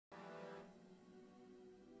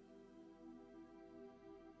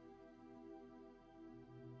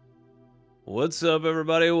What's up,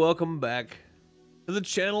 everybody? Welcome back to the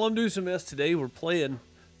channel. I'm DeuceMS. Today we're playing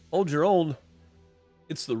Hold Your Own.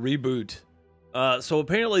 It's the reboot. So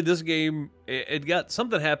apparently this game, it got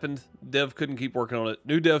something happened. Dev couldn't keep working on it.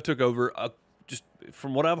 New dev took over. Just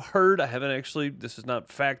from what I've heard, I haven't actually. This is not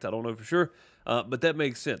fact. I don't know for sure, but that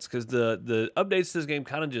makes sense because the updates to this game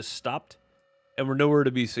kind of just stopped, and we're nowhere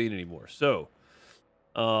to be seen anymore. So,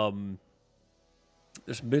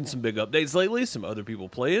 there's been some big updates lately, some other people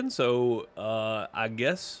playing, so I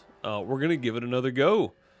guess we're going to give it another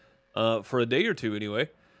go for a day or two anyway.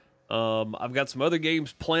 I've got some other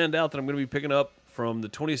games planned out that I'm going to be picking up from the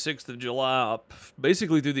 26th of July up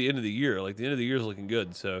basically through the end of the year. Like, the end of the year is looking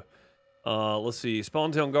good, so let's see.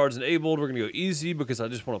 Spawn Town Guards enabled. We're going to go easy because I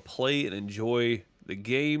just want to play and enjoy the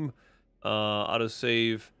game.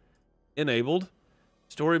 Autosave enabled.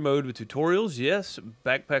 Story mode with tutorials, yes.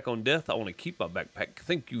 Backpack on death, I want to keep my backpack.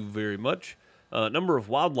 Thank you very much. Number of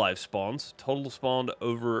wildlife spawns. Total spawned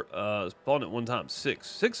over, spawned at one time, 6.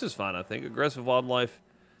 6 is fine, I think. Aggressive wildlife.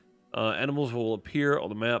 Animals will appear on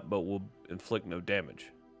the map, but will inflict no damage.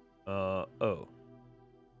 Oh.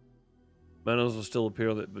 Animals will still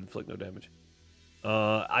appear, but inflict no damage.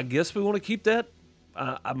 I guess we want to keep that.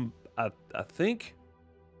 I think.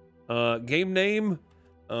 Game name,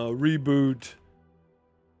 reboot.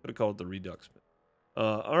 Could have called it the Redux.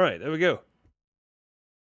 All right, there we go.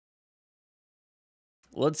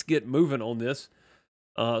 Let's get moving on this.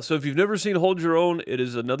 So if you've never seen Hold Your Own, it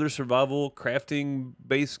is another survival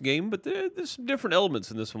crafting-based game, but there's some different elements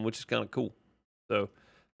in this one, which is kind of cool. So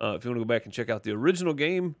if you want to go back and check out the original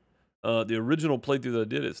game, the original playthrough that I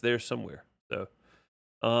did, it's there somewhere. So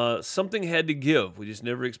something had to give. We just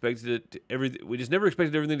never expected it. We just never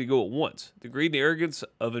expected everything to go at once. The greed and arrogance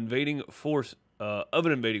of an invading force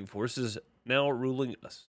is now ruling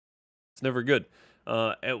us. It's never good.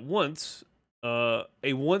 A once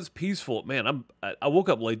peaceful man. I woke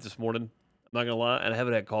up late this morning. I'm not gonna lie, and I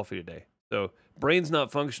haven't had coffee today, so brain's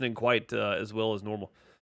not functioning quite as well as normal.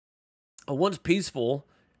 A once peaceful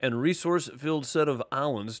and resource-filled set of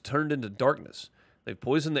islands turned into darkness. They've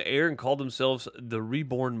poisoned the air and called themselves the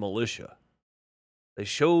Reborn Militia. They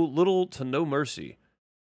show little to no mercy,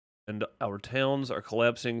 and our towns are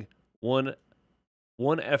collapsing one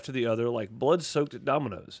after the other like blood-soaked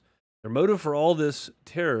dominoes. Their motive for all this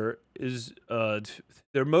terror is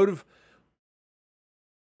their motive.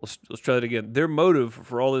 Let's try that again. Their motive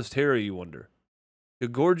for all this terror, you wonder. To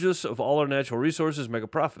gorge us of all our natural resources, make a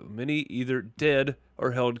profit. Many either dead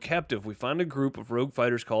or held captive. We find a group of rogue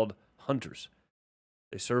fighters called hunters.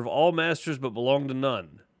 They serve all masters but belong to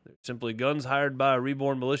none. They're simply guns hired by a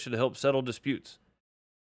reborn militia to help settle disputes.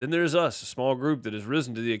 Then there's us, a small group that has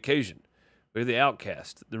risen to the occasion. We're the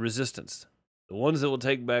outcast, the resistance, the ones that will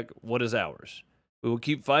take back what is ours. We will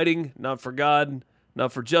keep fighting, not for God,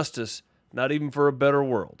 not for justice, not even for a better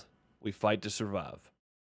world. We fight to survive.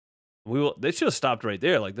 They should have stopped right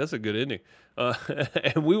there. Like, that's a good ending.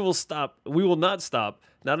 And we will stop. We will not stop,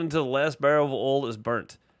 not until the last barrel of oil is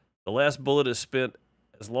burnt. The last bullet is spent.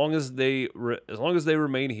 As long as they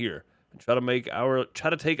remain here and try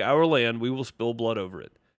to take our land, we will spill blood over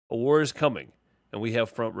it. A war is coming, and we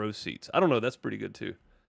have front row seats. I don't know. That's pretty good too.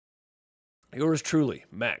 Yours truly,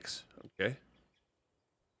 Max. Okay.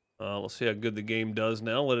 Let's see how good the game does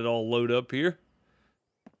now. Let it all load up here.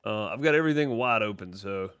 I've got everything wide open,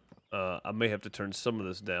 so I may have to turn some of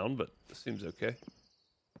this down, but it seems okay.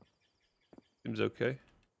 Seems okay.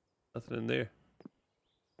 Nothing in there.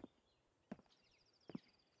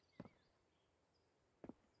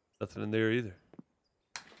 Nothing in there either.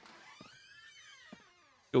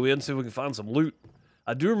 Go in and see if we can find some loot.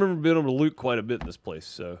 I do remember being able to loot quite a bit in this place,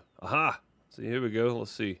 so. Aha! See, here we go.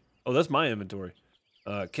 Let's see. Oh, that's my inventory.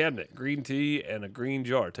 Cabinet, green tea, and a green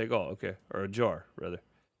jar. Take all. Okay. Or a jar, rather.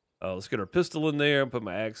 Let's get our pistol in there. Put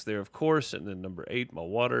my axe there, of course. And then number 8, my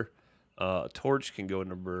water. A torch can go in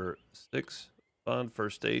number 6. Fine.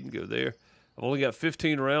 First aid and go there. I've only got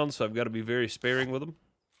 15 rounds, so I've got to be very sparing with them.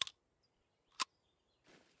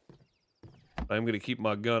 I'm going to keep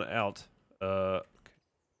my gun out.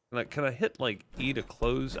 Can I hit, like, E to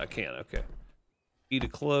close? I can, okay. E to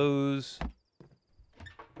close.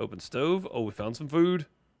 Open stove. Oh, we found some food.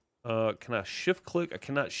 Can I shift click? I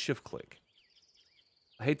cannot shift click.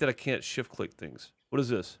 I hate that I can't shift click things. What is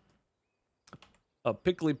this? A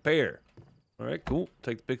pickly pear. All right, cool.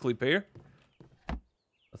 Take the pickly pear.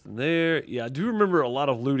 Nothing there. Yeah, I do remember a lot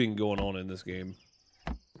of looting going on in this game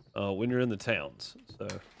when you're in the towns, so...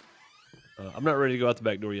 I'm not ready to go out the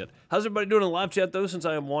back door yet. How's everybody doing in the live chat, though, since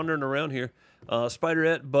I am wandering around here?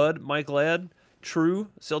 Spiderette, Bud, Mike Ladd, True,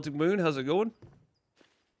 Celtic Moon, how's it going?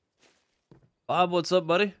 Bob, what's up,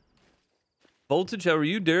 buddy? Voltage, how are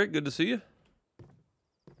you? Derek, good to see you.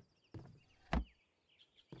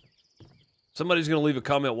 Somebody's going to leave a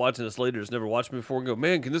comment watching this later that's never watched me before and go,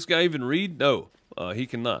 man, can this guy even read? No, he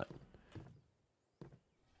cannot.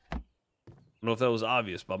 I don't know if that was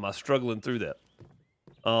obvious by my struggling through that.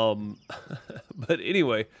 But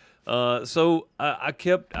anyway, so I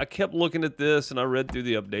kept looking at this and I read through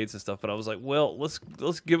the updates and stuff, and I was like, well, let's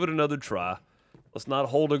give it another try. Let's not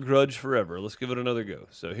hold a grudge forever. Let's give it another go.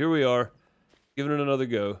 So here we are, giving it another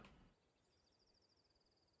go.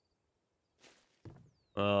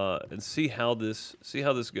 And see how this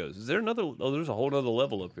goes. Is there another? Oh, there's a whole other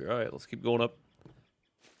level up here. All right, let's keep going up.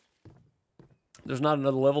 There's not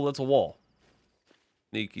another level. That's a wall.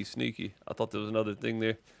 Sneaky, sneaky. I thought there was another thing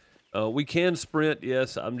there. We can sprint.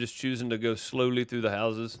 Yes, I'm just choosing to go slowly through the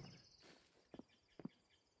houses.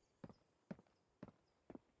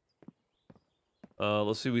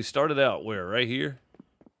 Let's see. We started out where? Right here.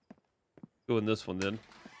 Go in this one then.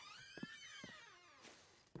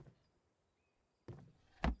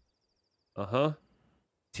 Uh-huh.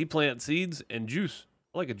 Tea plant seeds and juice.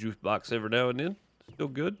 I like a juice box every now and then. Still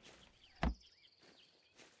good.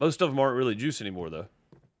 Most of them aren't really juice anymore, though.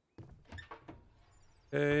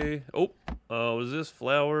 Okay. Oh, what is this?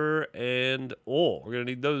 Flour and oil. We're going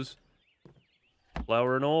to need those.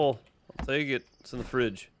 Flour and oil. I'll take it. It's in the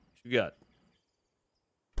fridge. What you got?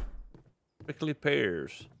 Prickly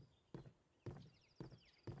pears.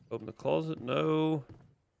 Open the closet. No.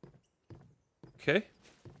 Okay.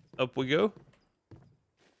 Up we go.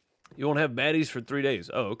 You won't have baddies for 3 days.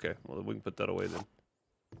 Oh, okay. Well, we can put that away then.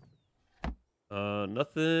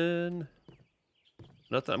 Nothing.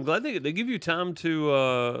 Nothing. I'm glad they give you time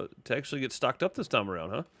to actually get stocked up this time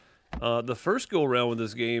around, huh? The first go around with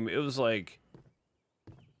this game, it was like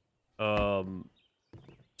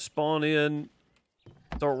spawn in,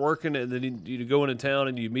 start working, and then you go into town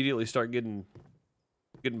and you immediately start getting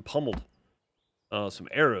pummeled. Some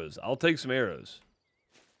arrows. I'll take some arrows.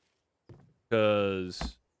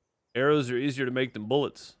 Because arrows are easier to make than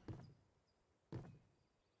bullets.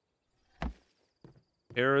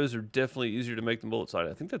 Arrows are definitely easier to make than bullets.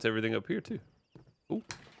 I think that's everything up here, too. Ooh.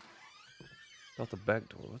 Not the back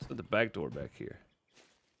door. What's at the back door back here?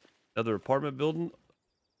 Another apartment building?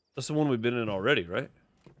 That's the one we've been in already, right?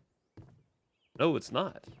 No, it's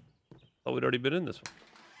not. Thought we'd already been in this one.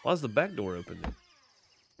 Why is the back door open then?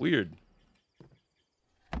 Weird.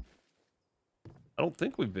 I don't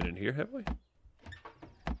think we've been in here, have we?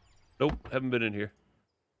 Nope, haven't been in here.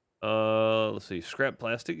 Let's see. Scrap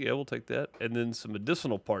plastic. Yeah, we'll take that. And then some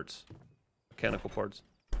medicinal parts. Mechanical parts.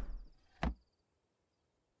 I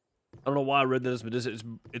don't know why I read that as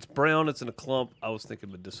medicinal. It's brown. It's in a clump. I was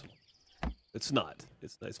thinking medicinal. It's not.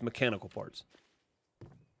 It's mechanical parts.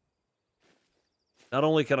 Not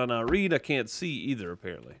only can I not read, I can't see either,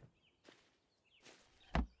 apparently.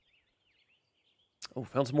 Oh,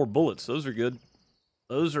 found some more bullets. Those are good.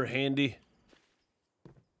 Those are handy.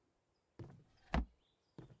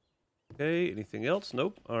 Okay, anything else?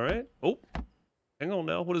 Nope. All right. Oh, hang on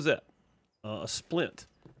now. What is that? A splint.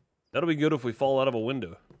 That'll be good if we fall out of a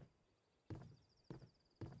window.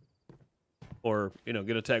 Or, you know,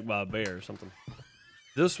 get attacked by a bear or something.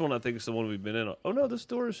 This one, I think, is the one we've been in. Oh, no, this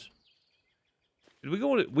door's... Did we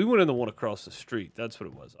go in? We went in the one across the street. That's what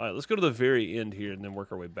it was. All right, let's go to the very end here and then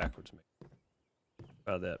work our way backwards.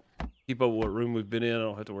 Try that. Keep up with what room we've been in. I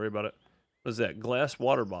don't have to worry about it. What is that? Glass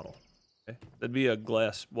water bottle. Okay. That'd be a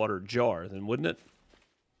glass water jar then, wouldn't it?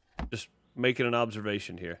 Just making an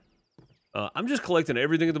observation here. I'm just collecting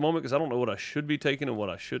everything at the moment because I don't know what I should be taking and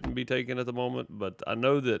what I shouldn't be taking at the moment. But I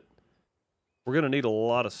know that we're going to need a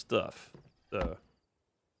lot of stuff. So,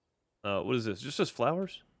 what is this? Just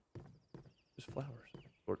flowers? Just flowers.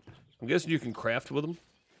 I'm guessing you can craft with them.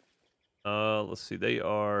 Let's see. They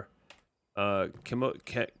are chemoli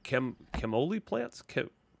plants? I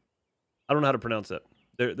don't know how to pronounce that.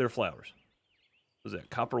 They're flowers. What is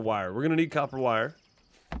that? Copper wire. We're going to need copper wire.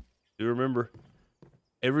 Do remember,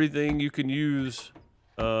 everything you can use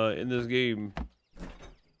in this game,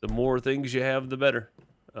 the more things you have, the better.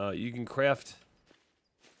 You can craft.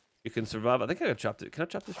 You can survive. I think I got chopped it. Can I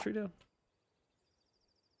chop this tree down?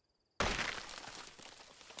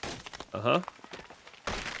 Uh-huh.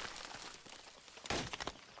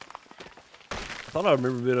 I thought I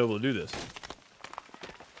remember being able to do this.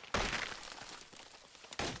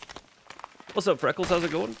 What's up, Freckles? How's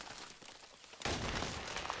it going?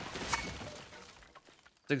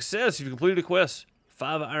 Success! You've completed a quest.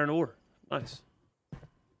 5 iron ore. Nice.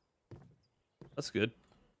 That's good.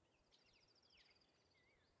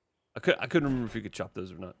 I couldn't remember if you could chop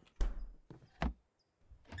those or not.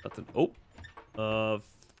 Nothing. Oh.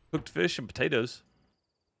 Cooked fish and potatoes.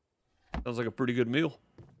 Sounds like a pretty good meal.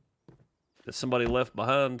 That somebody left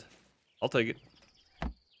behind. I'll take it.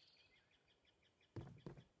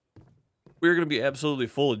 We're going to be absolutely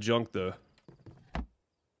full of junk, though.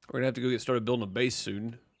 We're going to have to go get started building a base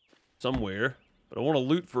soon. Somewhere. But I want to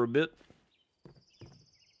loot for a bit.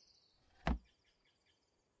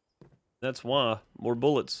 That's why. More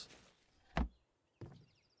bullets.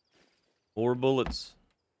 More bullets.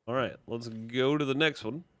 Alright, let's go to the next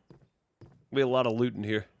one. Be a lot of looting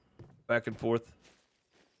here. Back and forth.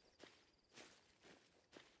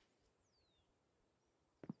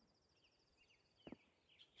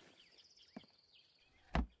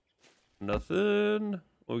 Nothing.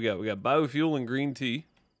 What we got? We got biofuel and green tea.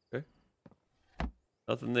 Okay.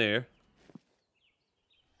 Nothing there.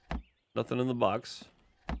 Nothing in the box.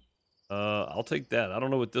 I'll take that. I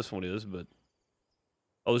don't know what this one is, but...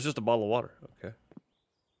 Oh, it's just a bottle of water. Okay.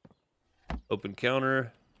 Open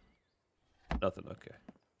counter. Nothing. Okay.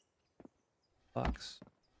 Box.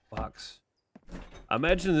 Box. I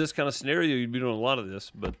imagine in this kind of scenario you'd be doing a lot of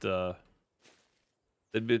this, but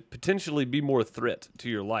it'd potentially be more a threat to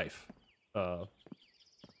your life. If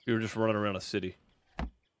you were just running around a city.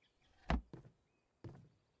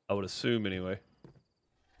 I would assume anyway.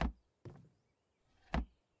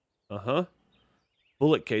 Uh-huh.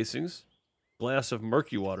 Bullet casings. Glass of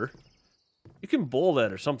murky water. You can boil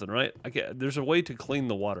that or something, right? There's a way to clean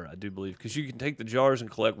the water, I do believe. Because you can take the jars and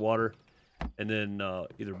collect water and then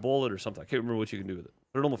either boil it or something. I can't remember what you can do with it.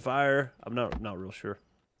 Put it on the fire. I'm not real sure.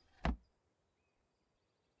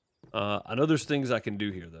 I know there's things I can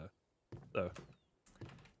do here, though. So,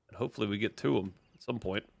 and hopefully we get to them at some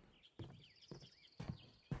point.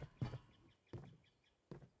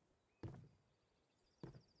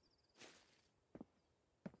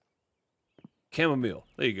 Chamomile.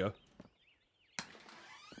 There you go.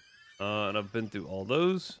 And I've been through all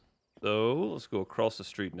those. So, let's go across the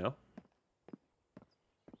street now.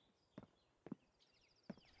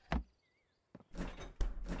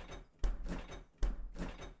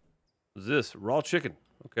 What's this? Raw chicken.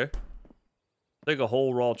 Okay. Take a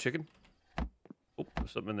whole raw chicken. Oh,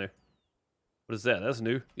 there's something in there. What is that? That's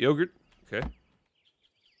new. Yogurt. Okay.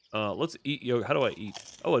 Let's eat yogurt. How do I eat?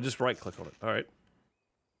 Oh, I just right click on it. All right.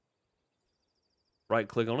 Right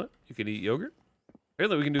click on it. You can eat yogurt.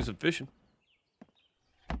 Apparently we can do some fishing.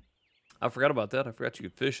 I forgot about that. I forgot you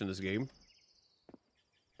could fish in this game.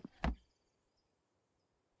 I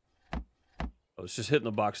was just hitting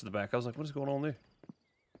the box in the back. I was like, what is going on there?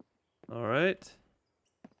 All right.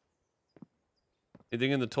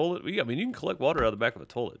 Anything in the toilet? I mean, you can collect water out of the back of a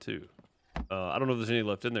toilet, too. I don't know if there's any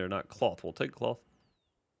left in there or not. Cloth. We'll take cloth.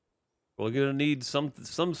 We're going to need something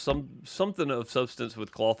of substance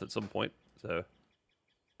with cloth at some point. So,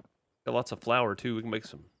 got lots of flour, too. We can make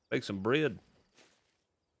some bread.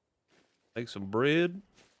 Make some bread.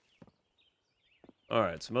 All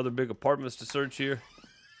right, some other big apartments to search here.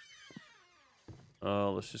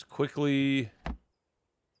 Let's just quickly...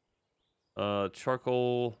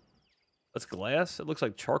 charcoal... That's glass? It looks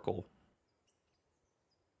like charcoal.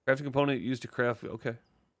 Crafting component used to craft... Okay.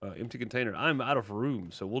 Empty container. I'm out of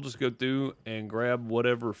room, so we'll just go through and grab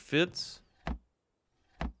whatever fits.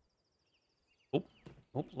 Oh,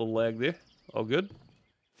 little lag there. All good.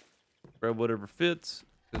 Grab whatever fits.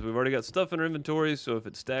 Because we've already got stuff in our inventory, so if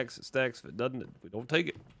it stacks, it stacks. If it doesn't, we don't take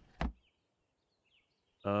it.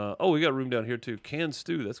 Oh, we got room down here, too. Canned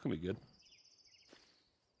stew. That's going to be good.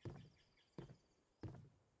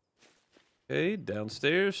 Okay,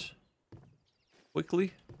 downstairs.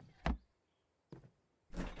 Quickly.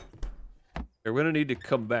 We're going to need to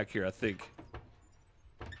come back here, I think.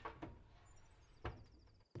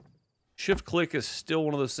 Shift click is still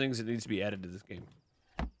one of those things that needs to be added to this game.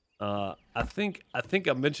 I think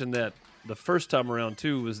I mentioned that the first time around,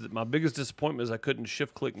 too, was that my biggest disappointment is I couldn't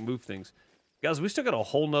shift click and move things. Guys, we still got a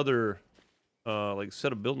whole nother like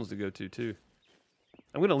set of buildings to go to, too.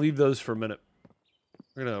 I'm going to leave those for a minute.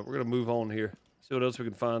 We're gonna move on here. See what else we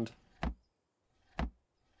can find.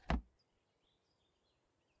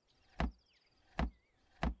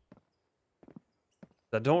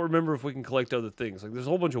 I don't remember if we can collect other things. Like, there's a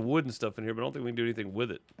whole bunch of wood and stuff in here, but I don't think we can do anything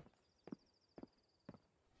with it.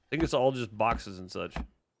 I think it's all just boxes and such.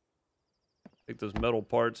 Take those metal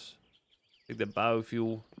parts. Take that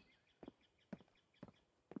biofuel.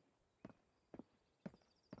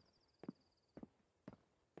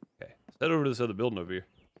 Okay, let's head over to this other building over here.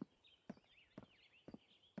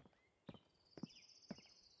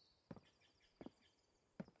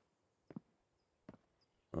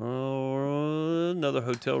 Another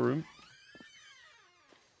hotel room.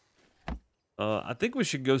 I think we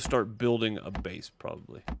should go start building a base,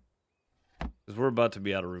 probably. Because we're about to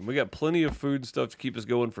be out of room. We got plenty of food stuff to keep us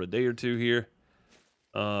going for a day or two here.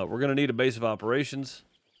 We're going to need a base of operations.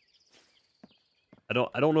 I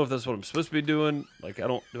don't know if that's what I'm supposed to be doing. Like,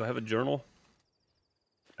 do I have a journal?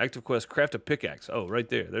 Active quest, craft a pickaxe. Oh, right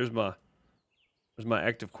there. There's my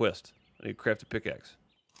active quest. I need to craft a pickaxe.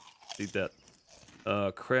 Eat that.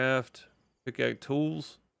 Craft pickaxe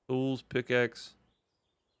tools. Tools, pickaxe.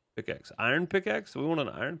 Pickaxe. Iron pickaxe? Do we want an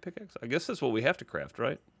iron pickaxe? I guess that's what we have to craft,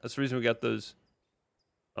 right? That's the reason we got those.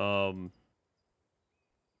 That's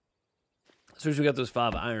the reason we got those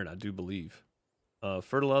 5 iron, I do believe.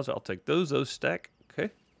 Fertilizer, I'll take those. Those stack. Okay.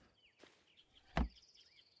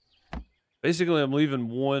 Basically, I'm leaving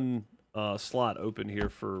one slot open here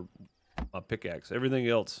for my pickaxe. Everything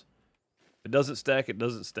else, if it doesn't stack, it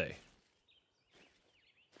doesn't stay.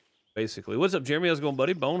 Basically. What's up, Jeremy? How's it going,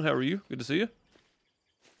 buddy? Bone, how are you? Good to see you.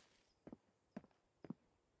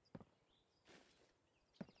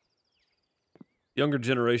 Younger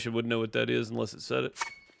generation wouldn't know what that is unless it said it.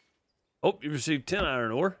 Oh, you received 10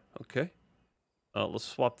 iron ore. Okay. Let's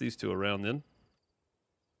swap these 2 around then.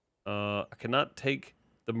 I cannot take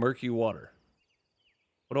the murky water.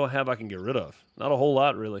 What do I have I can get rid of? Not a whole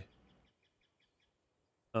lot, really.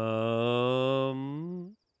 Oh,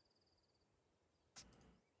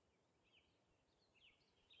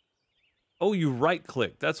 you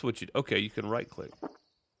right-click. That's what you... Okay, you can right-click.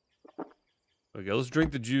 There we go. Let's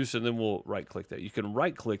drink the juice, and then we'll right-click that. You can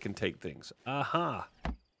right-click and take things. Aha!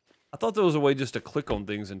 I thought there was a way just to click on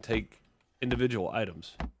things and take individual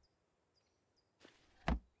items.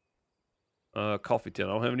 Coffee tin.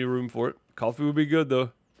 I don't have any room for it. Coffee would be good,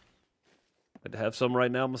 though. I'd have some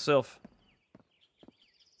right now myself.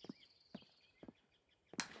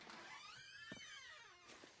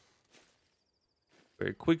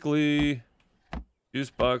 Very quickly.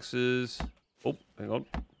 Juice boxes. Oh, hang on.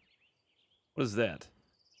 What is that?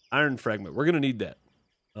 Iron fragment. We're going to need that.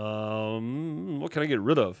 What can I get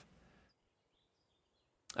rid of?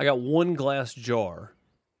 I got 1 glass jar.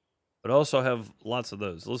 But I also have lots of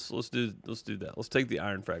those. Let's do that. Let's take the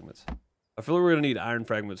iron fragments. I feel like we're gonna need iron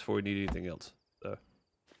fragments before we need anything else. So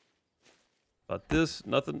about this,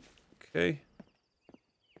 nothing. Okay.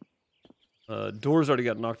 Doors already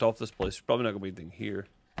got knocked off this place. Probably not gonna be anything here.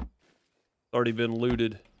 It's already been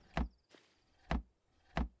looted.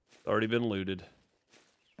 Already been looted.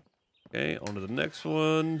 Okay, on to the next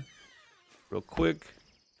one. Real quick.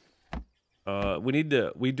 We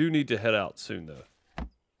do need to head out soon though.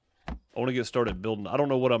 I want to get started building. I don't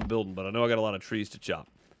know what I'm building, but I know I got a lot of trees to chop.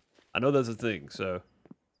 I know that's a thing, so.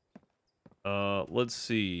 Let's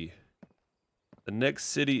see. The next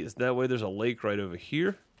city is that way. There's a lake right over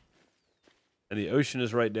here. And the ocean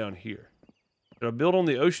is right down here. Should I build on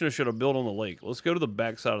the ocean or should I build on the lake? Let's go to the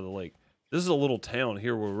back side of the lake. This is a little town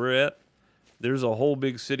here where we're at. There's a whole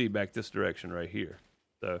big city back this direction right here.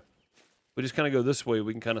 So, we just kind of go this way.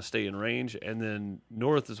 We can kind of stay in range. And then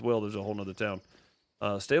north as well, there's a whole nother town.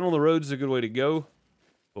 Staying on the road is a good way to go,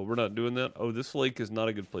 but we're not doing that. Oh, this lake is not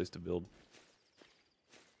a good place to build.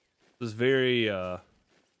 This is very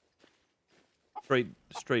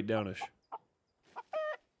straight downish.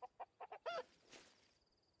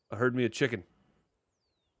 I heard me a chicken.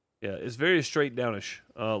 Yeah, it's very straight downish.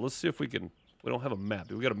 Let's see if we can. We don't have a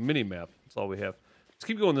map. We got a mini map. That's all we have. Let's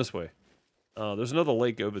keep going this way. There's another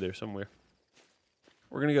lake over there somewhere.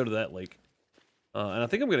 We're gonna go to that lake, and I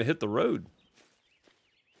think I'm gonna hit the road.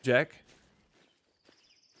 Jack,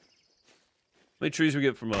 how many trees we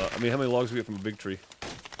get from how many logs we get from a big tree?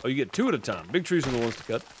 Oh, you get 2 at a time. Big trees are the ones to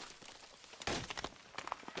cut.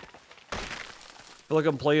 I feel like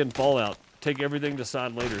I'm playing Fallout. Take everything,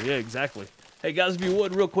 decide later. Yeah, exactly. Hey guys, if you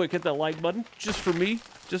would, real quick, hit that like button. Just for me.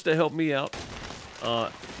 Just to help me out.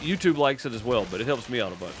 YouTube likes it as well, but it helps me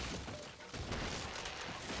out a bunch.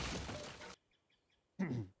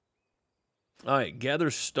 Alright, gather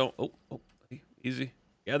stone. Oh, easy.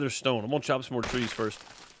 Gather stone. I'm gonna chop some more trees first.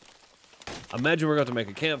 I imagine we're going to make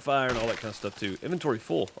a campfire and all that kind of stuff too. Inventory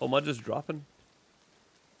full. Oh, am I just dropping?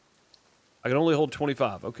 I can only hold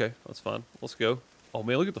 25. Okay, that's fine. Let's go. Oh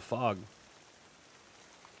man, look at the fog.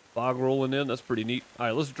 Fog rolling in. That's pretty neat. All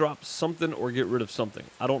right, let's drop something or get rid of something.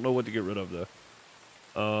 I don't know what to get rid of though.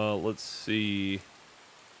 Let's see.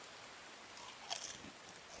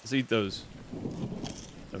 Let's eat those.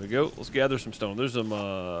 There we go. Let's gather some stone. There's some,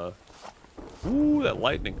 ooh, that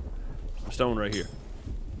lightning. Some stone right here.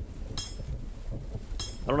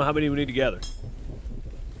 I don't know how many we need to gather.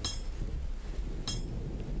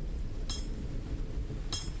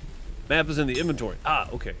 Map is in the inventory. Ah,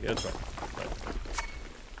 okay. Yeah, that's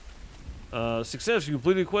right. Success. You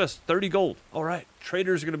completed the quest. 30 gold. All right.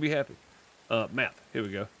 Traders are going to be happy. Map. Here we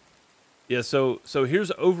go. Yeah, so here's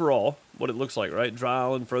overall what it looks like, right? Dry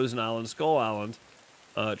Island, Frozen Island, Skull Island,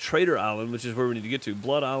 Trader Island, which is where we need to get to,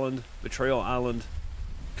 Blood Island, Betrayal Island,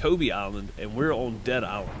 Kobe Island, and we're on Dead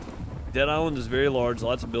Island. Dead Island is very large,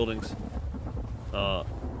 lots of buildings.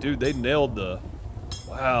 Dude, they nailed the...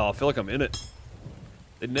 Wow, I feel like I'm in it.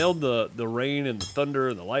 They nailed the rain and the thunder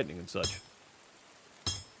and the lightning and such.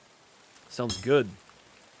 Sounds good.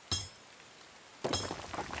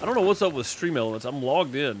 I don't know what's up with Stream Elements. I'm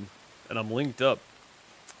logged in and I'm linked up.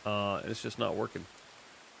 And it's just not working.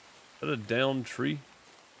 Is that a downed tree?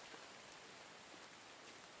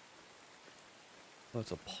 Oh,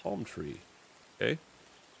 it's a palm tree. Okay.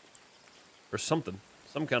 Or something.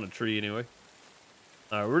 Some kind of tree anyway.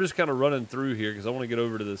 Alright, we're just kind of running through here because I want to get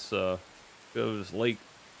over to this lake.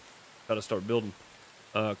 Got to start building.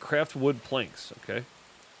 Craft wood planks. Okay.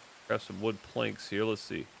 Craft some wood planks here. Let's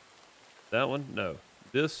see. That one? No.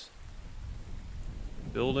 This.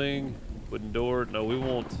 Building. Wooden door. No, we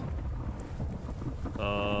won't.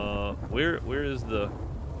 Where is the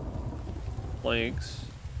planks?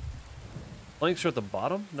 Planks are at the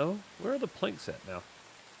bottom? No? Where are the planks at now?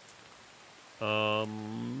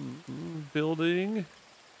 Building.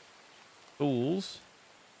 Tools.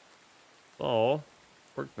 Saw.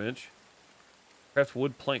 Workbench. Craft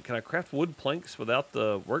wood plank. Can I craft wood planks without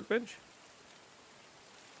the workbench?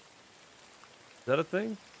 Is that a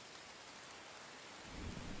thing?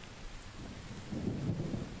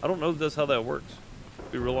 I don't know if that's how that works,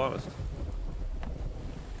 to be real honest.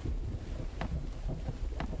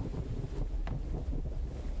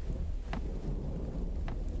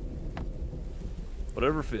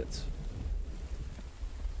 Whatever fits.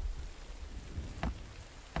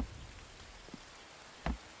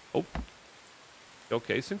 Oh. Shell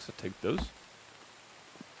casings, I'll take those.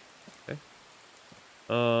 Okay.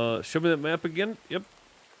 Show me that map again. Yep.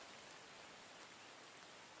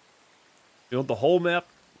 You want the whole map?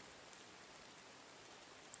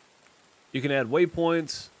 You can add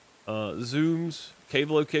waypoints, zooms, cave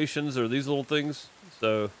locations, or these little things.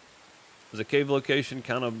 So there's a cave location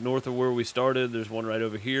kind of north of where we started. There's one right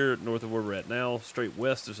over here, north of where we're at now. Straight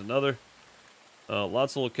west, there's another.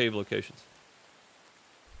 Lots of little cave locations.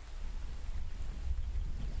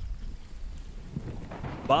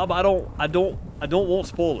 Bob, I don't want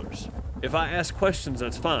spoilers. If I ask questions,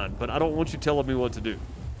 that's fine, but I don't want you telling me what to do.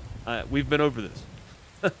 We've been over this.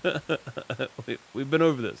 We've been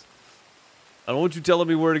over this. I don't want you telling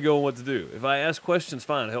me where to go and what to do. If I ask questions,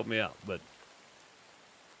 fine, help me out, but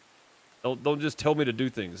don't just tell me to do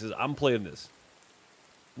things. I'm playing this.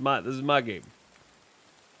 This is my game.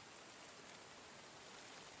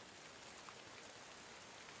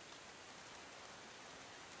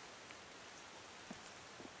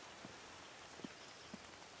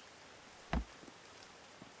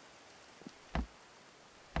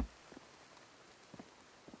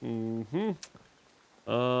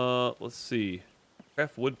 Let's see.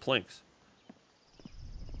 Craft wood planks.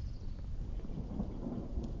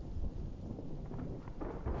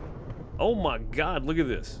 Oh my god, look at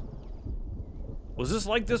this. Was this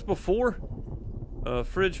like this before?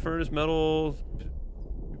 Fridge, furnace, metal,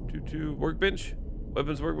 workbench,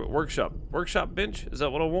 weapons, workshop. Workshop bench? Is that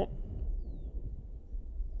what I want?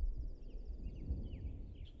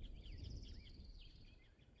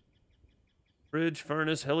 Fridge,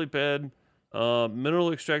 furnace, helipad,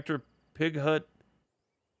 mineral extractor, pig hut,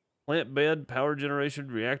 plant bed, power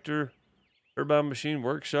generation, reactor, turbine machine,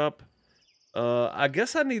 workshop. I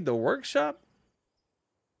guess I need the workshop.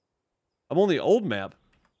 I'm on the old map.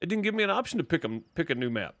 It didn't give me an option to pick a new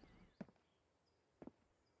map.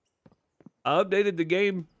 I updated the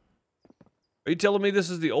game. Are you telling me this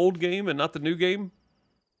is the old game and not the new game?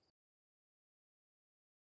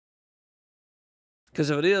 Because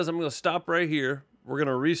if it is, I'm going to stop right here. We're going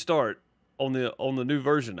to restart on the new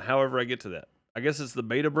version, however I get to that. I guess it's the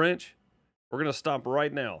beta branch. We're going to stop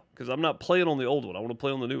right now because I'm not playing on the old one. I want to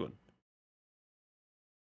play on the new one.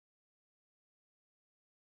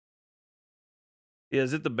 Yeah,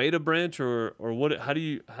 is it the beta branch or what? How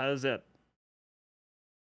does that?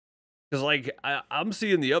 Because like I'm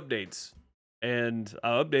seeing the updates and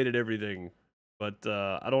I updated everything, but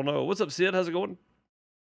I don't know. What's up, Sid? How's it going?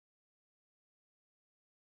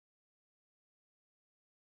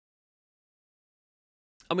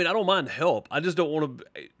 I mean, I don't mind help. I just don't want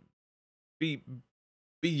to be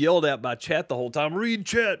yelled at by chat the whole time. Read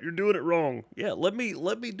chat, you're doing it wrong. Yeah, let me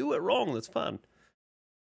do it wrong. That's fine.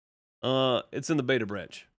 It's in the beta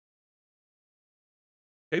branch.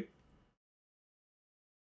 Okay.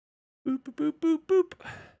 Boop boop boop boop boop.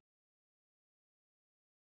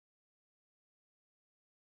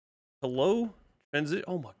 Hello? Transit.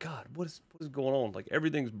 Oh my god, what is going on? Like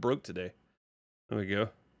everything's broke today. There we go.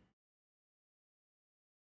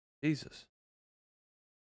 Jesus.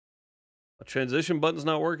 A transition button's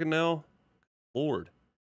not working now? Lord.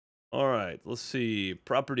 Alright, let's see.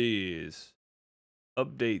 Properties.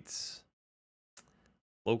 Updates.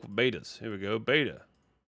 Local betas. Here we go. Beta.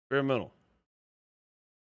 Experimental.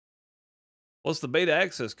 What's the beta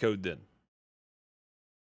access code then?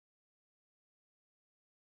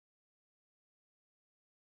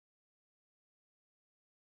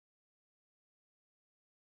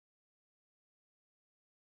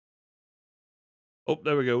 Oh,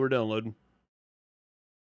 there we go. We're downloading.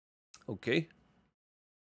 Okay.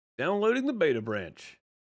 Downloading the beta branch.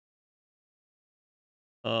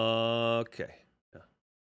 Okay. Yeah.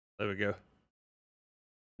 There we go.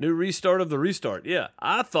 New restart of the restart. Yeah,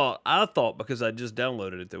 I thought because I just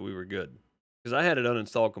downloaded it that we were good. Because I had it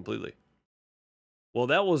uninstalled completely. Well,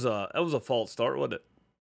 that was a false start, wasn't it?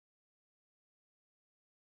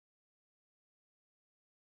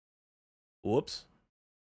 Whoops.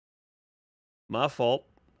 My fault.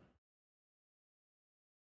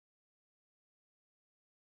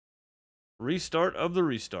 Restart of the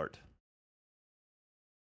restart.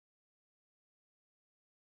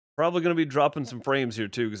 Probably going to be dropping some frames here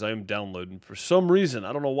too because I am downloading. For some reason,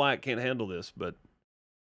 I don't know why it can't handle this, but...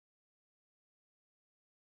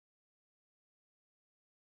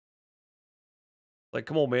 Like,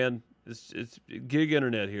 come on, man. It's gig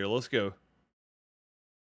internet here. Let's go.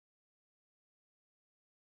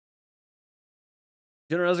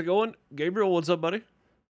 Jenner, how's it going? Gabriel, what's up, buddy?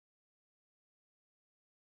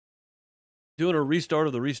 Doing a restart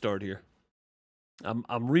of the restart here.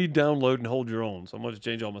 I'm re-downloading Hold Your Own, so I'm going to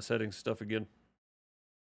change all my settings stuff again.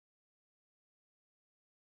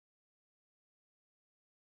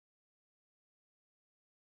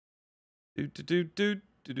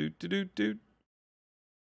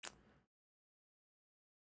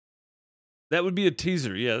 That would be a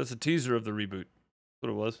teaser. Yeah, that's a teaser of the reboot. That's what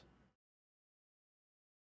it was.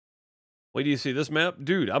 Wait, do you see this map?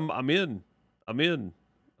 Dude, I'm in. I'm in.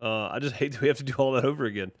 I just hate that we have to do all that over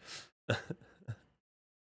again.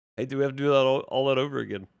 Hate that we have to do that all that over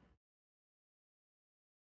again.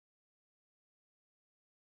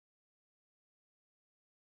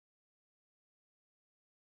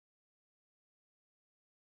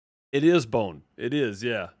 It is bone. It is,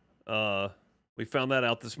 yeah. We found that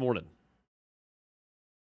out this morning.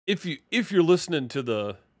 If you're listening to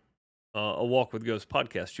the A Walk with Ghosts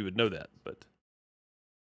podcast, you would know that. But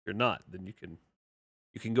if you're not, then you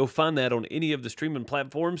can go find that on any of the streaming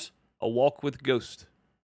platforms. A Walk with Ghost.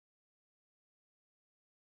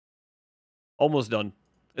 Almost done.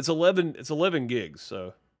 It's 11 gigs,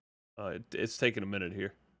 so it's taking a minute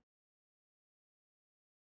here.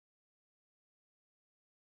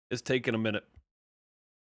 It's taking a minute.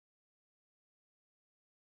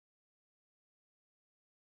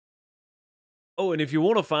 Oh, and if you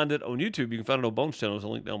want to find it on YouTube, you can find it on Bones channel. There's a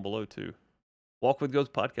link down below too. Walk with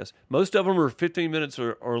Ghosts podcast. Most of them are 15 minutes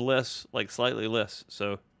or less, like slightly less.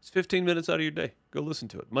 So it's 15 minutes out of your day. Go listen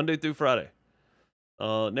to it. Monday through Friday.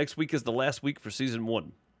 Next week is the last week for season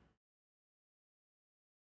 1.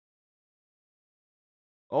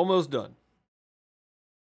 Almost done.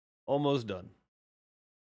 Almost done.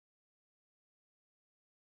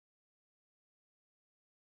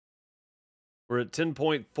 We're at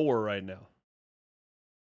 10.4 right now.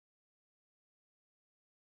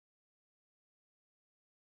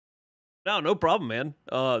 No problem, man.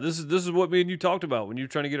 This is what me and you talked about when you were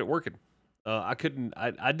trying to get it working. I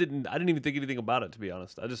didn't even think anything about it, to be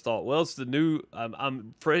honest. I just thought, well, it's the new,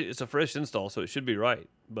 I'm fresh. It's a fresh install, so it should be right.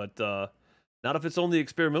 But not if it's on the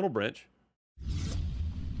experimental branch.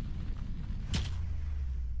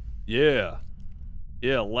 Yeah,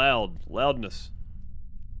 loudness.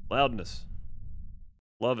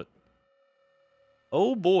 Love it.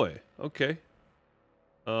 Oh boy. Okay.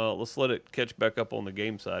 Let's let it catch back up on the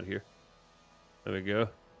game side here. There we go.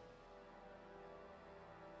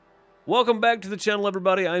 Welcome back to the channel,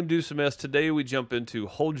 everybody. I'm DeuceMS. Today we jump into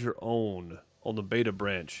Hold Your Own on the beta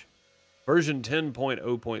branch. Version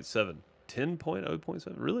 10.0.7.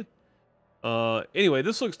 10.0.7? Really? Anyway,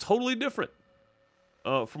 this looks totally different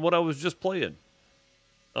from what I was just playing.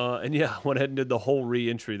 And yeah, I went ahead and did the whole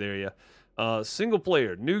re-entry there, yeah. Single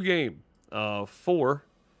player, new game. 4.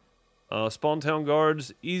 Spawn Town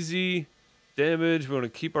Guards, easy. Damage, we want to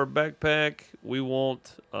keep our backpack. We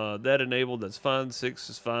want that enabled, that's fine. 6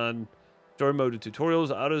 is fine. Story mode and tutorials,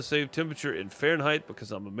 autosave temperature in Fahrenheit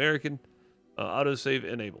because I'm American. Autosave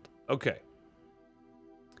enabled. Okay.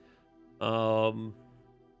 And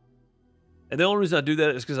the only reason I do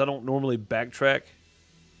that is because I don't normally backtrack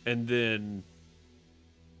and then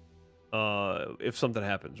if something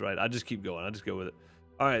happens, right? I just keep going. I just go with it.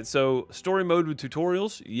 All right, so story mode with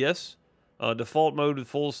tutorials, yes. Default mode with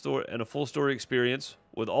full story and a full story experience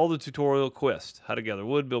with all the tutorial quests, how to gather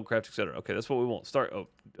wood, build, craft, etc. Okay, that's what we want. Start.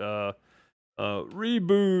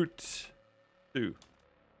 Reboot 2.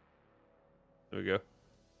 There we go.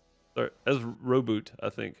 Sorry, that's REBOOT, I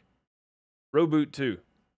think. REBOOT 2.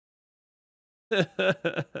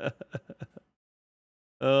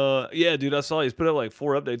 Yeah, dude, I saw he's put out like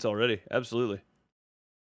 4 updates already. Absolutely.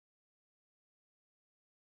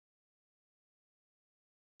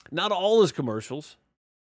 Not all his commercials,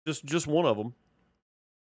 just one of them.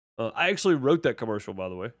 I actually wrote that commercial, by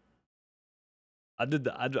the way. I did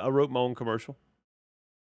I wrote my own commercial.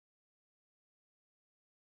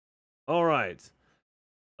 All right.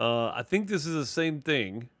 I think this is the same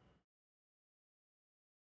thing.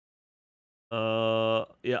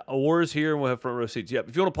 Yeah, awards here, and we'll have front row seats. Yep.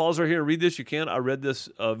 If you want to pause right here and read this, you can. I read this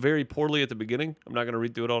very poorly at the beginning. I'm not going to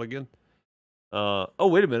read through it all again. Oh,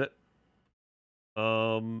 wait a minute.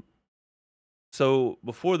 So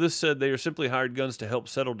before this said they are simply hired guns to help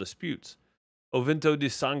settle disputes. Ovento de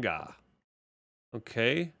Sanga.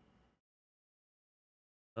 Okay.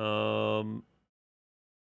 Ovento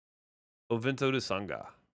de Sanga.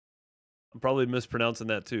 I'm probably mispronouncing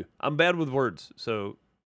that too. I'm bad with words, so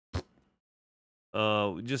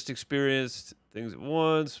we just experienced things at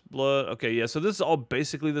once. Blood. Okay, yeah. So this is all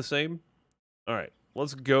basically the same. All right,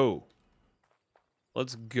 let's go.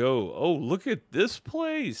 Let's go. Oh, look at this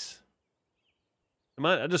place.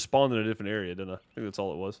 I just spawned in a different area, didn't I? I think that's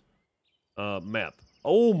all it was. Map.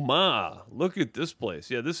 Oh my! Look at this place.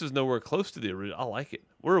 Yeah, this is nowhere close to the original. I like it.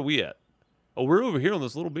 Where are we at? Oh, we're over here on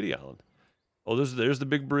this little bitty island. Oh, there's the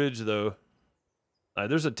big bridge though.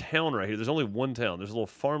 There's a town right here. There's only one town. There's a little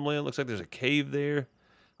farmland. Looks like there's a cave there.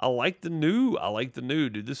 I like the new,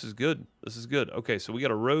 dude. This is good. This is good. Okay, so we got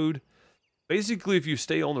a road. Basically, if you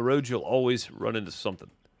stay on the road, you'll always run into something.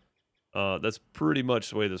 That's pretty much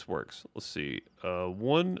the way this works. Let's see.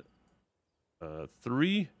 1,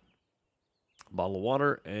 3, bottle of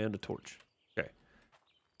water, and a torch. Okay.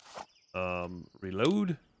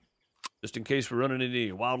 Reload. Just in case we're running into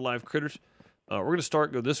any wildlife critters. We're going to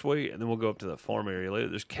go this way, and then we'll go up to the farm area later.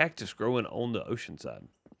 There's cactus growing on the ocean side.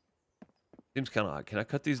 Seems kind of odd. Can I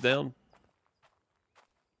cut these down?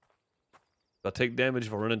 I take damage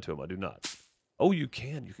if I run into them. I do not. Oh, you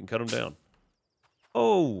can. You can cut them down.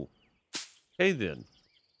 Oh. Okay, then.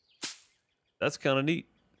 That's kind of neat.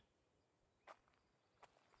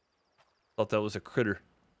 Thought that was a critter.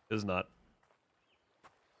 It is not.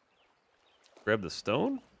 Grab the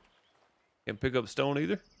stone. Can't pick up stone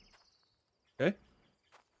either. Okay.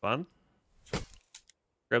 Fine.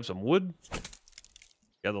 Grab some wood.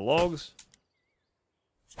 Gather logs.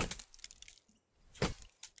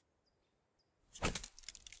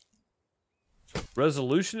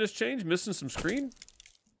 Resolution has changed? Missing some screen?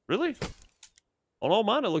 Really? On all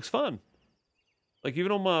mine, it looks fine. Like,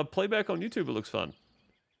 even on my playback on YouTube, it looks fine.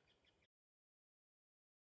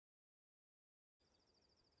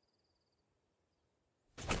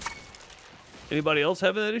 Anybody else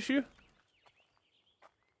having that issue?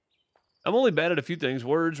 I'm only bad at a few things.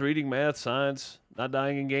 Words, reading, math, science, not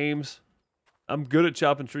dying in games. I'm good at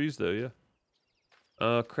chopping trees, though,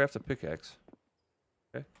 yeah. Craft a pickaxe.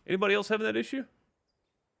 Okay. Anybody else having that issue?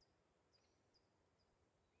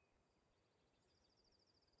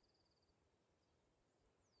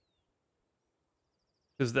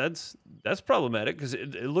 Because that's problematic, because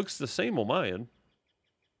it looks the same on my end.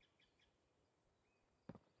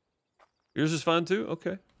 Yours is fine too?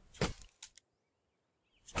 Okay.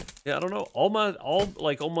 Yeah, I don't know. On my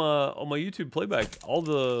YouTube playback, all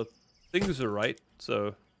the things are right.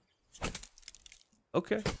 So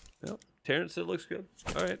okay. Yep. Terrence, it looks good.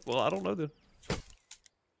 All right. Well, I don't know then.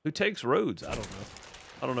 Who takes roads? I don't know.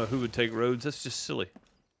 I don't know who would take roads. That's just silly.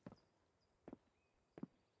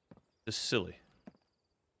 Just silly.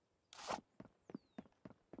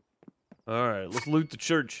 All right, let's loot the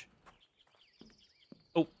church.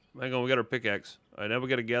 Oh, hang on, we got our pickaxe. All right, now we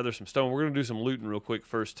got to gather some stone. We're gonna do some looting real quick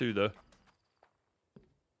first too, though.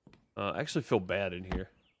 I actually feel bad in here,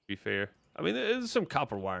 to be fair. I mean, there's some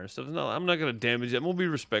copper wire and stuff. No, I'm not gonna damage it. We'll be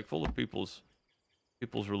respectful of people's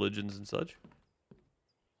religions and such.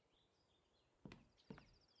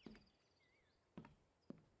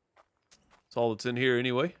 That's all that's in here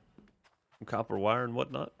anyway. Some copper wire and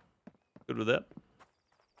whatnot. Good with that.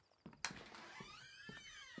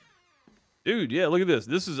 Dude, yeah, look at this.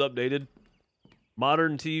 This is updated.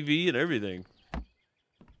 Modern TV and everything.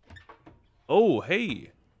 Oh, hey.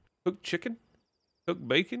 Cooked chicken, cooked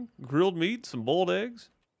bacon, grilled meat, some boiled eggs.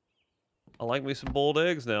 I like me some boiled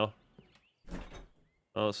eggs now.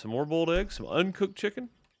 Some more boiled eggs, some uncooked chicken.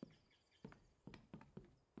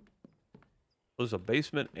 There's a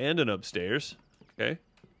basement and an upstairs. Okay.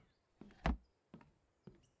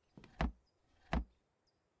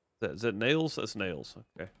 Is that nails? That's nails.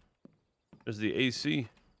 Okay. There's the AC.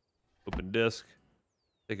 Open desk.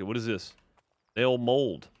 Take it. What is this? Nail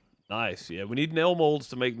mold. Nice. Yeah, we need nail molds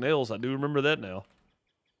to make nails. I do remember that now.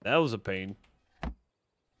 That was a pain.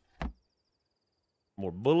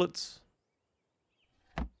 More bullets.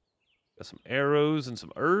 Got some arrows and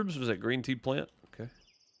some herbs. Was that green tea plant? Okay.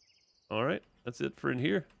 All right. That's it for in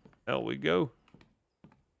here. Out we go.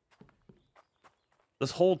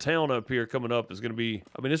 This whole town up here coming up is going to be...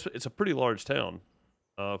 I mean, it's a pretty large town.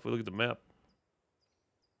 If we look at the map.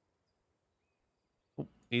 Oh,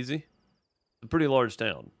 easy. It's a pretty large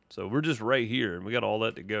town. So we're just right here, and we got all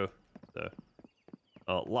that to go. So,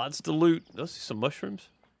 lots to loot. Let's see some mushrooms.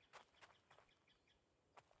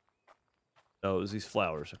 No, it was these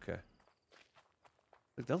flowers. Okay.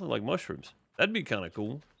 They look like mushrooms. That'd be kind of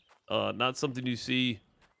cool. Not something you see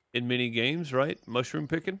in many games, right? Mushroom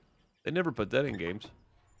picking. They never put that in games.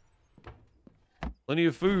 Plenty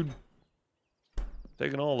of food.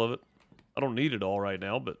 Taking all of it. I don't need it all right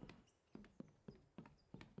now, but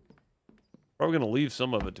probably going to leave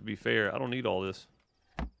some of it, to be fair. I don't need all this.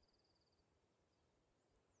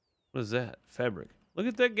 What is that? Fabric. Look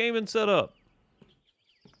at that gaming setup.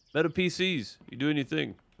 Meta PCs. You do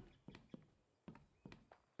anything.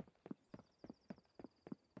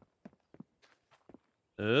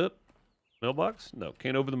 Mailbox? No,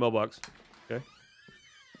 can't open the mailbox. Okay.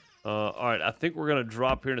 Alright, I think we're going to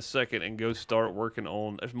drop here in a second and go start working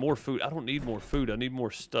on... There's more food. I don't need more food. I need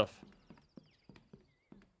more stuff.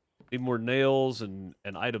 Need more nails and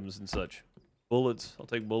items and such. Bullets. I'll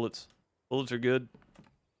take bullets. Bullets are good.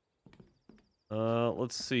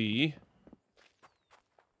 Let's see.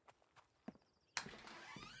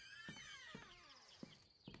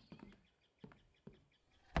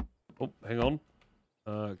 Oh, hang on.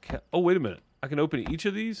 Oh, wait a minute. I can open each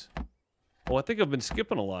of these? Oh, I think I've been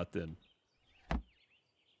skipping a lot then.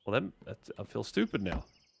 Well, I feel stupid now.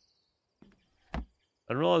 I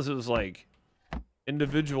didn't realize it was like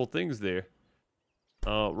individual things there.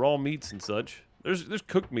 Raw meats and such. There's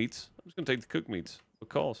cooked meats. I'm just gonna take the cooked meats.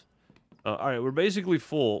 Because. All right, we're basically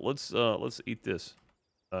full. Let's eat this.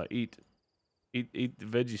 Eat the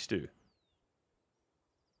veggie stew.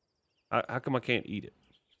 How come I can't eat it?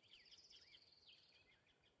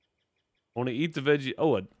 I want to eat the veggie.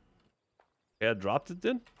 Oh, I dropped it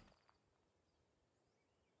then?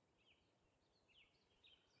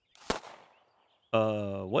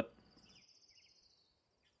 What?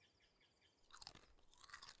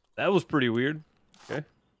 That was pretty weird. Okay.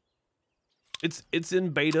 It's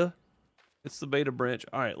in beta. It's the beta branch.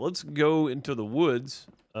 All right, let's go into the woods.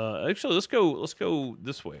 Actually, let's go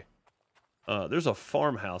this way. There's a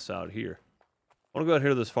farmhouse out here. I want to go out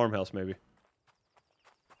here to this farmhouse maybe.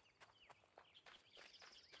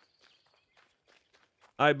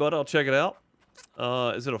 All right, bud, I'll check it out.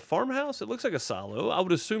 Is it a farmhouse? It looks like a silo. I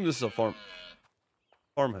would assume this is a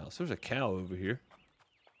farmhouse. There's a cow over here.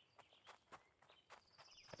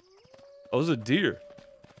 Oh, there's a deer.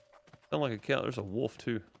 Sound like a cow. There's a wolf,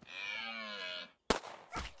 too.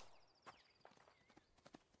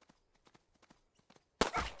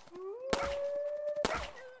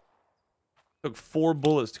 Took 4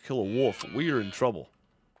 bullets to kill a wolf. We are in trouble.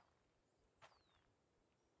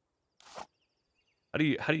 How do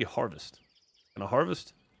you harvest? Can I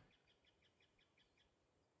harvest?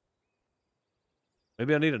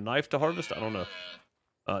 Maybe I need a knife to harvest? I don't know.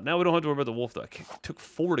 Now we don't have to worry about the wolf though. It took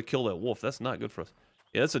 4 to kill that wolf. That's not good for us.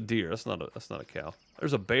 Yeah, that's a deer. That's not a cow.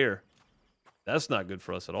 There's a bear. That's not good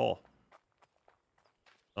for us at all.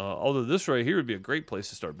 Although this right here would be a great place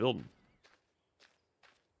to start building.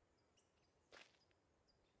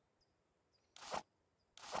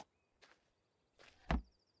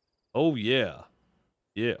 Oh yeah.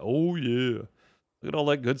 Yeah, oh yeah. Look at all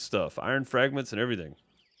that good stuff. Iron fragments and everything.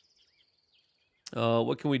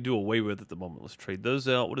 What can we do away with at the moment? Let's trade those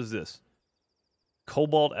out. What is this?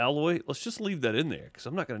 Cobalt alloy? Let's just leave that in there, because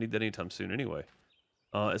I'm not going to need that anytime soon anyway.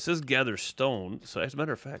 It says gather stone. So as a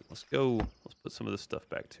matter of fact, let's put some of this stuff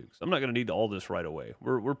back too. Because I'm not going to need all this right away.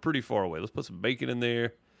 We're pretty far away. Let's put some bacon in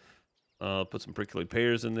there. Put some prickly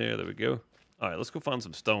pears in there. There we go. All right, let's go find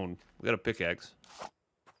some stone. We got a pickaxe.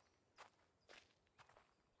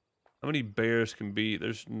 How many bears can be?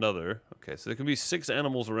 There's another. Okay, so there can be 6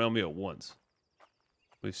 animals around me at once.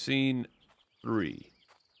 We've seen 3.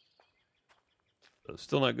 So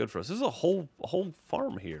still not good for us. This is a whole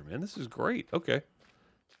farm here, man. This is great. Okay.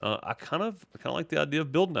 I kind of like the idea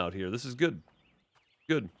of building out here. This is good.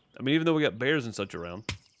 Good. I mean, even though we got bears and such around,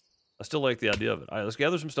 I still like the idea of it. All right, let's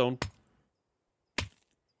gather some stone.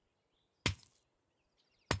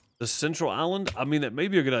 The central island? I mean, that may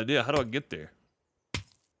be a good idea. How do I get there?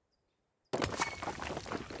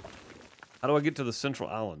 How do I get to the central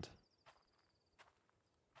island?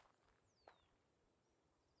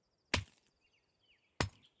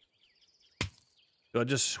 Do I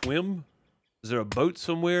just swim? Is there a boat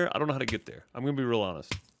somewhere? I don't know how to get there. I'm going to be real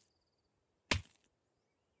honest.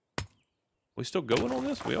 We still going on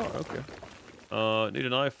this? We are, okay. Need a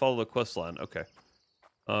knife, follow the quest line. Okay.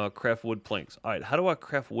 Craft wood planks. Alright, how do I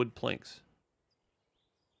craft wood planks?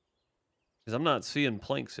 Because I'm not seeing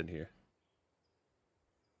planks in here.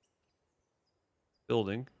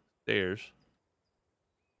 Building. Stairs.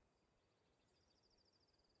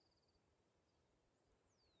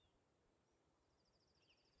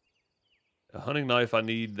 A hunting knife, I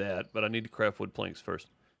need that, but I need to craft wood planks first.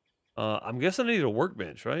 I'm guessing I need a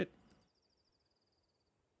workbench, right?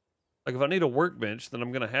 Like, if I need a workbench, then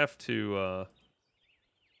I'm going to have to,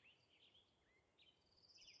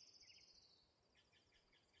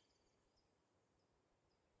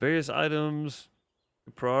 various items,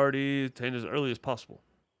 priority, obtain as early as possible.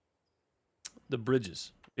 The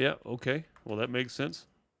bridges. Yeah, okay. Well, that makes sense.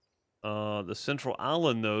 The central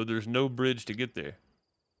island, though, there's no bridge to get there.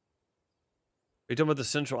 Are you talking about the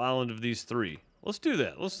central island of these three? Let's do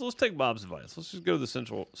that. Let's take Bob's advice. Let's just go to the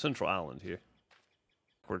central island here.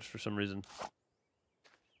 Works for some reason.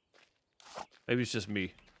 Maybe it's just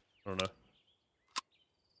me. I don't know.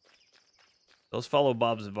 Let's follow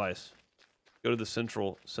Bob's advice. Go to the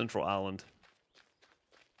central island.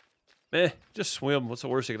 Just swim. What's the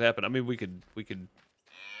worst that could happen? I mean, we could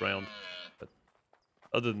drown, but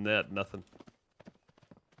other than that, nothing.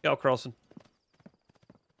 Cattle crossing.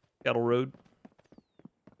 Cattle road.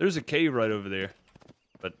 There's a cave right over there,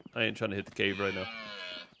 but I ain't trying to hit the cave right now.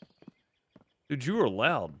 Dude, you are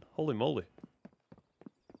loud. Holy moly.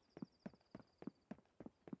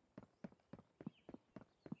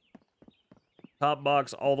 Top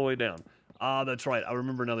box all the way down. Ah, that's right. I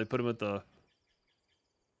remember now. They put them at the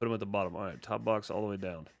bottom. All right, top box all the way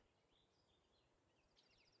down.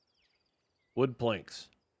 Wood planks.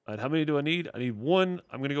 All right, how many do I need? I need 1.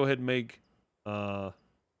 I'm gonna go ahead and make 4.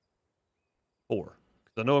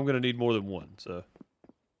 I know I'm going to need more than 1, so.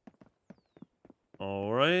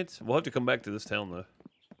 All right. We'll have to come back to this town, though.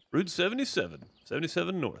 Route 77.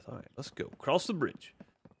 77 north. All right, let's go. Cross the bridge.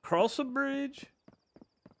 Cross the bridge.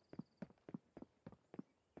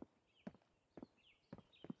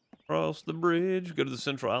 Cross the bridge. Go to the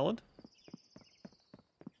central island.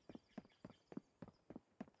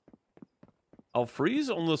 I'll freeze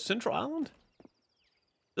on the central island?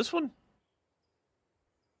 This one?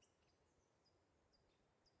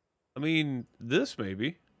 I mean, this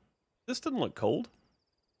maybe. This doesn't look cold.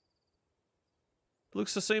 It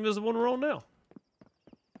looks the same as the one we're on now.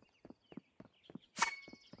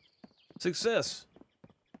 Success.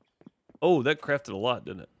 Oh, that crafted a lot,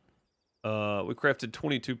 didn't it? We crafted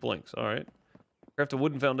 22 planks. All right. Craft a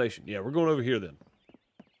wooden foundation. Yeah, we're going over here then.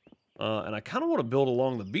 And I kind of want to build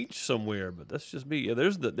along the beach somewhere, but that's just me. Yeah,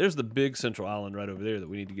 there's the big central island right over there that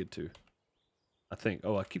we need to get to. I think.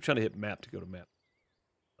 Oh, I keep trying to hit map to go to map.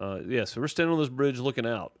 Yeah, so we're standing on this bridge looking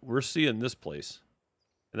out. We're seeing this place.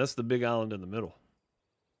 And that's the big island in the middle.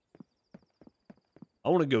 I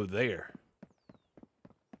want to go there.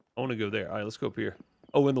 I want to go there. All right, let's go up here.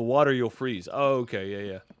 Oh, in the water you'll freeze. Oh, okay,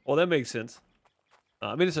 yeah. Well, that makes sense.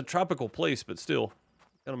 I mean, it's a tropical place, but still.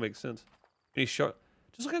 Kind of makes sense. Any shark?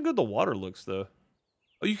 Just look how good the water looks, though.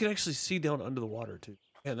 Oh, you can actually see down under the water, too.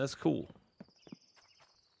 Man, that's cool.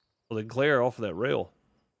 Well, the glare off of that rail.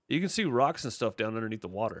 You can see rocks and stuff down underneath the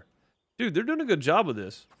water. Dude, they're doing a good job of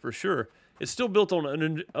this, for sure. It's still built on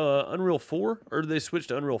Unreal 4, or did they switch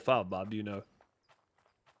to Unreal 5, Bob? Do you know?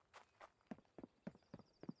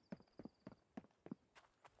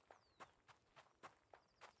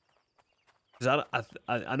 Because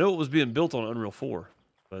I know it was being built on Unreal 4,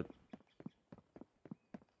 but...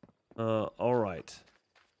 all right.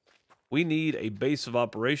 We need a base of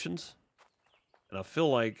operations, and I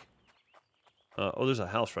feel like... oh, there's a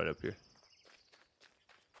house right up here.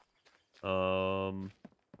 I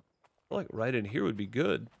feel like right in here would be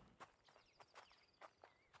good.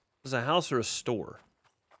 There's a house or a store.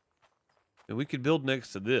 And we could build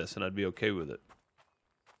next to this, and I'd be okay with it.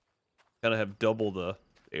 Kind of have double the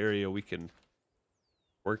area we can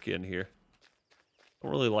work in here. I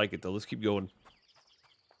don't really like it, though. Let's keep going.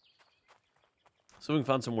 So we can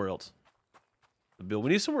find somewhere else to build.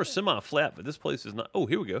 We need somewhere semi-flat, but this place is not... Oh,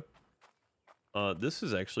 here we go. This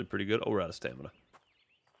is actually pretty good. Oh, we're out of stamina.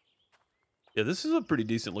 Yeah, this is a pretty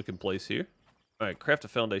decent looking place here. All right, craft a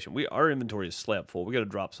foundation. Our inventory is slab full. We got to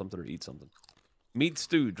drop something or eat something. Meat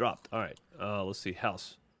stew dropped. All right. Let's see.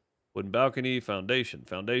 House. Wooden balcony. Foundation.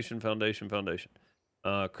 Foundation.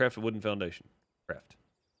 Craft a wooden foundation. Craft.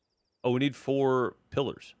 Oh, we need 4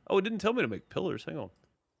 pillars. Oh, it didn't tell me to make pillars. Hang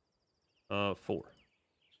on. 4.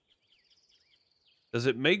 Does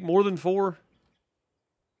it make more than 4?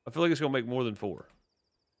 I feel like it's going to make more than 4.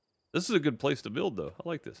 This is a good place to build, though. I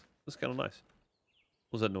like this. This is kind of nice.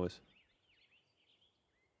 What was that noise?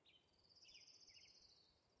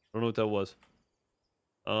 I don't know what that was.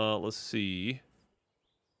 Let's see.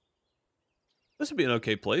 This would be an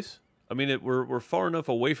okay place. I mean, we're far enough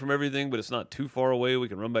away from everything, but it's not too far away. We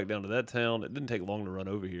can run back down to that town. It didn't take long to run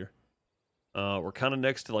over here. We're kind of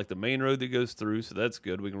next to like the main road that goes through, so that's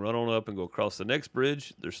good. We can run on up and go across the next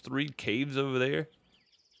bridge. There's 3 caves over there.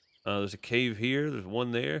 There's a cave here. There's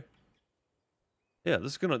one there. Yeah,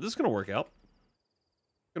 this is gonna work out.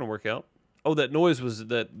 It's gonna work out. Oh, that noise was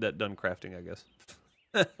that done crafting, I guess.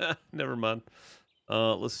 Never mind.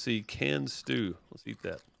 Let's see. Canned stew. Let's eat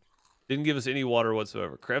that. Didn't give us any water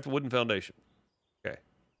whatsoever. Craft a wooden foundation. Okay.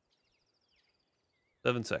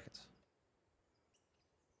 7 seconds.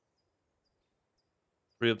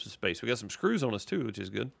 Free up some space. We got some screws on us too, which is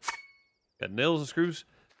good. Got nails and screws.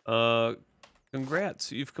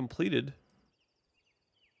 Congrats, you've completed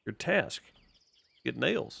your task. Get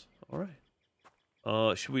nails. All right.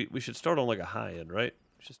 We should start on like a high end, right?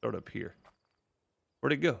 We should start up here.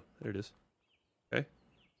 Where'd it go? There it is. Okay.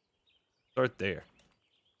 Start there.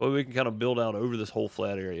 Well, we can kind of build out over this whole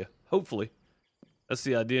flat area. Hopefully. That's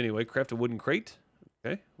the idea anyway. Craft a wooden crate.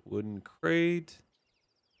 Okay. Wooden crate.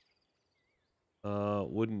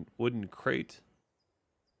 Wooden crate.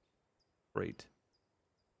 Crate.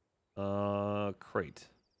 Crate.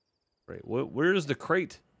 Crate. Where is the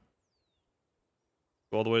crate?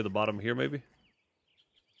 Go all the way to the bottom here, maybe?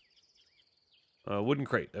 Wooden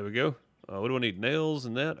crate. There we go. What do I need? Nails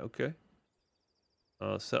and that? Okay.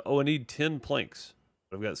 Oh, I need 10 planks.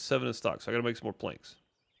 But I've got 7 in stock, so I gotta make some more planks.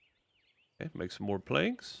 Okay, make some more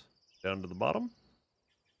planks. Down to the bottom.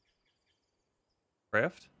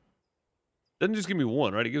 Craft. Doesn't just give me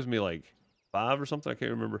 1, right? It gives me like 5 or something. I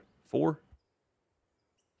can't remember. 4?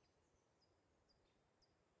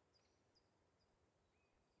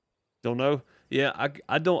 Don't know. Yeah,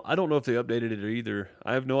 I don't know if they updated it either.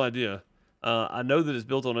 I have no idea. I know that it's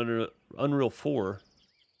built on Unreal 4,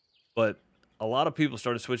 but a lot of people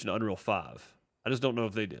started switching to Unreal 5. I just don't know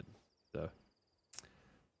if they did. So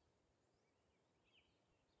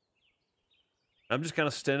I'm just kind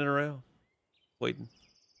of standing around, waiting.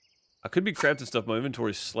 I could be crafting stuff. My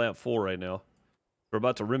inventory's slap full right now. We're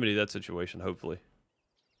about to remedy that situation, hopefully.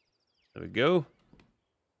 There we go.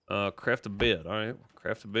 Craft a bed. All right,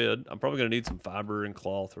 craft a bed. I'm probably going to need some fiber and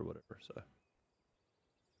cloth or whatever. So,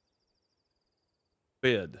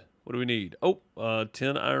 bed. What do we need? Oh,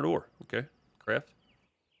 10 iron ore. Okay, craft.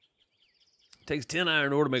 Takes 10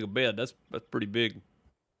 iron ore to make a bed. That's pretty big.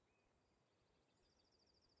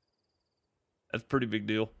 That's a pretty big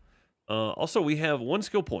deal. Also, we have 1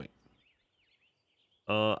 skill point.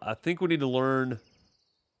 I think we need to learn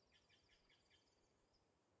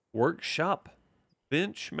workshop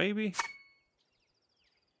bench, maybe?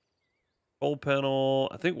 Control panel.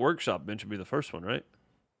 I think workshop bench would be the first one, right?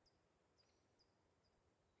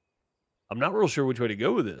 I'm not real sure which way to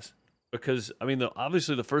go with this. Because, I mean,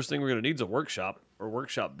 obviously the first thing we're going to need is a workshop. Or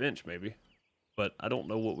workshop bench, maybe. But I don't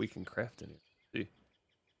know what we can craft in here.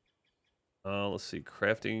 Let's see.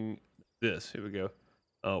 Crafting this. Here we go.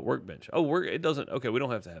 Workbench. Oh, it doesn't. Okay, we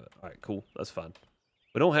don't have to have it. All right, cool. That's fine.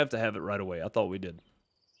 We don't have to have it right away. I thought we did.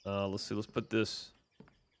 Let's see. Let's put this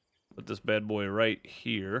bad boy right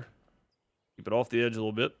here. Keep it off the edge a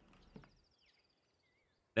little bit.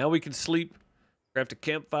 Now we can sleep. Craft a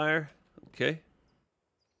campfire. Okay.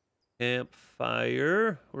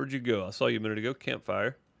 Campfire. Where'd you go? I saw you a minute ago.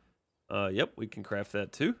 Campfire. Yep, we can craft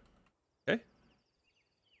that too. Okay.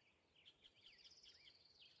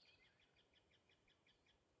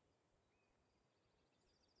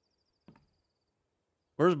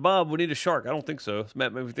 Where's Bob? We need a shark. I don't think so. This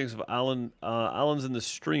map made me think of islands in the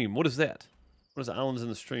stream. What is that? What is islands in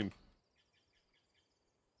the stream?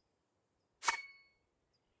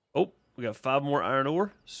 Oh, we got 5 more iron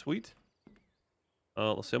ore. Sweet.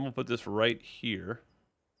 Let's see. I'm gonna put this right here.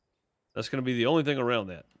 That's gonna be the only thing around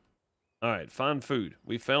that. All right. Find food.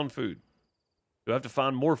 We found food. Do I have to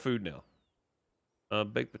find more food now?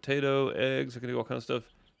 Baked potato, eggs. I can do all kinds of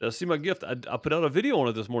stuff. See my gift. I put out a video on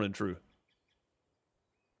it this morning. True.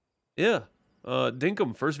 Yeah.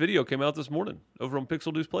 Dinkum, first video came out this morning over on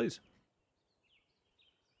Pixel Deuce Plays.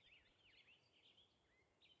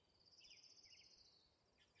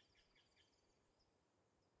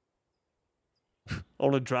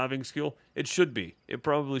 On a driving skill? It should be. It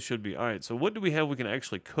probably should be. All right, so what do we have we can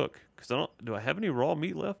actually cook? Because do I have any raw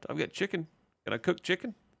meat left? I've got chicken. Can I cook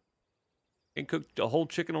chicken? Can cook a whole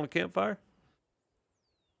chicken on a campfire?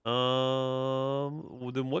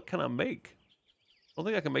 Well, then what can I make? I don't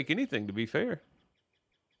think I can make anything, to be fair.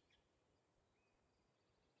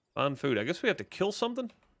 Find food. I guess we have to kill something?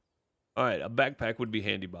 All right, a backpack would be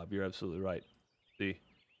handy, Bob. You're absolutely right. See,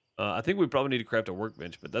 I think we probably need to craft a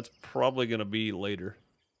workbench, but that's probably going to be later.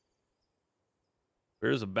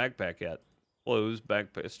 Where's a backpack at? Clothes,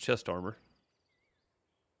 backpack. It's chest armor.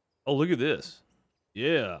 Oh, look at this.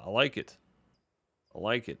 Yeah, I like it. I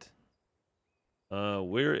like it.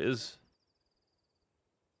 Where is...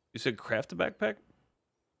 You said craft a backpack?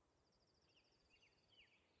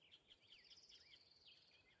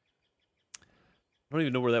 I don't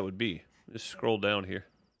even know where that would be. Just scroll down here.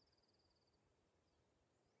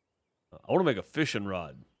 I want to make a fishing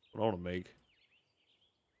rod. What I want to make.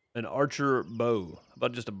 An archer bow. How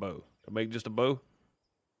about just a bow? Can I make just a bow?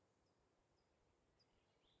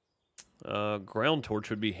 Ground torch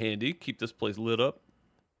would be handy. Keep this place lit up.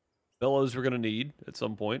 Bellows we're going to need at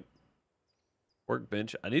some point.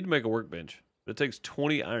 Workbench. I need to make a workbench. But it takes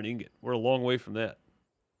 20 iron ingot. We're a long way from that.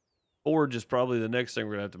 Forge is probably the next thing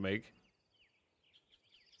we're going to have to make.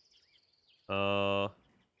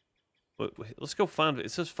 Wait, let's go find...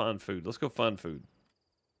 It says find food. Let's go find food.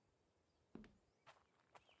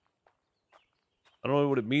 I don't know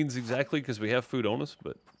what it means exactly because we have food on us,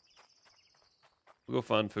 but... We'll go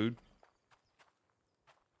find food.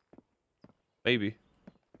 Maybe.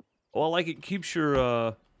 Oh, I like it. Keeps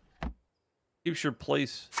your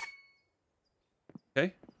place.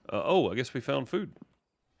 Okay. Oh, I guess we found food.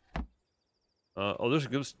 Oh,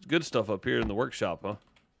 there's good stuff up here in the workshop, huh?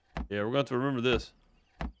 Yeah, we're going to have to remember this.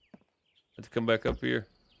 Have to come back up here.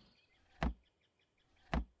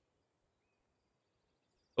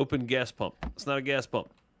 Open gas pump. It's not a gas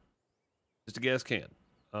pump. Just a gas can.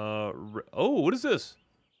 Oh, what is this?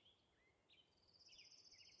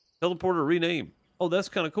 Teleporter rename. Oh, that's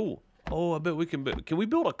kind of cool. Oh, I bet we can... Can we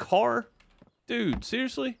build a car? Dude,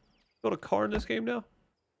 seriously? Build a car in this game now?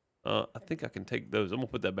 I think I can take those. I'm going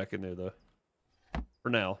to put that back in there, though. For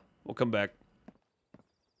now. We'll come back.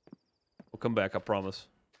 We'll come back, I promise.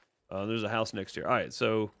 There's a house next here. All right,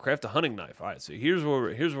 so craft a hunting knife. All right, so here's where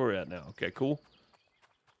we're at now. Okay, cool.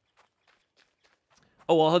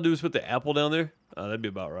 Oh, all I'll do is put the apple down there? That'd be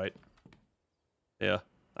about right. Yeah,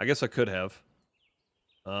 I guess I could have.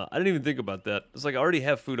 I didn't even think about that. It's like I already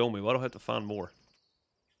have food on me. Why do I have to find more?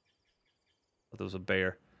 I thought there was a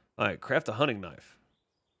bear. All right, craft a hunting knife.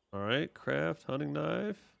 All right, craft hunting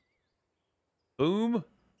knife. Boom.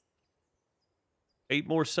 8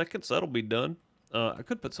 more seconds. That'll be done. I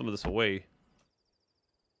could put some of this away.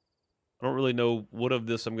 I don't really know what of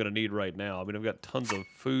this I'm going to need right now. I mean, I've got tons of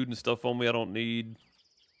food and stuff on me I don't need.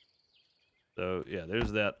 So, yeah,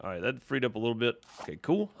 there's that. All right, that freed up a little bit. Okay,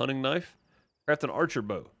 cool. Hunting knife. Craft an archer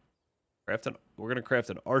bow. We're going to craft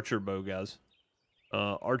an archer bow, guys.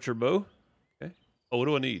 Archer bow. Okay. Oh, what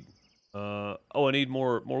do I need? Oh, I need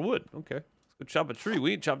more wood. Okay. Let's go chop a tree.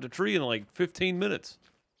 We ain't chopped a tree in like 15 minutes.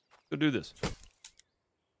 Go do this.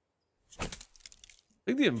 I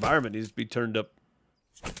think the environment needs to be turned up.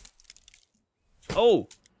 Oh!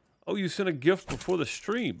 Oh, you sent a gift before the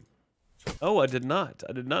stream. Oh, I did not.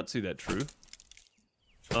 I did not see that, True.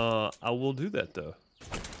 I will do that, though.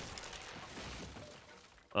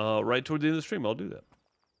 Right toward the end of the stream, I'll do that.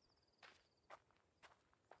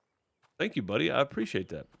 Thank you, buddy. I appreciate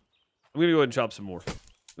that. I'm going to go ahead and chop some more. I'm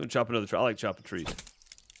going to chop another tree. I like chopping trees.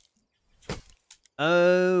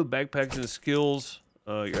 Oh, backpacks and skills.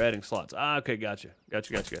 You're adding slots. Ah, okay, gotcha.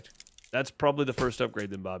 Gotcha. That's probably the first upgrade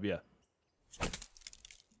then, Bob, yeah.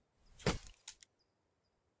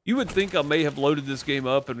 You would think I may have loaded this game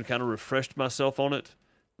up and kind of refreshed myself on it.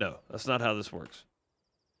 No, that's not how this works.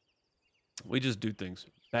 We just do things.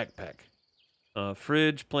 Backpack.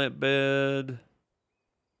 Fridge, plant bed.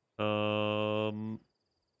 I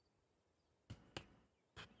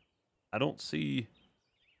don't see...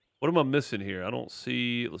 What am I missing here? I don't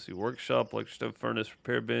see... Let's see. Workshop, electric stove, furnace,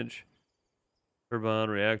 repair bench, turbine,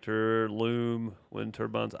 reactor, loom, wind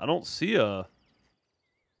turbines. I don't see a...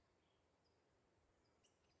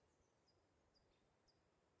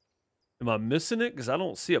 Am I missing it? Because I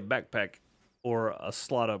don't see a backpack or a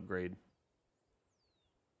slot upgrade.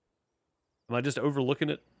 Am I just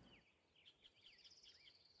overlooking it?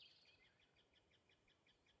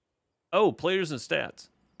 Oh, players and stats.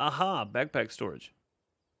 Aha, backpack storage.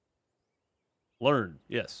 Learn,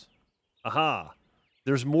 yes. Aha.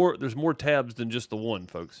 There's more tabs than just the one,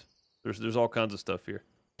 folks. There's all kinds of stuff here.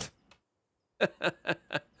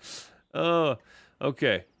 Oh,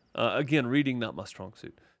 okay. Again, reading not my strong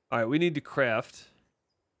suit. All right, we need to craft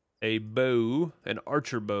a bow, an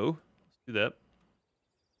archer bow. Let's do that.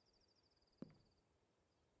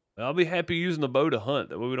 I'll be happy using the bow to hunt.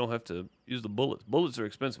 That way we don't have to use the bullets. Bullets are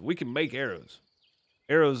expensive. We can make arrows.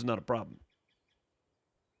 Arrows is not a problem.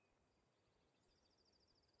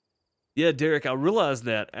 Yeah, Derek, I realized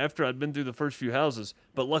that after I'd been through the first few houses,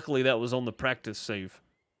 but luckily that was on the practice save.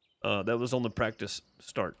 That was on the practice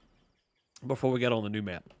start before we got on the new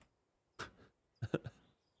map.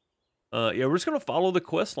 Yeah, we're just going to follow the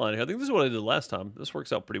quest line here. I think this is what I did last time. This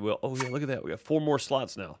works out pretty well. Oh, yeah, look at that. We got 4 more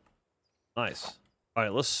slots now. Nice. All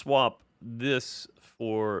right, let's swap this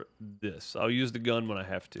for this. I'll use the gun when I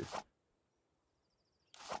have to.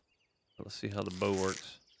 Let's see how the bow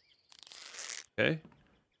works. Okay.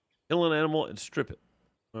 Kill an animal and strip it.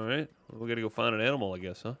 All right. Well, we got to go find an animal, I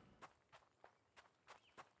guess, huh?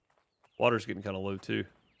 Water's getting kind of low, too.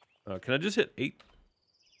 Can I just hit 8?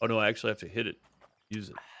 Oh, no, I actually have to hit it. Use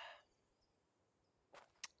it.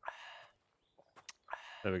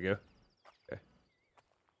 There we go. Okay.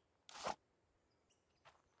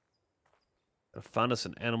 Gotta find us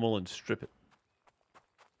an animal and strip it.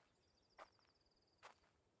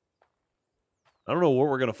 I don't know what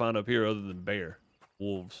we're gonna find up here other than bear.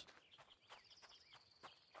 Wolves.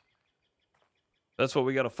 That's what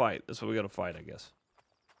we gotta fight. That's what we gotta fight, I guess.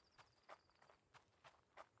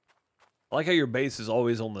 I like how your base is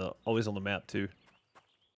always on the map too.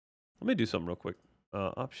 Let me do something real quick.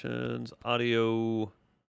 Options, audio,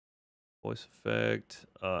 voice effect,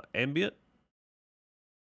 ambient.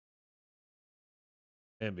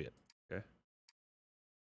 Ambient. Okay.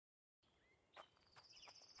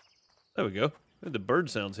 There we go. The bird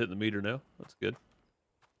sounds hitting the meter now. That's good.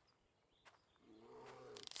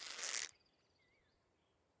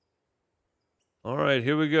 All right,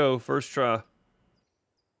 here we go. First try.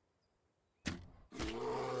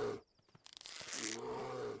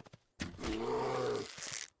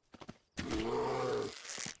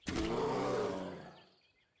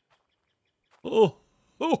 Oh,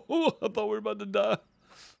 I thought we were about to die.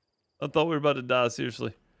 I thought we were about to die,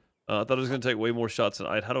 seriously. I thought it was going to take way more shots than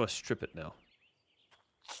I'd. How do I strip it now?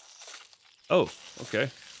 Oh, okay.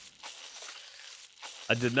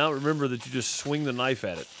 I did not remember that you just swing the knife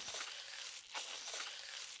at it.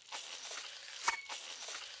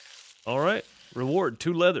 All right. Reward,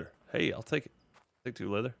 2 leather. Hey, I'll take it. Take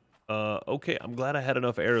 2 leather. Okay, I'm glad I had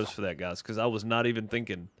enough arrows for that, guys, because I was not even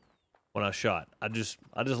thinking when I shot. I just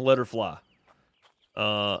let her fly.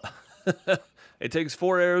 It takes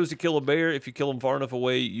 4 arrows to kill a bear. If you kill them far enough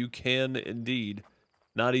away, you can indeed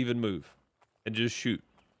not even move and just shoot.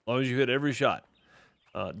 As long as you hit every shot.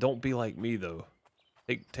 Don't be like me, though.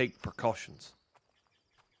 Take precautions.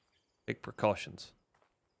 Take precautions.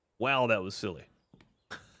 Wow, that was silly.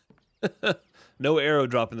 No arrow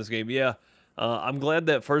drop in this game. Yeah, I'm glad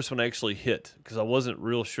that first one actually hit, because I wasn't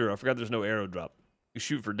real sure. I forgot there's no arrow drop. You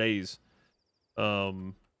shoot for days.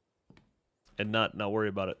 And not worry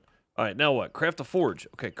about it. All right, now what? Craft a forge.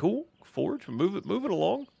 Okay, cool. Forge. Move it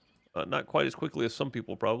along. Not quite as quickly as some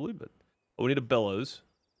people probably, but we need a bellows.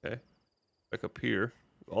 Okay, back up here,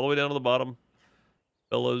 all the way down to the bottom.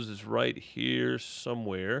 Bellows is right here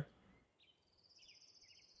somewhere.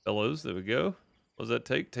 Bellows. There we go. What does that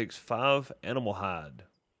take? Takes 5 animal hide.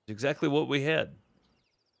 It's exactly what we had.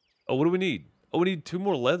 Oh, what do we need? Oh, we need 2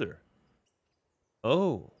 more leather.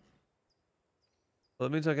 Oh. Well,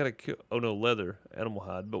 that means I gotta kill... Oh, no, leather. Animal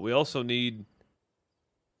hide. But we also need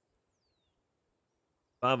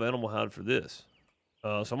 5 animal hide for this. So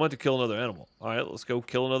I'm going to have to kill another animal. All right, let's go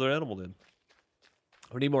kill another animal then.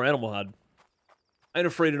 We need more animal hide. I ain't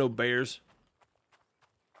afraid of no bears.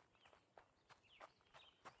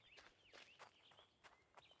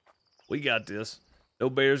 We got this. No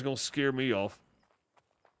bear's gonna scare me off.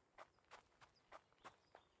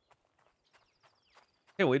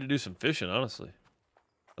 Can't wait to do some fishing, honestly.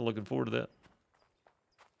 I'm looking forward to that.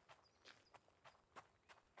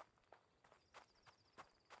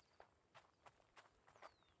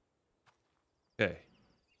 Okay.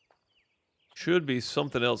 Should be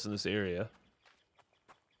something else in this area.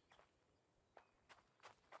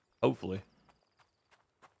 Hopefully.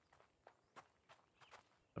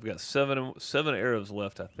 I've got seven arrows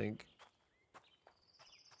left, I think.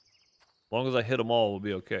 As long as I hit them all, we'll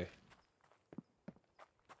be okay.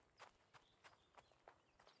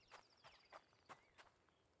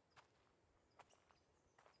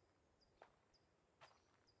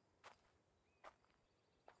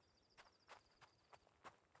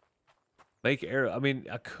 Make arrow. I mean,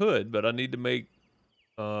 I could, but I need to make...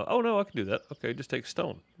 oh, no, I can do that. Okay, just take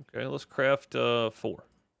stone. Okay, let's craft 4.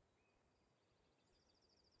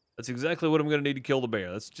 That's exactly what I'm going to need to kill the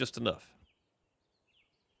bear. That's just enough.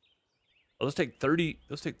 Oh, let's take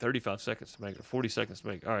 35 seconds to make it. 40 seconds to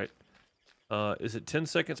make. All right. Is it 10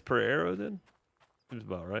 seconds per arrow then? Seems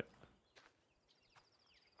about right.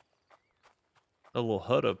 A little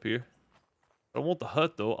hut up here. I don't want the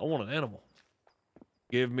hut, though. I want an animal.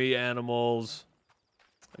 Give me animals.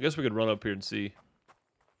 I guess we could run up here and see.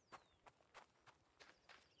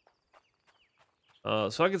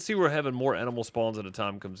 So I can see where having more animal spawns at a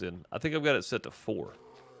time comes in. I think I've got it set to 4.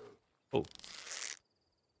 Oh.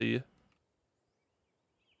 See ya.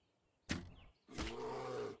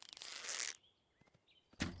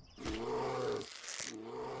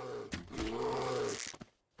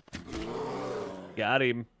 Got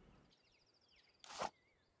him.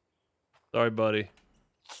 Sorry, buddy.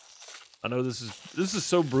 I know this is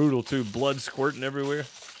so brutal too. Blood squirting everywhere.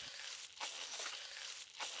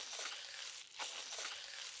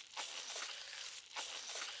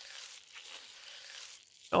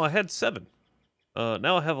 Oh, I had 7.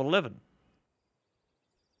 Now I have 11.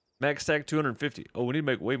 Max stack 250. Oh, we need to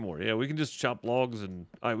make way more. Yeah, we can just chop logs and...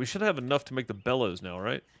 Alright, we should have enough to make the bellows now,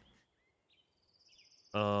 right?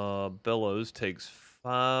 Bellows takes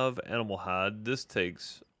 5 animal hide. This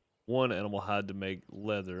takes 1 animal hide to make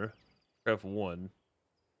leather. Craft 1.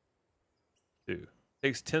 2.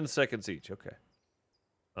 Takes 10 seconds each. Okay.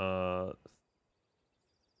 How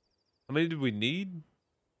many did we need?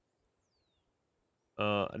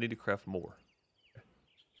 I need to craft more. Okay.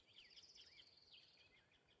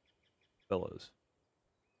 Bellows.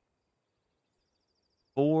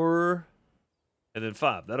 4 and then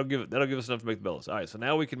 5. That'll give us enough to make the bellows. All right, so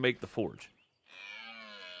now we can make the forge.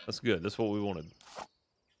 That's good. That's what we wanted.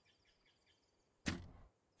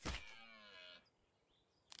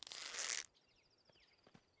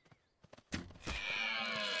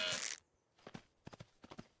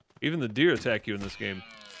 Even the deer attack you in this game.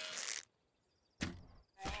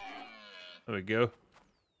 There we go.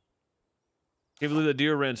 Can't believe the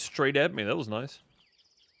deer ran straight at me. That was nice.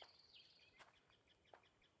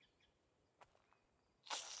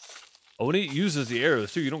 Oh, and it uses the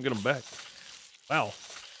arrows too. You don't get them back. Wow.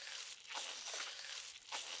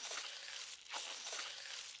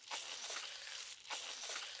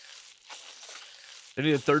 They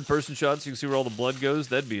need a third-person shot so you can see where all the blood goes.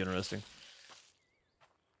 That'd be interesting.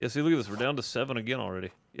 Yeah, see, look at this. We're down to 7 again already.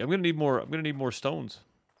 Yeah, I'm gonna need more. I'm gonna need more stones.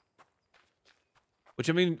 Which,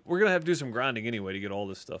 I mean, we're gonna have to do some grinding anyway to get all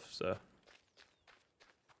this stuff. So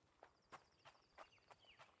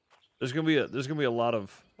there's gonna be a lot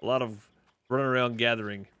of running around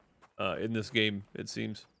gathering in this game. It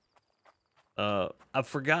seems. I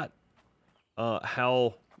forgot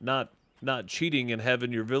how not cheating and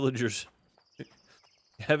having your villagers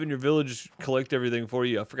having your village collect everything for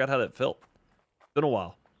you. I forgot how that felt. Been a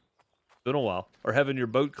while. Been a while. Or having your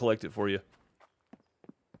boat collect it for you.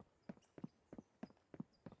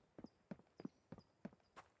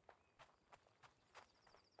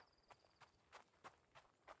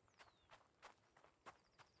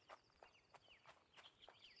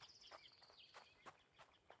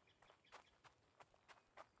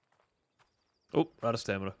 Oh, out of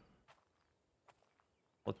stamina.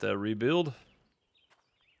 Let that rebuild.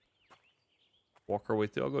 Walk our way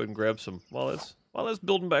through. I'll go ahead and grab some. While that's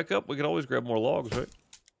building back up, we can always grab more logs, right?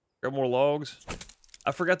 Grab more logs.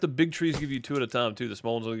 I forgot the big trees give you 2 at a time, too. The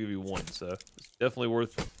small ones only give you 1, so it's definitely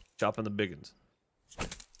worth chopping the big ones.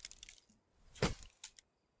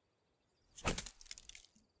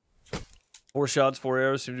 4 shots, 4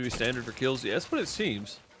 arrows seem to be standard for kills. Yeah, that's what it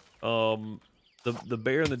seems. The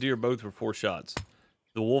bear and the deer both were 4 shots.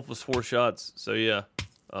 The wolf was 4 shots, so yeah.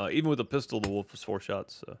 Even with a pistol, the wolf was 4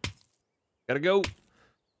 shots, so. Gotta go.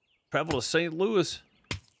 Travel to St. Louis.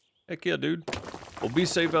 Heck yeah, dude. Well, be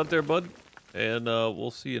safe out there, bud. And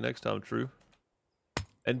we'll see you next time, True.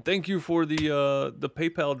 And thank you for the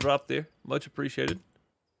PayPal drop there. Much appreciated.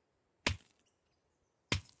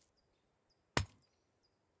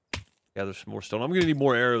 Gather some more stone. I'm gonna need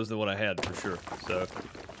more arrows than what I had for sure. So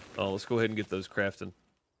let's go ahead and get those crafting.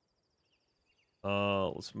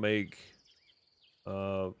 Let's make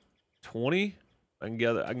 20. I can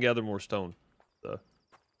gather more stone. So.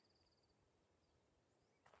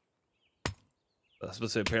 I was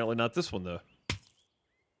supposed to say apparently not this one though.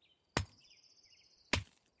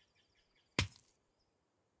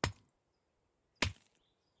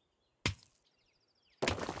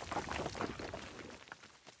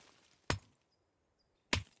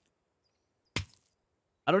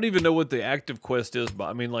 I don't even know what the active quest is, but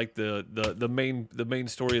I mean like the main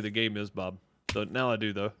story of the game is, Bob. So now I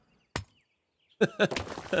do though.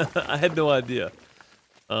 I had no idea.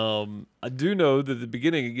 I do know that at the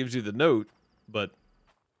beginning it gives you the note, but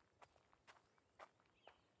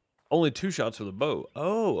only 2 shots with a bow.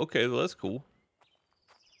 Oh, okay, well that's cool.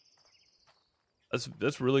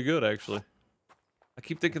 That's really good actually. I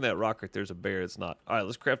keep thinking that rock right there's a bear. It's not. All right,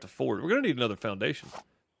 let's craft a forge. We're gonna need another foundation.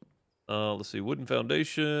 Let's see, wooden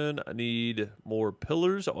foundation. I need more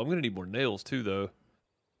pillars. Oh, I'm gonna need more nails too, though.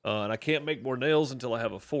 And I can't make more nails until I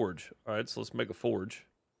have a forge. All right, so let's make a forge.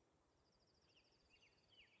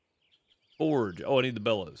 Forge. Oh, I need the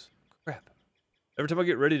bellows. Crap. Every time I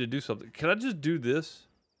get ready to do something. Can I just do this?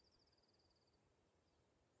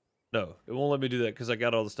 No, it won't let me do that because I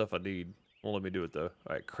got all the stuff I need. Won't let me do it though.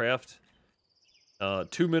 All right, craft.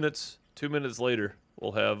 2 minutes. 2 minutes later,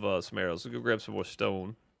 we'll have some arrows. Let's go grab some more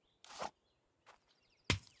stone.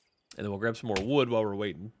 And then we'll grab some more wood while we're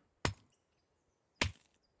waiting.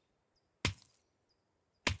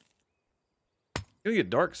 It's gonna get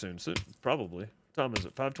dark soon, probably. What time is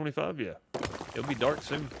it? 5:25? Yeah. It'll be dark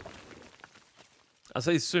soon. I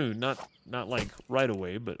say soon, not like right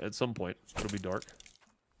away, but at some point it'll be dark.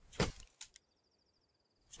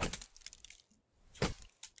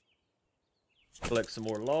 Collect some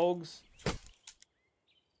more logs.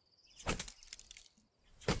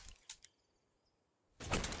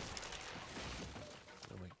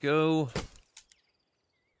 There we go.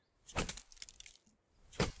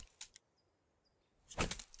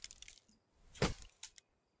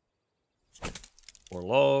 More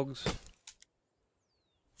logs.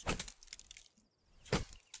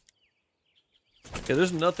 Yeah,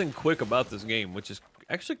 there's nothing quick about this game, which is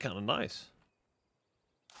actually kind of nice.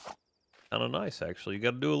 Kind of nice, actually. You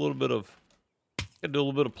got to do a little bit of,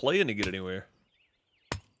 playing to get anywhere.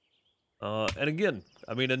 And again,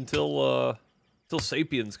 I mean, until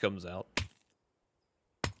Sapiens comes out,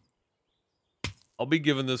 I'll be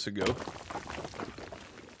giving this a go.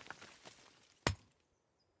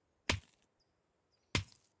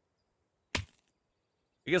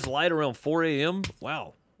 It gets light around 4 a.m.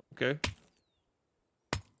 Wow. Okay.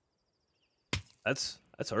 That's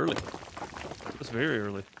early. That's very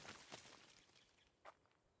early.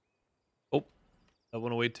 Oh, that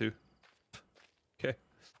went away too. Okay.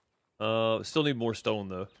 Still need more stone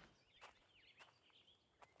though.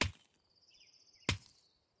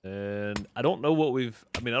 And I don't know what we've.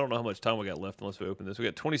 I mean, I don't know how much time we got left unless we open this. We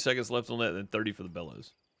got 20 seconds left on that, and then 30 for the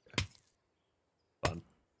bellows. Okay. Fine.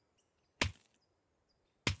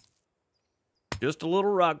 Just a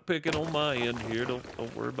little rock picking on my end here.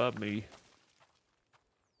 Don't worry about me.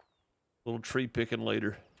 A little tree picking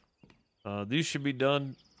later. These should be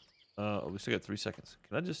done. We still got 3 seconds.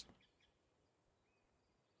 Can I just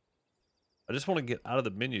want to get out of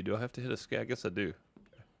the menu. Do I have to hit escape? I guess I do.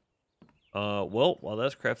 Well, while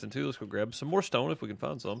that's crafting too, let's go grab some more stone if we can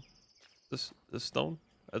find some. This stone?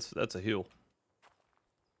 That's a hill.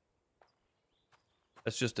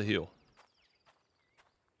 That's just a hill.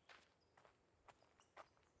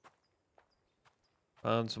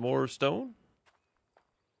 Find some more stone.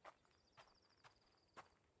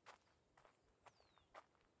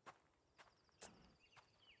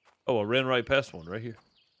 Oh, I ran right past one right here.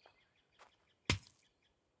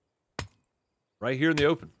 Right here in the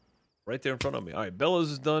open. Right there in front of me. All right, bellows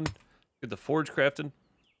is done. Get the forge crafting.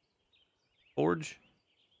 Forge.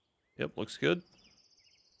 Yep, looks good.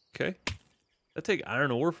 Okay. That take iron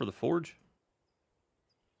ore for the forge?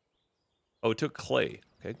 Oh, it took clay.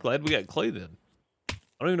 Okay, glad we got clay then. I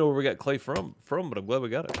don't even know where we got clay from, but I'm glad we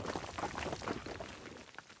got it.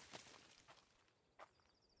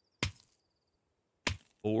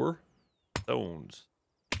 Ore. Stones.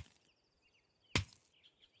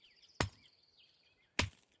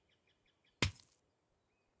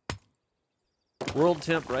 World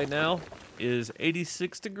temp right now is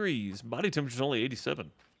 86 degrees. Body temperature is only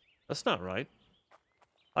 87. That's not right.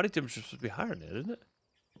 Body temperature is supposed to be higher than that, isn't it?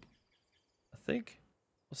 I think.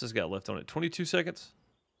 What's this got left on it? 22 seconds?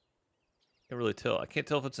 Can't really tell. I can't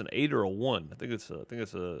tell if it's an 8 or a 1. I think it's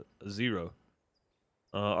a 0.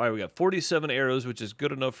 All right, we got 47 arrows, which is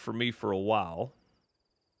good enough for me for a while.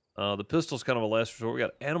 The pistol's kind of a last resort. We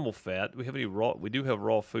got animal fat. Do we have any raw? We do have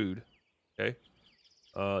raw food. Okay.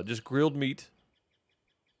 Just grilled meat.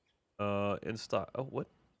 In stock. Oh, what?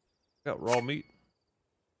 Got raw meat.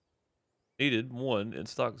 Needed 1 in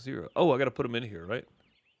stock 0. Oh, I got to put them in here, right?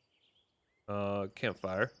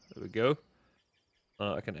 Campfire. There we go.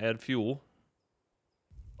 I can add fuel.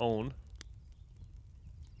 Own.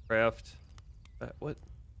 Craft. What?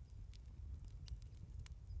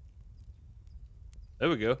 There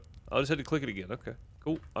we go. I just had to click it again. Okay,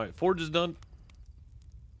 cool. All right, forge is done.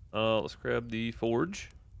 Let's grab the forge.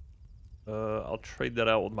 I'll trade that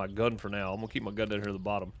out with my gun for now. I'm gonna keep my gun down here at the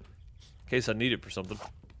bottom in case I need it for something.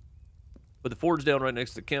 Put the forge down right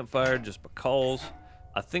next to the campfire just because.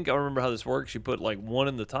 I think I remember how this works. You put like 1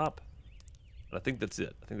 in the top. And I think that's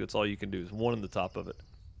it. I think that's all you can do is 1 in the top of it.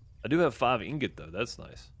 I do have 5 ingot though. That's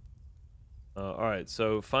nice. Alright,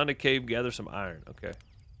 so find a cave, gather some iron. Okay.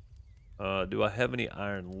 Do I have any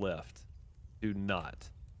iron left? Do not.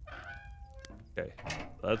 Okay.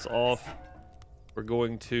 That's off. We're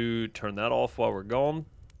going to turn that off while we're gone.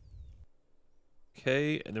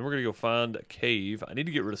 Okay, and then we're going to go find a cave. I need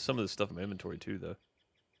to get rid of some of this stuff in my inventory too, though.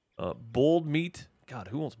 Boiled meat. God,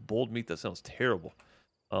 who wants boiled meat? That sounds terrible.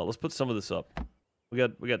 Let's put some of this up. We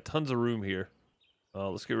got tons of room here.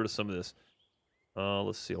 Let's get rid of some of this.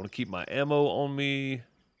 Let's see. I want to keep my ammo on me.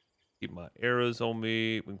 Keep my arrows on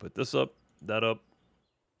me. We can put this up, that up.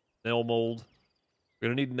 Nail mold. We're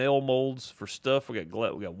gonna need nail molds for stuff. We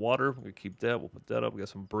got water. We're gonna keep that. We'll put that up. We got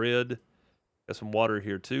some bread. Got some water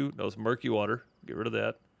here too. No, it's murky water. Get rid of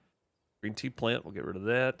that. Green tea plant. We'll get rid of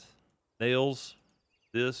that. Nails.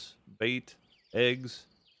 This. Bait. Eggs.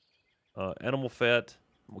 Animal fat.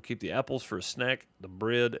 We'll keep the apples for a snack. The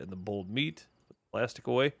bread and the boiled meat. Put the plastic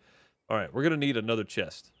away. All right, we're gonna need another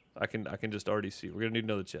chest. I can just already see. We're gonna need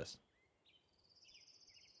another chest.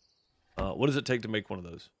 What does it take to make one of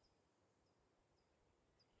those?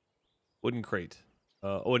 Wooden crate.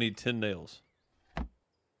 Oh, I need 10 nails.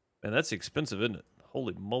 Man, that's expensive, isn't it?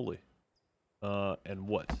 Holy moly. And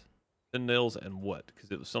what? 10 nails and what?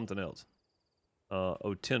 Because it was something else.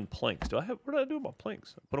 10 planks. What did I do with my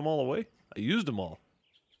planks? I put them all away? I used them all.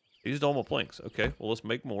 I used all my planks. Okay, well, let's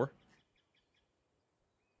make more.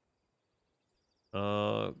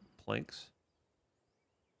 Planks.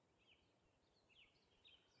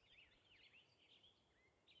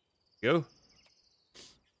 Go.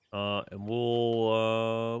 And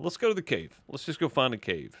let's go to the cave. Let's just go find a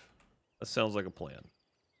cave. That sounds like a plan.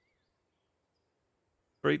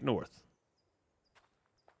 Straight north.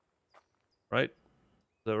 Right?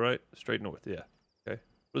 Is that right? Straight north, yeah. Okay.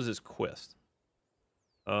 What is this quest?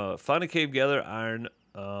 Find a cave, gather iron.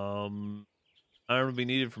 Iron will be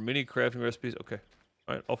needed for many crafting recipes. Okay.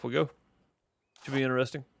 All right, off we go. Should be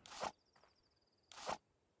interesting.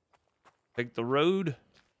 Take the road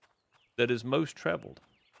that is most traveled.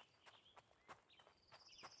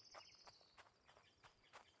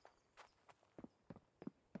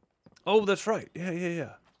 Oh, that's right.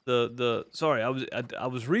 Yeah. Sorry, I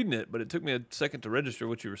was reading it, but it took me a second to register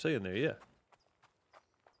what you were saying there. Yeah.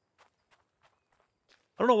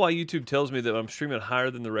 I don't know why YouTube tells me that I'm streaming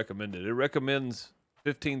higher than the recommended. It recommends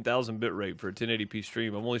 15,000 bitrate for a 1080p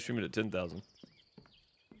stream. I'm only streaming at 10,000.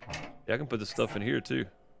 Yeah, I can put this stuff in here too.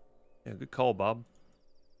 Yeah, good call, Bob.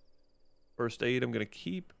 First aid I'm gonna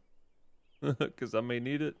keep because I may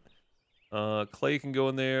need it. Clay can go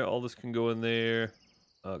in there. All this can go in there.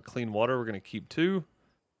 Clean water we're gonna keep too.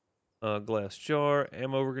 Glass jar.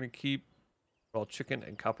 Ammo we're gonna keep. Raw chicken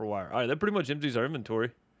and copper wire. All right, that pretty much empties our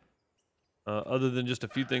inventory. Other than just a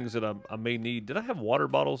few things that I may need. Did I have water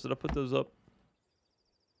bottles? Did I put those up?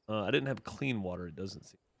 I didn't have clean water. It doesn't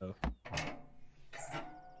seem so.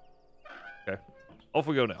 Okay, off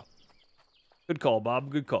we go now. Good call, Bob.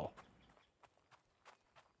 Good call.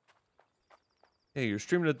 Hey, you're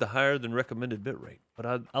streaming at the higher than recommended bitrate.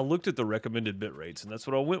 But I looked at the recommended bit rates, and that's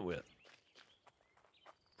what I went with.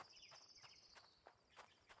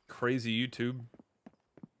 Crazy YouTube.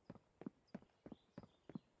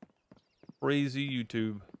 Crazy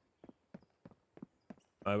YouTube.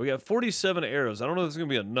 All right, we got 47 arrows. I don't know if it's going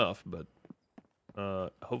to be enough, but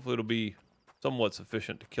hopefully it'll be somewhat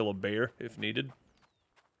sufficient to kill a bear if needed.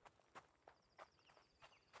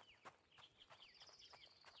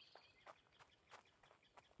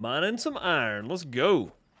 Mining some iron. Let's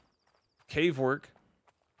go. Cave work.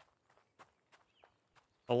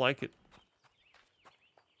 I like it.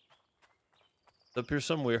 It's up here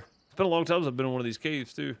somewhere. It's been a long time since I've been in one of these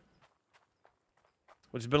caves, too.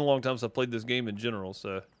 Which has been a long time since I've played this game in general,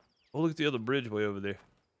 so... Oh, look at the other bridge way over there.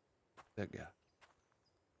 That guy.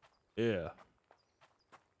 Yeah.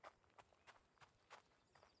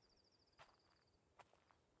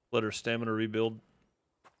 Let her stamina rebuild.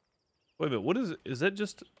 Wait a minute, what is it? Is that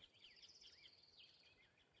just...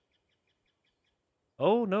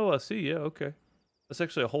 Oh, no, I see. Yeah, okay. That's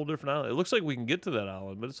actually a whole different island. It looks like we can get to that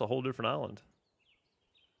island, but it's a whole different island.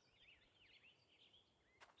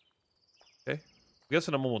 Okay. I'm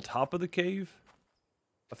guessing I'm on top of the cave.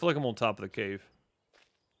 I feel like I'm on top of the cave.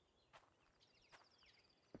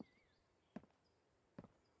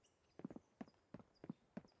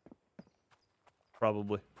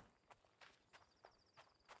 Probably.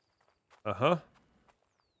 Uh-huh.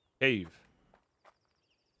 Cave.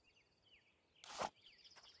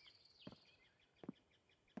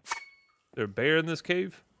 Is there a bear in this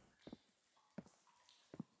cave?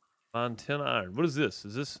 Mine 10 iron. What is this?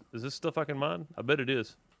 Is this stuff I can mine? I bet it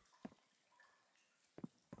is.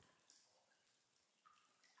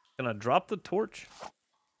 Can I drop the torch?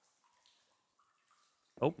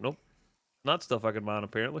 Oh, nope. Not stuff I can mine,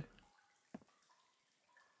 apparently.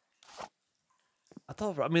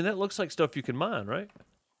 I mean, that looks like stuff you can mine, right?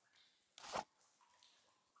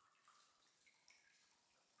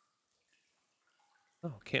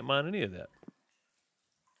 Oh, can't mine any of that.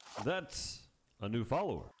 That's a new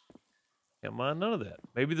follower. Can't mine none of that.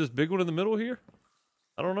 Maybe this big one in the middle here?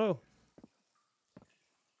 I don't know.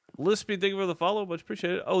 Lispy, thank you for the follow. Much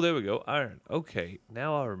appreciated. Oh, there we go. Iron. Okay,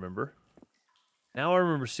 now I remember. Now I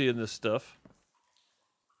remember seeing this stuff.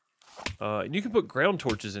 And you can put ground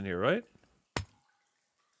torches in here, right?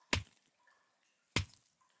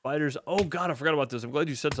 Spiders. Oh, God, I forgot about this. I'm glad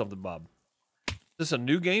you said something, Bob. Is this a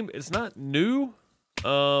new game? It's not new,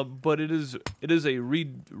 but it is a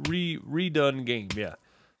redone game, yeah.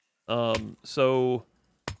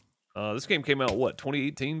 This game came out, what,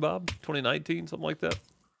 2018, Bob? 2019, something like that?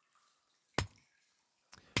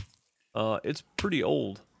 It's pretty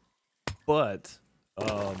old, but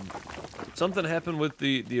something happened with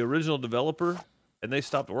the original developer, and they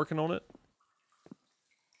stopped working on it.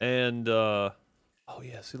 And, oh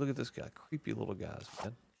yeah, see, look at this guy. Creepy little guys,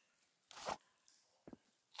 man.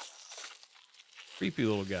 Creepy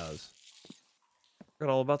little guys.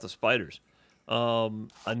 Forgot all about the spiders. A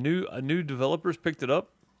new developer's picked it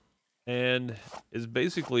up and is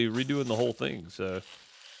basically redoing the whole thing. So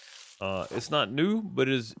it's not new, but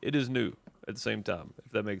it is new at the same time,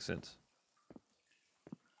 if that makes sense.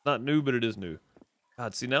 Not new, but it is new.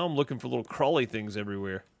 God, see, now I'm looking for little crawly things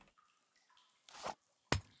everywhere.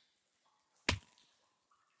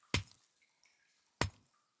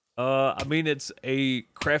 I mean, it's a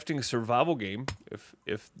crafting survival game,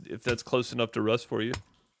 if that's close enough to Rust for you.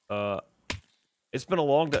 It's been a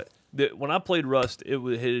long time. When I played Rust, it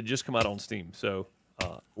had just come out on Steam, so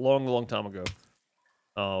long time ago.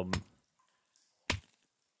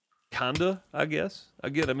 Kinda, I guess.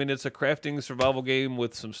 Again, I mean, it's a crafting survival game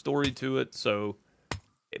with some story to it, so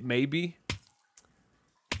it may be.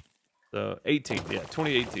 18, yeah,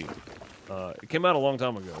 2018. It came out a long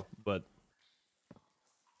time ago, but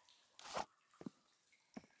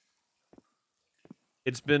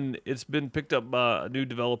it's been picked up by a new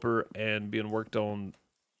developer and being worked on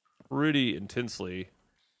pretty intensely.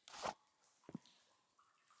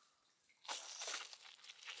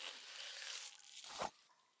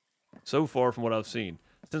 So far from what I've seen.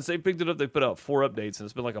 Since they picked it up, they put out 4 updates, and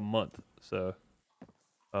it's been like a month. So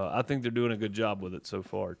I think they're doing a good job with it so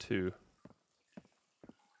far, too.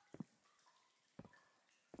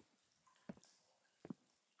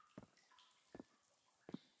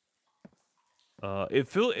 It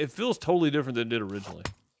feels totally different than it did originally.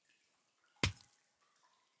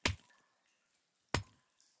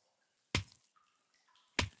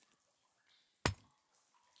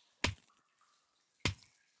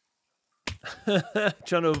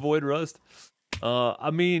 Trying to avoid Rust. I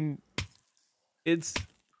mean, it's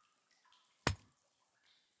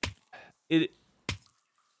a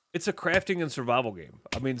crafting and survival game.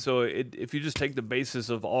 I mean, so if you just take the basis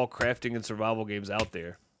of all crafting and survival games out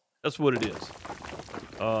there, that's what it is.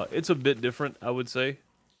 It's a bit different, I would say.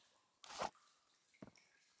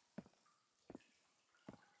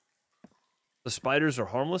 The spiders are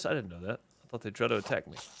harmless? I didn't know that. I thought they'd try to attack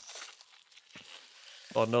me.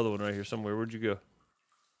 Oh, another one right here somewhere. Where'd you go?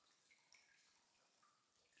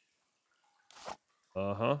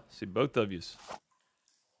 Uh-huh. See both of yous.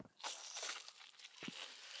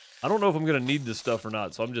 I don't know if I'm gonna need this stuff or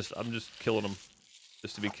not, so I'm just killing them.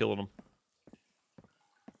 Just to be killing them.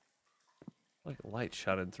 Like a light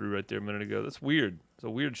shining through right there a minute ago. That's weird. It's a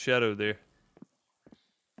weird shadow there.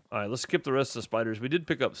 Alright, let's skip the rest of the spiders. We did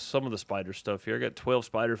pick up some of the spider stuff here. I got 12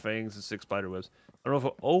 spider fangs and 6 spider webs. I don't know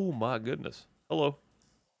if oh my goodness. Hello.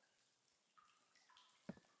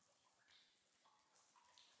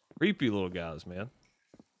 Creepy little guys, man.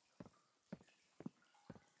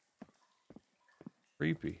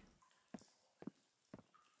 Creepy.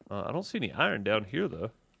 I don't see any iron down here,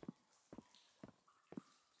 though.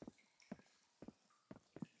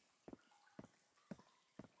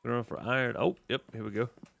 Going for iron. Oh, yep, here we go.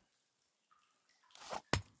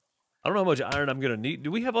 I don't know how much iron I'm going to need.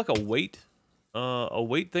 Do we have like a weight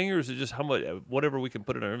thing, or is it just how much, whatever we can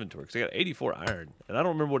put in our inventory? Because I got 84 iron, and I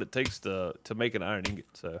don't remember what it takes to make an iron ingot,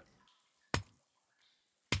 so.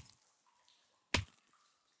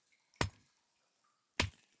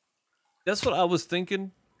 That's what I was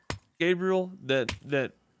thinking, Gabriel, that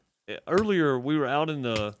earlier we were out in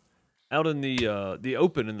the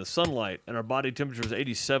open in the sunlight, and our body temperature was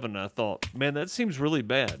 87, and I thought, man, that seems really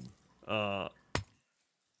bad. That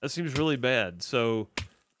seems really bad. So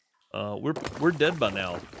we're dead by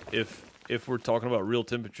now if we're talking about real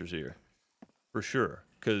temperatures here, for sure.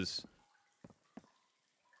 Because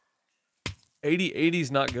 80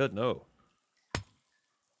 is not good. No.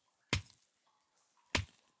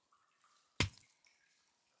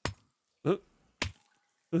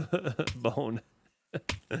 Bone.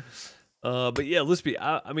 But yeah, Lispy,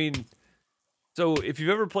 I mean, so if you've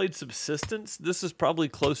ever played Subsistence, this is probably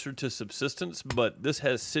closer to Subsistence, but this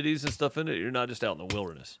has cities and stuff in it. You're not just out in the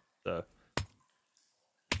wilderness. So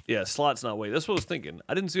yeah, slot's not weight. That's what I was thinking.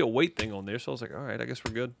 I didn't see a weight thing on there, so I was like, all right, I guess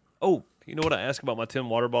we're good. Oh, you know what I asked about my 10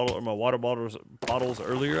 water bottle or my water bottles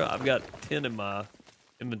earlier? I've got 10 in my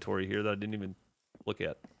inventory here that I didn't even look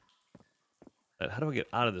at. How do I get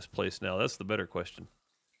out of this place now? That's the better question.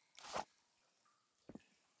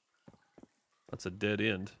 That's a dead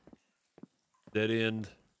end. Dead end.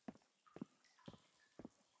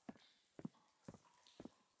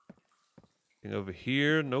 Thing over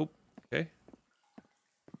here. Nope. Okay.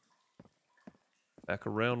 Back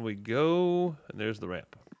around we go. And there's the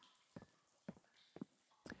ramp.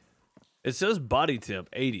 It says body temp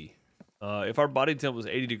 80. If our body temp was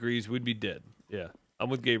 80 degrees, we'd be dead. Yeah. I'm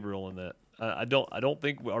with Gabriel on that. I don't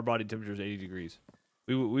think our body temperature is 80 degrees.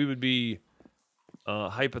 We would be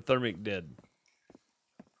hypothermic dead.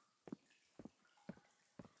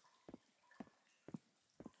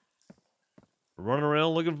 We're running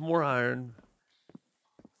around looking for more iron.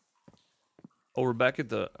 Oh, we're back at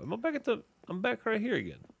the. I'm back right here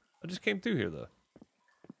again. I just came through here though.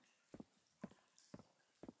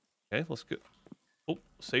 Okay, let's go. Oh,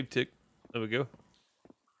 save tick. There we go.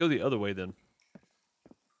 Go the other way then.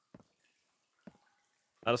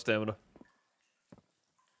 Out of stamina.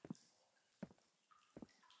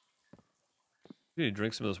 We need to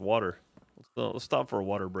drink some of this water. Let's stop for a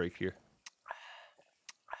water break here.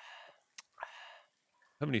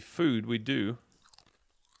 How many food we do?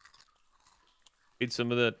 Eat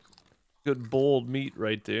some of that good boiled meat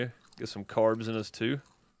right there. Get some carbs in us too.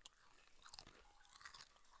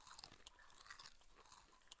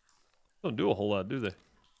 Don't do a whole lot, do they?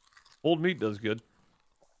 Boiled meat does good.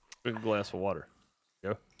 Drink a glass of water.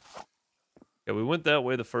 Go. Yeah, we went that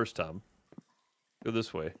way the first time. Go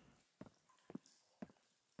this way.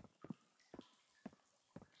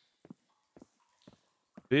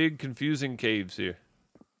 Big confusing caves here.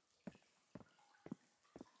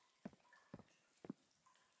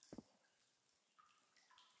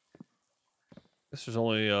 Guess there's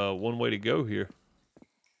only one way to go here.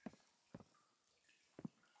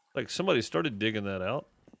 Like somebody started digging that out.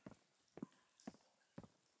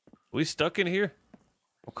 Are we stuck in here?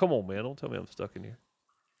 Oh, come on, man. Don't tell me I'm stuck in here.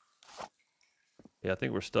 Yeah, I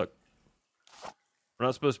think we're stuck. We're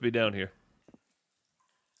not supposed to be down here.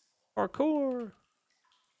 Parkour!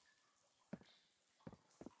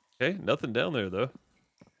 Okay, nothing down there, though.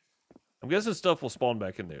 I'm guessing stuff will spawn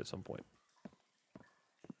back in there at some point.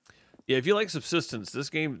 Yeah, if you like Subsistence, this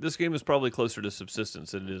game is probably closer to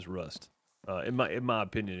Subsistence than it is Rust. In my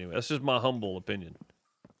opinion, anyway. That's just my humble opinion.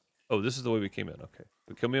 Oh, this is the way we came in. Okay.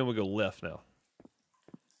 We come in, we go left now.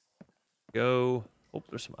 Go. Oh,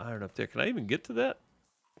 there's some iron up there. Can I even get to that?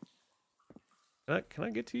 Can I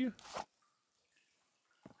get to you?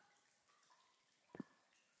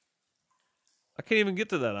 I can't even get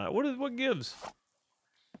to that iron. What gives?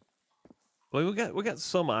 Well, we got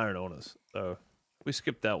some iron on us, so we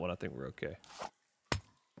skipped that one. I think we're okay.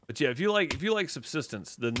 But yeah, if you like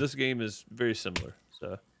Subsistence, then this game is very similar.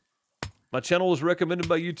 So my channel was recommended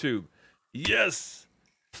by YouTube. Yes,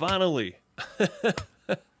 finally.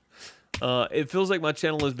 It feels like my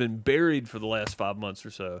channel has been buried for the last 5 months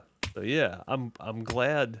or so. So yeah, I'm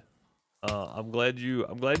glad. I'm glad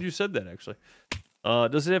you said that actually.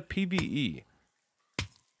 Does it have PvE?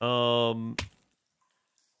 Bob,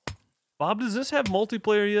 does this have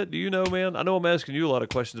multiplayer yet? Do you know, man? I know I'm asking you a lot of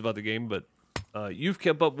questions about the game, but you've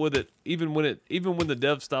kept up with it even when the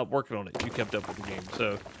devs stopped working on it. You kept up with the game,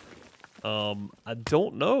 so I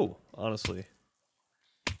don't know honestly.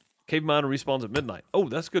 Cave miner respawns at midnight. Oh,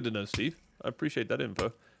 that's good to know, Steve. I appreciate that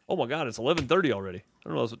info. Oh my God, it's 11:30 already. I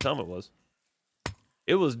don't know what time it was.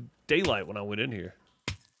 It was daylight when I went in here.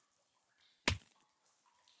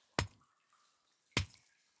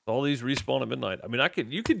 All these respawn at midnight. I mean,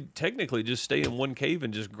 you could technically just stay in one cave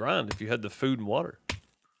and just grind if you had the food and water.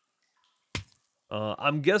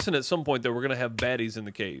 I'm guessing at some point that we're gonna have baddies in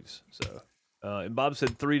the caves. So, and Bob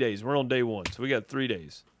said 3 days. We're on day 1, so we got 3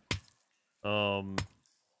 days. Loot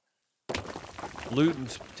and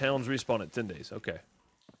towns respawn at 10 days. Okay.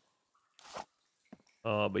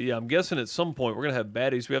 But yeah, I'm guessing at some point we're gonna have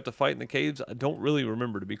baddies we have to fight in the caves. I don't really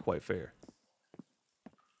remember, to be quite fair.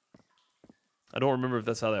 I don't remember if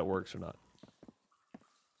that's how that works or not.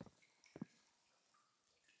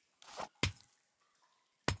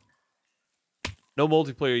 No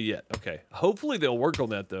multiplayer yet. Okay. Hopefully they'll work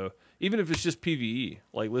on that though. Even if it's just PvE,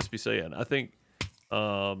 like Lispy saying. I think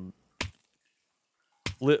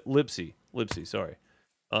Lipsy, sorry.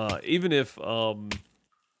 Even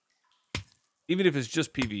Even if it's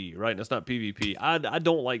just PvE, right? And it's not PvP. I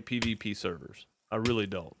don't like PvP servers. I really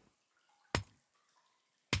don't.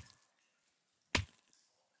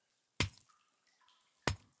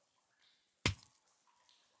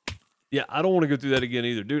 Yeah, I don't want to go through that again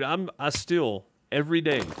either. Dude, I still, every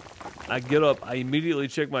day, I get up, I immediately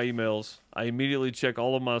check my emails. I immediately check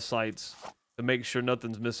all of my sites to make sure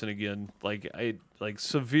nothing's missing again. Like, I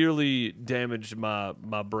severely damaged my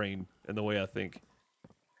brain and the way I think.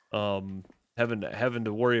 Having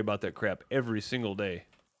to worry about that crap every single day.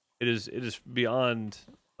 It is beyond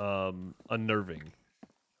unnerving.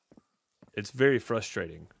 It's very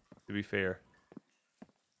frustrating, to be fair.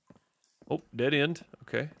 Oh, dead end.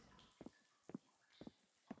 Okay.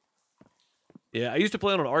 Yeah, I used to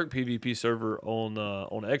play on an Arc PvP server on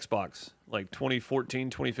Xbox, like 2014,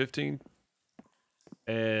 2015.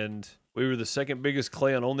 And we were the second biggest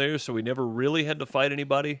clan on there, so we never really had to fight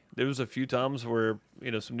anybody. There was a few times where,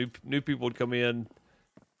 you know, some new people would come in,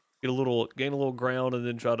 gain a little ground, and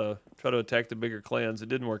then try to attack the bigger clans. It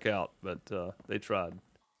didn't work out, but they tried.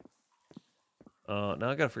 Now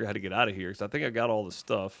I gotta figure out how to get out of here, because I think I got all the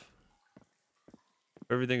stuff.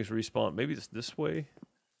 Everything's respawned. Maybe it's this way.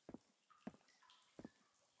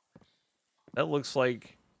 That looks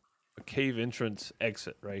like a cave entrance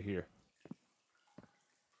exit right here.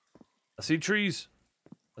 I see trees.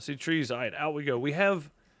 I see trees. All right, out we go. We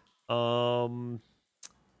have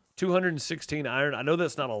 216 iron. I know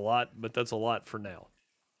that's not a lot, but that's a lot for now.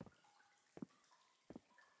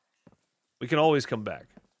 We can always come back.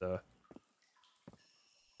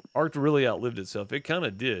 Arc really outlived itself. It kind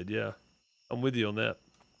of did, yeah. I'm with you on that.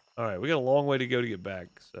 All right, we got a long way to go to get back.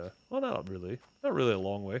 So, well, not really. Not really a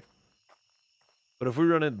long way. But if we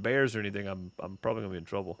run into bears or anything, I'm probably gonna be in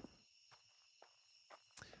trouble.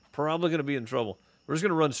 Probably gonna be in trouble. We're just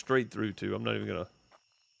gonna run straight through too. I'm not even gonna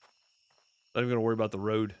worry about the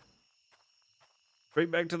road.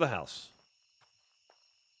 Straight back to the house.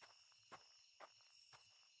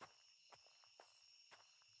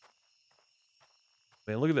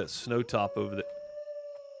 Man, look at that snow top over there.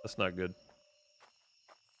 That's not good.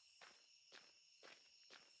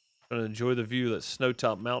 Trying to enjoy the view of that snow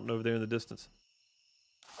top mountain over there in the distance.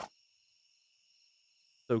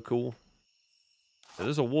 So cool. Yeah,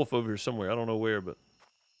 there's a wolf over here somewhere. I don't know where, but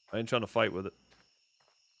I ain't trying to fight with it.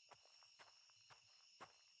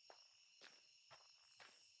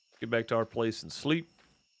 Get back to our place and sleep.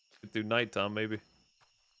 Get through nighttime, maybe.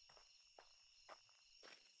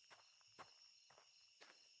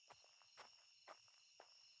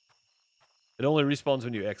 It only respawns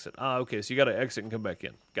when you exit. Ah, okay, so you gotta exit and come back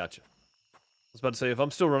in. Gotcha. I was about to say, if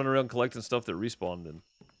I'm still running around collecting stuff that respawned, then...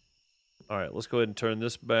 Alright, let's go ahead and turn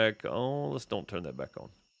this back on. Let's don't turn that back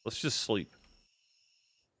on. Let's just sleep.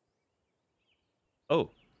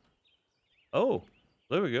 Oh. Oh.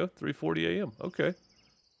 There we go. 3:40 a.m. Okay.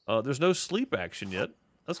 There's no sleep action yet.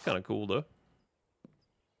 That's kind of cool, though.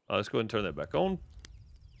 Let's go ahead and turn that back on.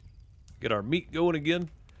 Get our meat going again.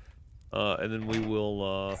 And then we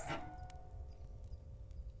will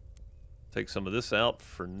take some of this out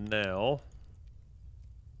for now.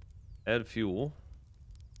 Add fuel.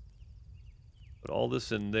 Put all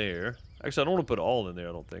this in there. Actually, I don't want to put all in there,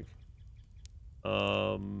 I don't think.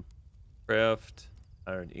 Craft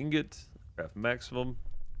iron ingot. Craft maximum.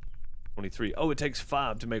 23. Oh, it takes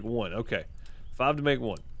 5 to make 1. Okay. 5 to make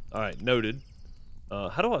 1. Alright, noted.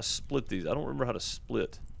 How do I split these? I don't remember how to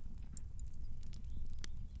split.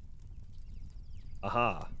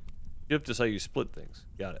 Aha. Shift is how you split things.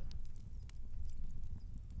 Got it.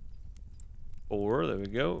 4. There we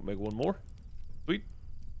go. Make 1 more. Sweet.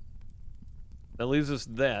 That leaves us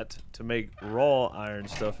that to make raw iron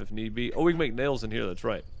stuff if need be. Oh, we can make nails in here. That's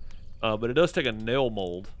right. But it does take a nail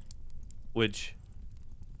mold, which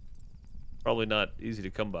probably not easy to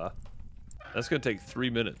come by. That's going to take 3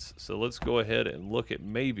 minutes. So let's go ahead and look at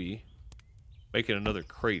maybe making another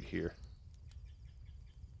crate here.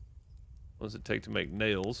 What does it take to make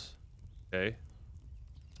nails? Okay.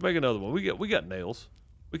 Let's make another one. We got nails.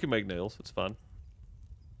 We can make nails. It's fine.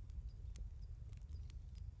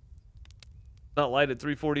 Not light at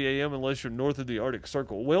 3:40 a.m. unless you're north of the Arctic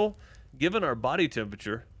Circle. Well, given our body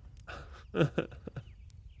temperature, and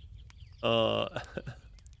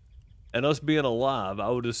us being alive, I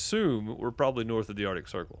would assume we're probably north of the Arctic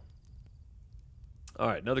Circle. All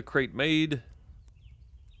right, another crate made.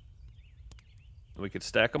 We could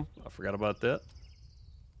stack them. I forgot about that.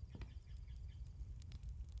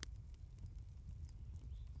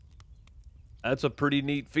 That's a pretty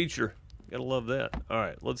neat feature. Gotta love that. All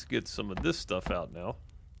right, let's get some of this stuff out now.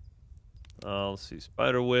 Let's see,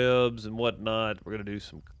 spider webs and whatnot. We're gonna do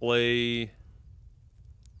some clay,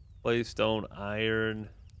 stone, iron.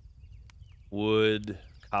 wood,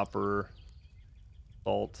 copper,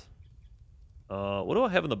 salt. What do I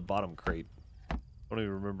have in the bottom crate? I don't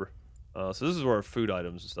even remember. So this is where our food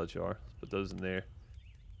items and such are. Let's put those in there.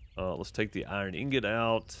 Let's take the iron ingot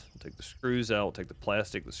out. Take the screws out. Take the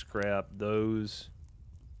plastic, the scrap, those.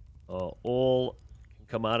 Oil can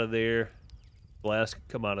come out of there. Glass can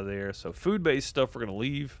come out of there. So food-based stuff we're going to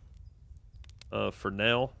leave for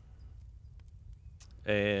now.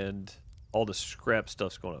 And all the scrap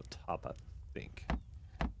stuff's going up top, I think.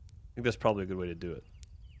 I think that's probably a good way to do it.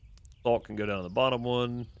 Salt can go down to the bottom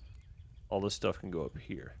one. All this stuff can go up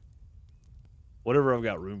here. Whatever I've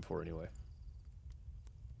got room for, anyway.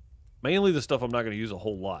 Mainly the stuff I'm not going to use a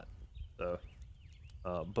whole lot. So,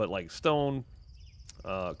 but like stone,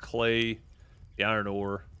 clay, the iron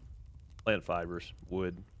ore, plant fibers,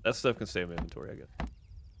 wood. That stuff can stay in my inventory, I guess.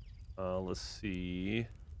 Let's see.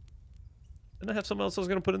 Didn't I have something else I was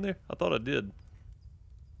going to put in there? I thought I did.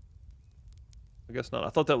 I guess not. I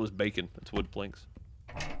thought that was bacon. It's wood planks.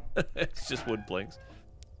 It's just wood planks.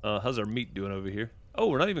 How's our meat doing over here? Oh,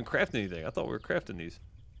 we're not even crafting anything. I thought we were crafting these.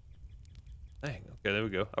 Dang. Okay, there we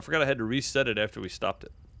go. I forgot I had to reset it after we stopped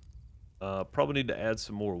it. Probably need to add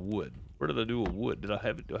some more wood. Where did I do a wood? Do I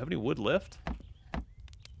have any wood left?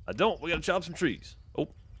 I don't. We gotta chop some trees. Oh,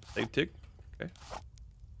 save tick. Okay.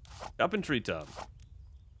 Chopping tree time.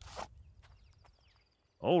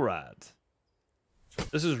 All right.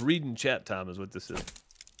 This is reading chat time is what this is.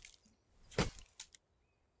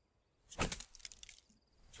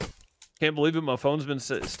 Can't believe it. My phone's been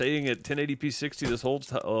staying at 1080p 60 this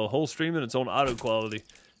whole stream and it's on auto quality.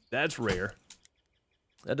 That's rare.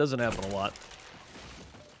 That doesn't happen a lot.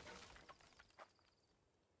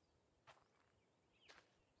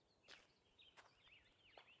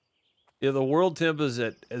 Yeah, the world temp is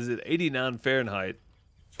at 89 Fahrenheit.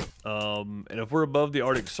 And if we're above the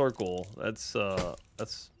Arctic Circle, that's a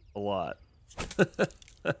lot.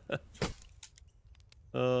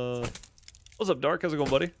 What's up, Dark? How's it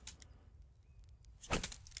going, buddy?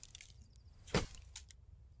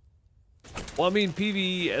 Well, I mean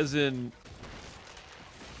PvE as in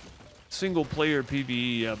single player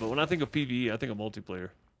PvE, yeah, but when I think of PvE, I think of multiplayer.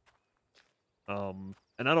 And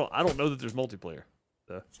I don't know that there's multiplayer.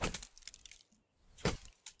 So.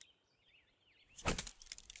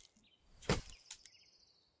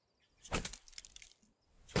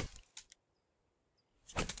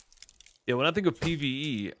 Yeah, when I think of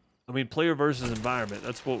PvE, I mean player versus environment.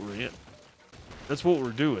 That's what we're in. That's what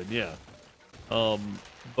we're doing, yeah.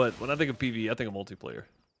 But when I think of PvE, I think of multiplayer.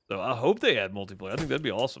 So I hope they add multiplayer. I think that'd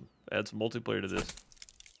be awesome. Add some multiplayer to this.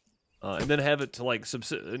 And then have it to like,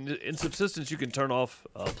 in subsistence, you can turn off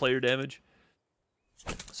player damage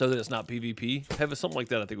so that it's not PvP. Have something like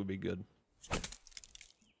that I think would be good.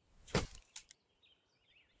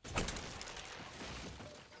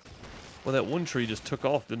 Well, that one tree just took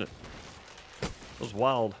off, didn't it? It was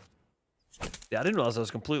wild. Yeah, I didn't realize I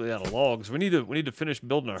was completely out of logs. We need to finish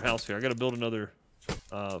building our house here. I got to build another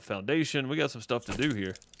foundation. We got some stuff to do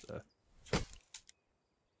here. So.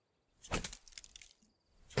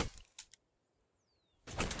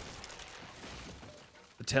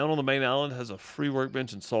 The town on the main island has a free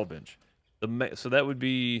workbench and saw bench. So that would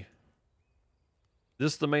be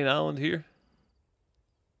this the main island here?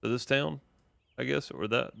 So this town, I guess, or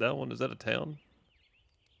that one, is that a town?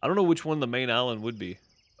 I don't know which one the main island would be.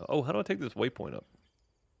 Oh, how do I take this waypoint up?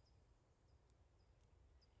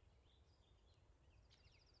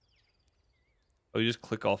 Oh, you just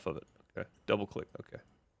click off of it. Okay, double click. Okay.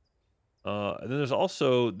 And then there's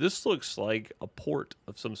also, this looks like a port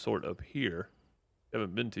of some sort up here.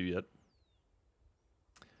 Haven't been to yet.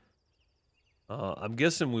 I'm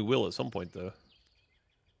guessing we will at some point though.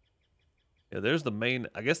 Yeah, there's the main,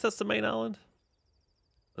 I guess that's the main island.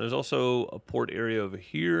 There's also a port area over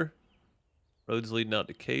here. Roads leading out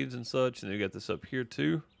to caves and such. And then you got this up here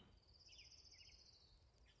too.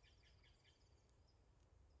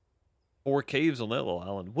 4 caves on that little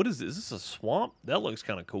island. What is this? Is this a swamp? That looks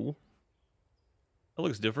kind of cool. That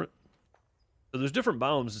looks different. So there's different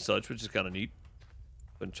biomes and such, which is kind of neat.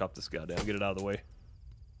 Go ahead and chop this guy down. Get it out of the way.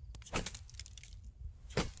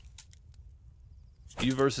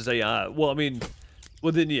 You versus AI. Well, I mean,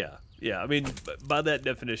 well then, yeah. Yeah, I mean, by that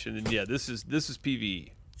definition, then yeah, this is PvE.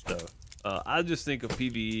 So I just think of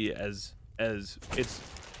PvE as it's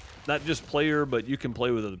not just player, but you can play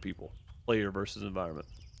with other people. Player versus environment.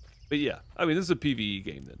 But yeah, I mean, this is a PvE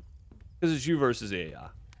game then, because it's you versus AI.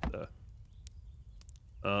 So.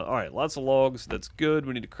 All right, lots of logs. That's good.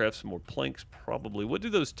 We need to craft some more planks, probably. What do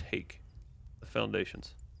those take? The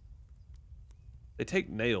foundations. They take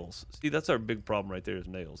nails. See, that's our big problem right there is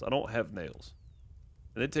nails. I don't have nails.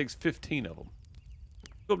 And it takes 15 of them.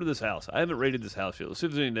 go up to this house. I haven't raided this house yet. Let's see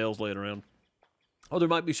if there's any nails laying around. Oh, there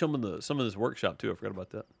might be some in this workshop too. I forgot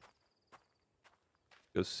about that.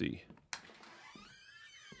 Go see.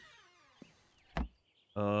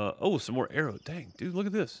 Oh, some more arrow. Dang, dude, look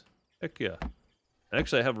at this. Heck yeah.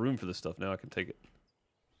 Actually, I have room for this stuff now. I can take it.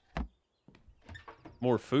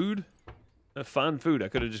 More food? Fine food. I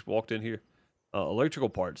could have just walked in here. Electrical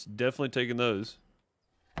parts. Definitely taking those.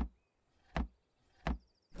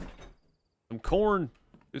 Some corn.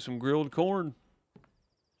 Do some grilled corn.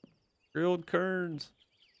 Grilled kerns.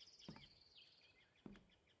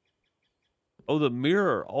 Oh, the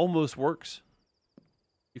mirror almost works.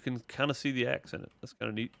 You can kind of see the axe in it. That's kind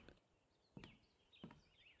of neat.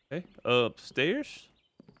 Okay, upstairs.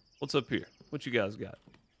 What's up here? What you guys got?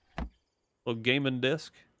 Little gaming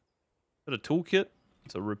desk. Got a toolkit.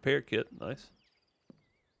 It's a repair kit. Nice.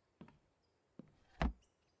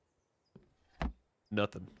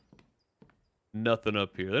 Nothing. Nothing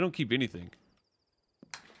up here. They don't keep anything.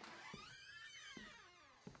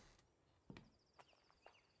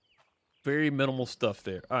 Very minimal stuff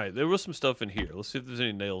there. All right, there was some stuff in here. Let's see if there's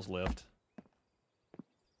any nails left.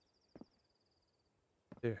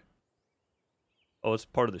 There. Oh, it's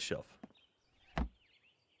part of the shelf.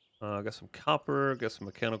 I got some copper. Got some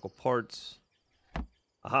mechanical parts.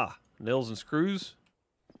 Aha! Nails and screws.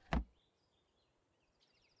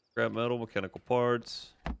 Scrap metal, mechanical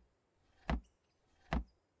parts.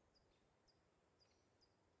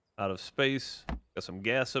 Out of space. Got some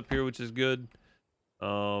gas up here, which is good.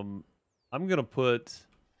 I'm gonna put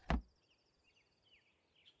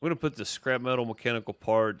the scrap metal, mechanical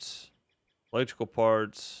parts, electrical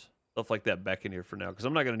parts, stuff like that back in here for now, because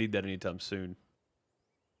I'm not gonna need that anytime soon.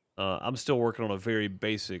 I'm still working on a very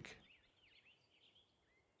basic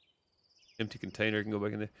empty container. Can go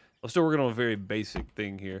back in there. I'm still working on a very basic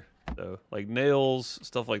thing here, so like nails,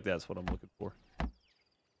 stuff like that's what I'm looking for.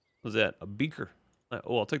 What's that? A beaker.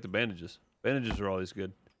 Oh, I'll take the bandages. Bandages are always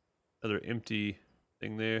good. Another empty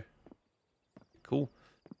thing there. Cool.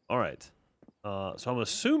 All right. So I'm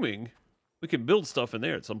assuming we can build stuff in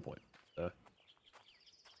there at some point.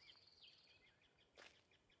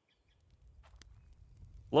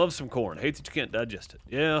 Love some corn. Hate that you can't digest it.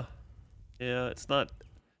 Yeah. Yeah, it's not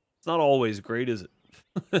always great, is it?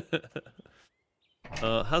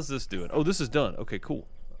 How's this doing? Oh, this is done. Okay, cool.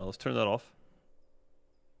 Let's turn that off.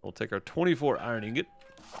 We'll take our 24 iron ingot.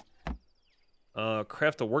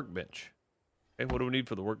 Craft a workbench. Okay, what do we need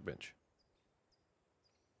for the workbench?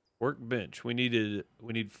 Workbench. We need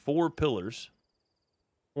 4 pillars.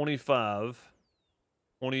 25,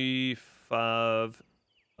 25,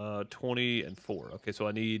 20, and 4. Okay, so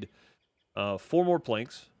I need 4 more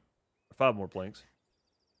planks. 5 more planks.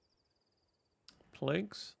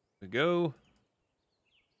 Planks. There we go.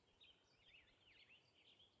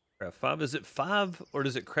 Craft 5. Is it 5 or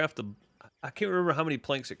does it craft the... I can't remember how many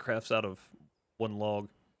planks it crafts out of one log.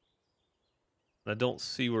 And I don't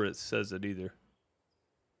see where it says it either.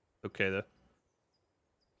 Okay, though.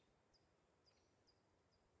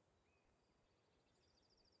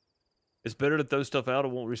 It's better to throw stuff out.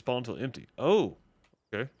 It won't respawn until empty. Oh,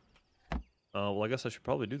 okay. Well, I guess I should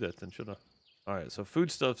probably do that then, shouldn't I? All right, so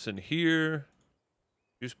foodstuff's in here.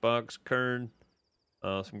 Juice box, kern,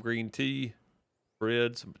 some green tea,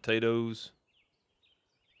 bread, some potatoes.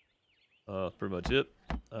 Pretty much it.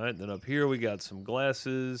 All right, then up here we got some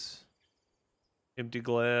glasses. Empty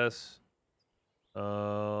glass. I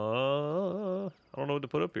don't know what to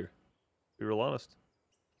put up here, to be real honest.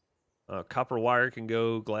 Copper wire can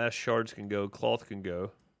go, glass shards can go, cloth can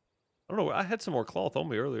go. I don't know, I had some more cloth on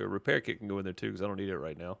me earlier. Repair kit can go in there too, because I don't need it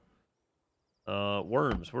right now.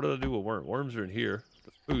 Worms, what did I do with worms? Worms are in here.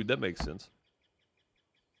 The food, that makes sense.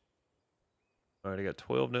 Alright, I got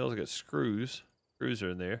 12 nails, I got screws. Screws are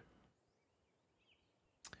in there.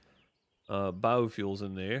 Biofuel's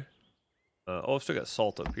in there. Oh, I've still got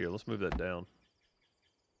salt up here. Let's move that down.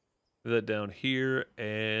 Move that down here,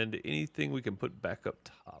 and anything we can put back up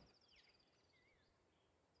top.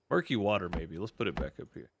 Murky water, maybe. Let's put it back up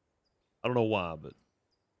here. I don't know why, but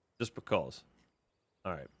just because.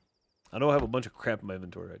 All right. I know I have a bunch of crap in my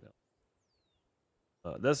inventory right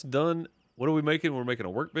now. That's done. What are we making? We're making a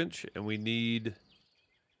workbench, and we need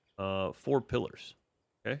 4 pillars.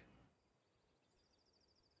 Okay.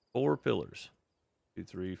 4 pillars. 2,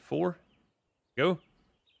 3, 4. Go.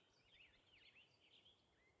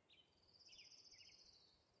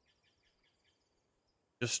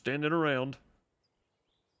 Just standing around.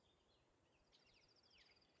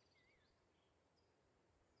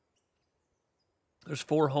 There's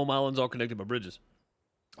 4 home islands all connected by bridges.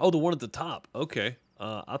 Oh, the one at the top. Okay.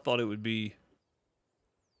 I thought it'd be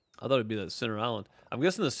that center island. I'm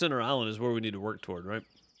guessing the center island is where we need to work toward, right?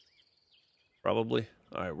 Probably.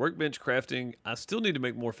 All right, workbench crafting. I still need to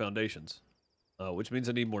make more foundations, which means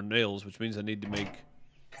I need more nails, which means I need to make...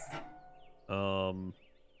 I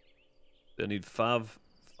need five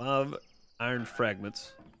iron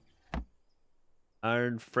fragments.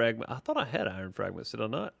 Iron fragment. I thought I had iron fragments. Did I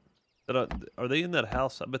not? Are they in that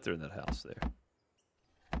house? I bet they're in that house there.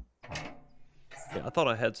 Yeah, I thought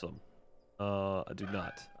I had some. I do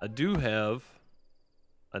not. I do have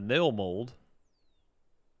a nail mold.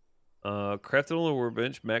 Crafted on the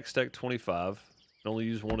workbench, max stack 25. Can only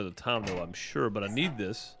use one at a time though, I'm sure, but I need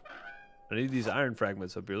this. I need these iron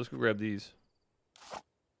fragments up here. Let's go grab these.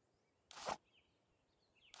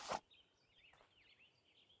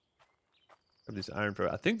 Grab these iron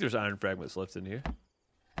fragments. I think there's iron fragments left in here.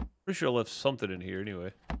 Pretty sure I left something in here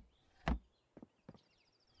anyway.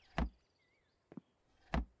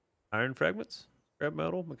 Iron fragments? Scrap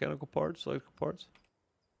metal, mechanical parts, electrical parts.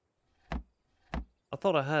 I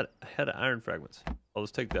thought I had iron fragments. Oh,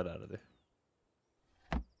 let's take that out of there.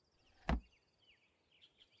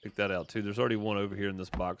 Take that out too. There's already one over here in this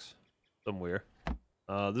box somewhere.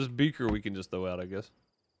 This beaker we can just throw out, I guess.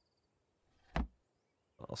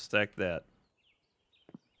 I'll stack that.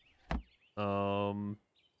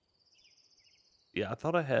 Yeah, I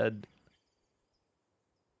thought I had...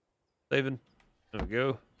 Saving. There we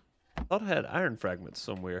go. I thought I had iron fragments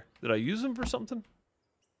somewhere. Did I use them for something?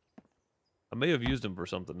 I may have used them for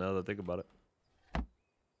something now that I think about it.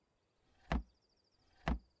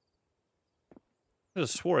 I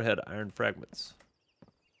just swore I had iron fragments.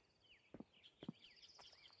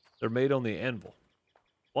 They're made on the anvil.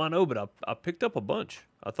 Well, I know, but I picked up a bunch.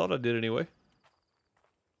 I thought I did anyway.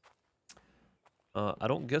 I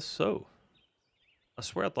don't guess so. I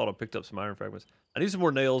swear I thought I picked up some iron fragments. I need some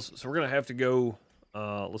more nails, so we're going to have to go...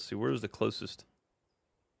 let's see, where's the closest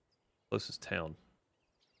town?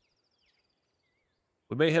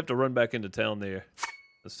 We may have to run back into town there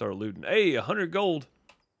and start looting. Hey, 100 gold.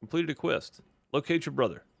 Completed a quest. Locate your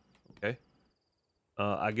brother. Okay.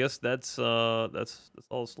 I guess that's all that's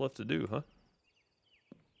left to do, huh?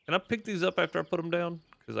 Can I pick these up after I put them down?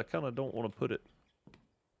 Because I kind of don't want to put it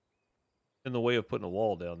in the way of putting a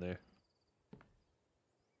wall down there.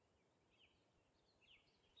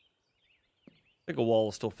 I think a wall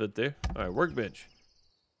will still fit there. All right, workbench.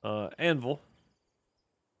 Anvil.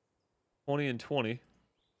 20 and 20.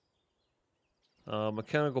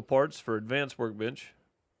 Mechanical parts for advanced workbench.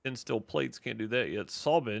 10 steel plates, can't do that yet.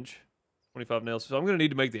 Saw bench. 25 nails. So I'm going to need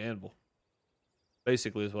to make the anvil.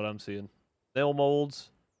 Basically is what I'm seeing. Nail molds.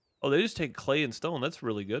 Oh, they just take clay and stone. That's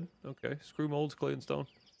really good. Okay, screw molds, clay and stone.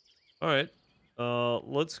 All right.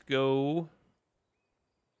 Let's go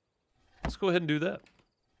ahead and do that.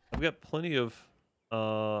 I've got plenty of...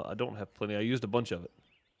 I don't have plenty. I used a bunch of it.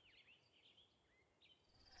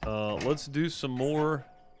 Let's do some more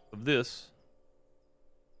of this.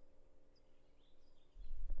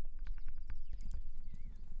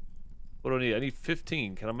 What do I need? I need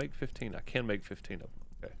 15. Can I make 15? I can make 15 of them.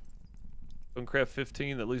 Okay. Go and craft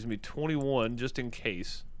 15. That leaves me 21 just in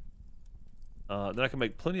case. Then I can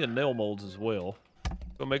make plenty of nail molds as well.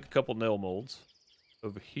 Go make a couple nail molds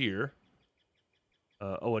over here.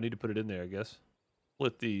 Oh, I need to put it in there, I guess.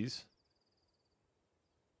 Split these.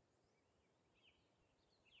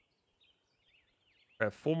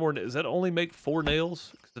 Craft 4 more. Does that only make 4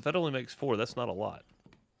 nails? Because if that only makes 4, that's not a lot.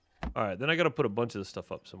 All right, then I got to put a bunch of this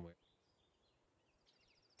stuff up somewhere.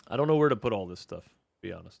 I don't know where to put all this stuff, to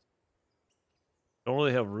be honest. Don't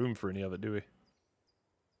really have room for any of it, do we?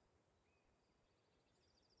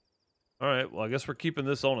 All right, well, I guess we're keeping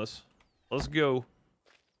this on us. Let's go.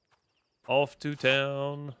 Off to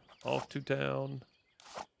town. Off to town.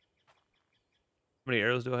 How many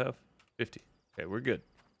arrows do I have? 50. Okay, we're good.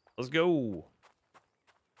 Let's go.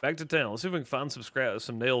 Back to town. Let's see if we can find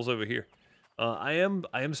some nails over here. I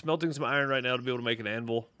am smelting some iron right now to be able to make an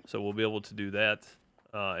anvil, so we'll be able to do that,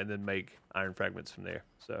 and then make iron fragments from there.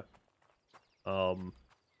 So,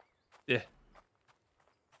 yeah,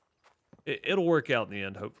 it'll work out in the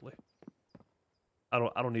end, hopefully. I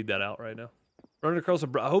don't need that out right now. Running across the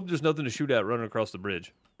bridge. I hope there's nothing to shoot at running across the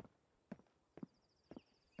bridge.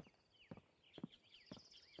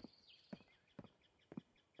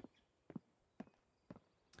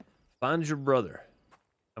 Find your brother.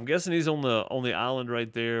 I'm guessing he's on the island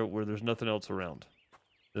right there where there's nothing else around.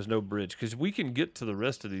 There's no bridge. Because we can get to the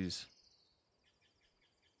rest of these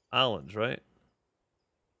islands, right?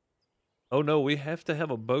 Oh, no. We have to have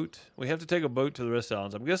a boat. We have to take a boat to the rest of the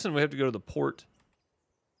islands. I'm guessing we have to go to the port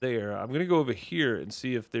there. I'm going to go over here and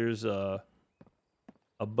see if there's a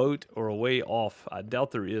boat or a way off. I doubt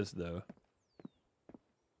there is, though.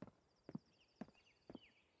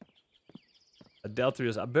 I doubt there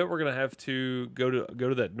is. I bet we're gonna have to go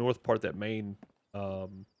to that north part, that main,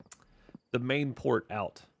 the main port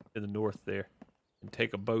out in the north there, and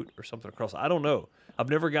take a boat or something across. I don't know. I've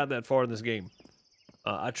never gotten that far in this game.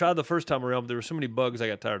 I tried the first time around, but there were so many bugs I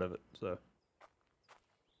got tired of it. So.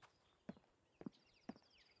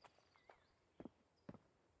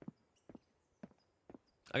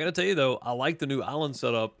 I gotta tell you though, I like the new island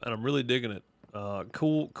setup, and I'm really digging it.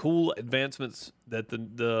 Cool advancements that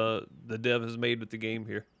the dev has made with the game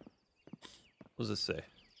here. What does this say?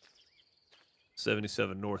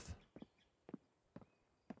 77 north.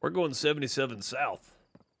 We're going 77 south.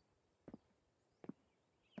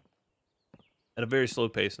 At a very slow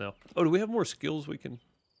pace now. Oh, do we have more skills we can...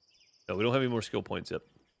 No, we don't have any more skill points yet.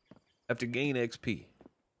 Have to gain XP.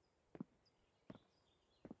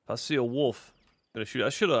 If I see a wolf, I'm gonna shoot. I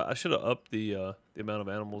should have upped the amount of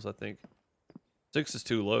animals, I think. 6 is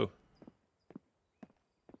too low.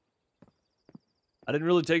 I didn't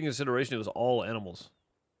really take into consideration it was all animals.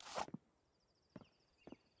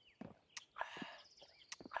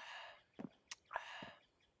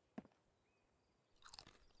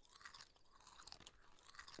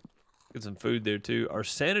 Get some food there too. Our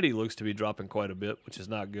sanity looks to be dropping quite a bit, which is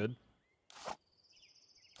not good.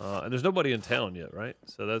 And there's nobody in town yet, right?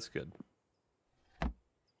 So that's good.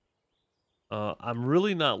 I'm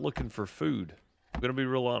really not looking for food. I'm gonna be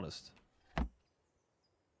real honest.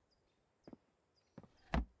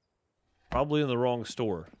 Probably in the wrong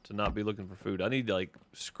store to not be looking for food. I need like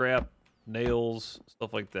scrap, nails,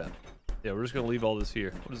 stuff like that. Yeah, we're just gonna leave all this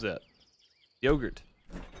here. What is that? Yogurt.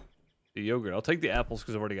 The yogurt. I'll take the apples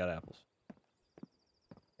because I've already got apples.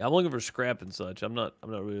 Yeah, I'm looking for scrap and such. I'm not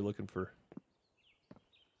really looking for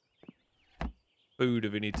food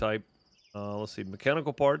of any type. Let's see,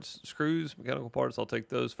 mechanical parts, screws, mechanical parts, I'll take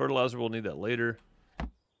those. Fertilizer, we'll need that later.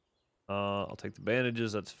 I'll take the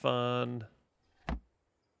bandages, that's fine.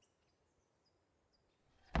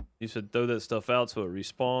 You said throw that stuff out so it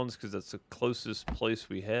respawns because that's the closest place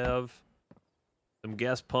we have. Some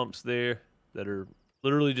gas pumps there that are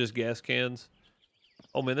literally just gas cans.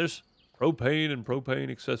 Oh man, there's propane and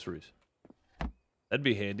propane accessories. That'd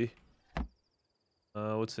be handy.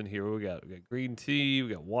 What's in here? What we got? We got green tea, we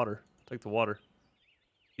got water. Take the water.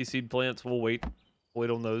 Pea seed plants, we'll wait. Wait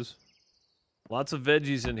on those. Lots of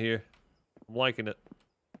veggies in here. I'm liking it.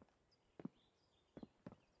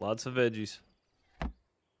 Lots of veggies.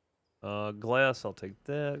 Glass, I'll take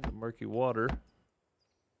that. Got murky water.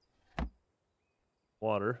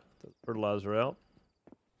 Water. Fertilizer out.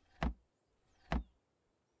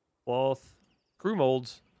 Cloth. Screw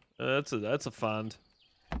molds. That's a find.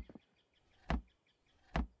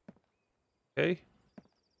 Okay.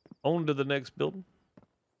 On to the next building.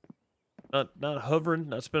 Not hovering,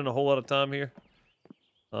 not spending a whole lot of time here.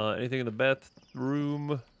 Anything in the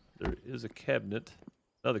bathroom? There is a cabinet.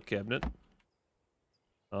 Another cabinet.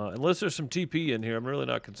 Unless there's some TP in here, I'm really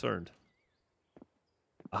not concerned.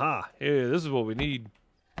 Aha! Hey, this is what we need.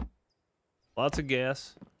 Lots of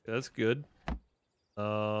gas. Yeah, that's good.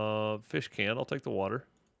 Fish can. I'll take the water.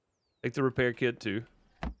 Take the repair kit too.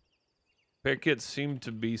 Repair kits seem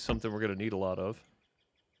to be something we're going to need a lot of.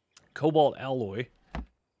 Cobalt alloy.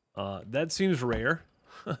 That seems rare.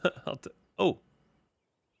 Oh.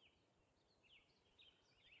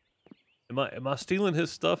 Am I stealing his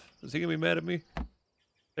stuff? Is he going to be mad at me?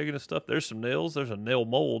 Taking his stuff? There's some nails. There's a nail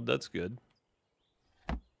mold. That's good.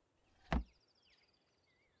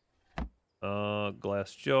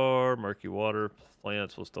 Glass jar, murky water,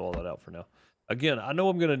 plants. We'll throw all that out for now. Again, I know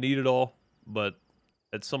I'm going to need it all, but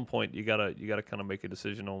at some point you gotta kind of make a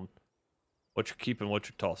decision on what you're keeping, what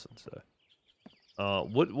you're tossing. So,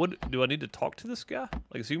 what do I need to talk to this guy?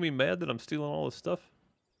 Like, is he gonna be mad that I'm stealing all this stuff?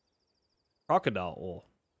 Crocodile oil.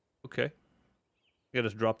 Okay. I gotta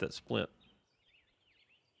just drop that splint.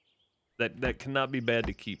 That cannot be bad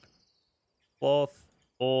to keep. Cloth,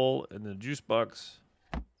 oil, and the juice box.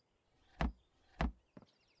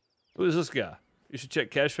 Who is this guy? You should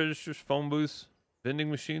check cash registers, phone booths,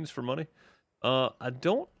 vending machines for money. I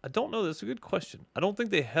don't know. That's a good question. I don't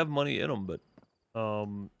think they have money in them, but I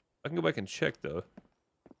can go back and check though.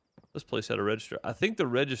 This place had a register. I think the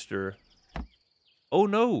register. Oh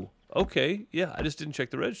no. Okay. Yeah, I just didn't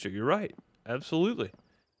check the register. You're right. Absolutely.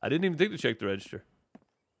 I didn't even think to check the register.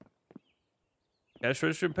 Cash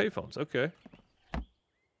register and payphones. Okay.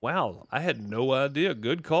 Wow. I had no idea.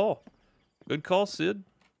 Good call. Good call, Sid.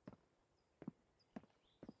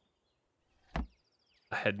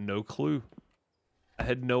 I had no clue. I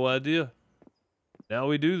had no idea. Now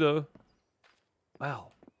we do, though.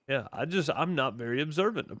 Wow. Yeah, I'm not very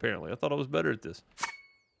observant, apparently. I thought I was better at this.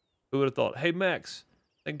 Who would have thought? Hey, Max.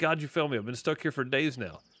 Thank God you found me. I've been stuck here for days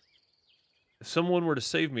now. If someone were to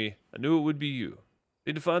save me, I knew it would be you.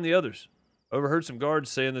 Need to find the others. I overheard some guards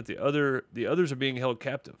saying that the others are being held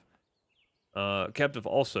captive. Captive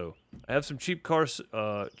also. I have some cheap cars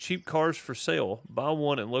for sale. Buy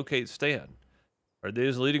one and locate Stan. They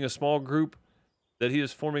is leading a small group that he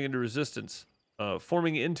is forming into a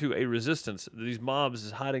resistance. These mobs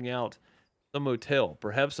is hiding out some motel,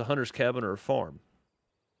 perhaps a hunter's cabin or a farm.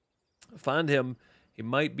 Find him. He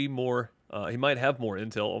might have more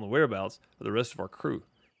intel on the whereabouts of the rest of our crew.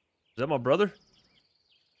 Is that my brother?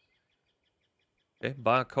 Okay,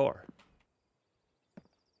 buy a car.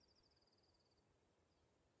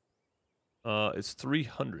 It's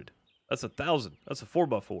 300. That's 1,000. That's a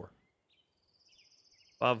 4x4.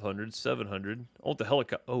 500, 700. I want the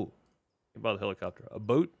helicopter. Oh, you buy the helicopter. A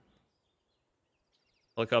boat?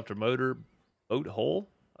 Helicopter motor. Boat hull?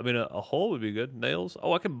 I mean, a hull would be good. Nails?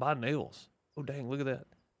 Oh, I can buy nails. Oh, dang, look at that.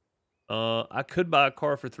 I could buy a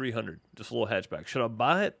car for 300. Just a little hatchback. Should I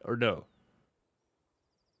buy it or no?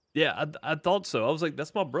 Yeah, I thought so. I was like,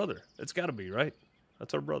 that's my brother. It's got to be, right?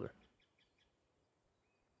 That's our brother.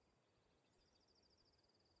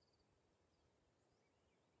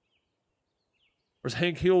 Where's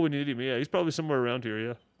Hank Hill when you need him? Yeah, he's probably somewhere around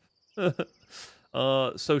here, yeah.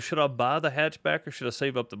 So should I buy the hatchback or should I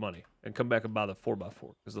save up the money and come back and buy the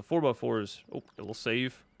 4x4? Because the 4x4 is, oh, a little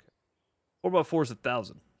save. 4x4 is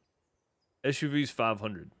 1,000. SUV's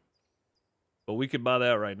 500. But we could buy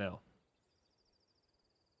that right now.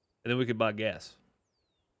 And then we could buy gas.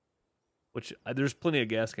 Which, there's plenty of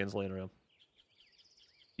gas cans laying around.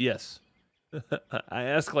 Yes. I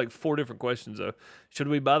asked like 4 different questions, though. Should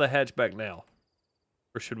we buy the hatchback now?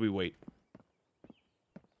 Or should we wait?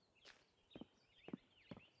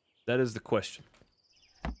 That is the question.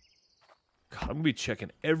 God, I'm going to be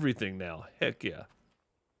checking everything now. Heck yeah.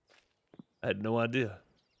 I had no idea.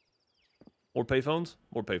 More payphones?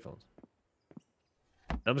 More payphones.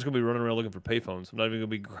 I'm just going to be running around looking for payphones. I'm not even going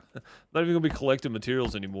to be collecting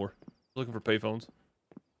materials anymore. Looking for payphones.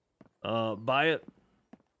 Buy it.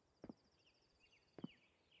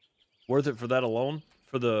 Worth it for that alone?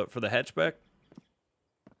 For the hatchback?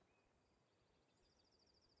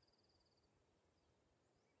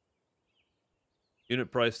 Unit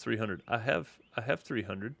price 300. I have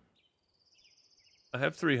 300. I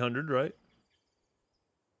have 300, right?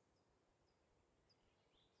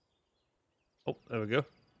 Oh, there we go.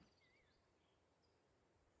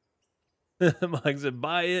 Mike said,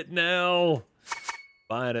 buy it now.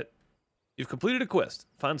 Buying it. You've completed a quest.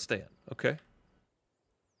 Find Stan. Okay.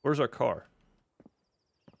 Where's our car?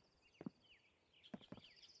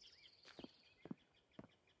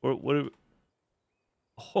 What do we...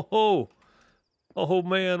 Oh,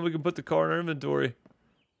 man, we can put the car in our inventory.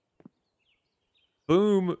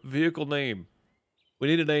 Boom, vehicle name. We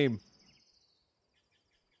need a name.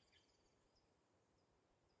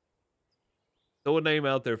 Throw a name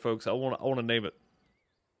out there, folks. I want to name it.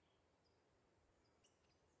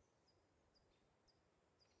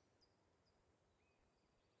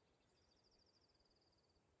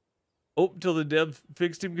 Oh, till the dev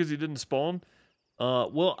fixed him because he didn't spawn.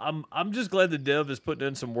 Well, I'm just glad the dev is putting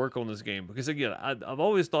in some work on this game because again, I've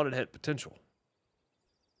always thought it had potential.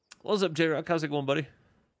 What's up, J-Rock? How's it going, buddy?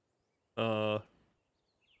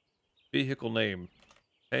 Vehicle name,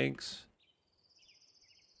 tanks,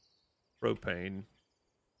 propane,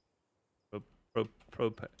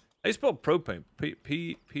 propane. How you spell propane?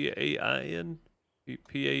 P-A-I-N,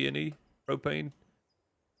 P-A-N-E, propane.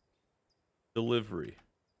 Delivery.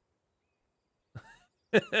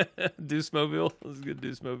 DeuceMobile. That's a good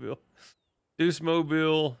DeuceMobile.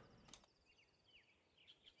 DeuceMobile.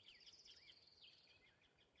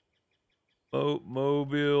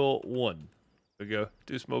 Mobile 1. There we go.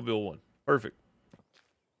 DeuceMobile 1. Perfect.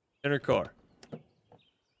 Enter car.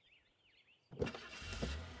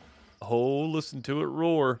 Oh, listen to it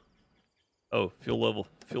roar. Oh, fuel level.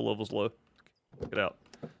 Fuel level's low. Get out.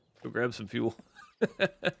 Go grab some fuel.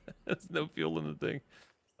 There's no fuel in the thing.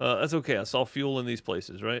 That's okay. I saw fuel in these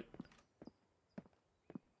places, right?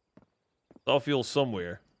 Saw fuel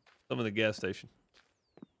somewhere. Some in the gas station.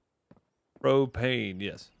 Propane,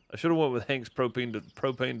 yes. I should have went with Hank's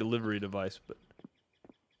propane delivery device, but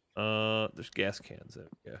there's gas cans. There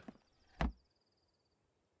we go.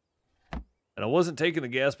 And I wasn't taking the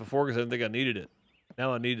gas before because I didn't think I needed it.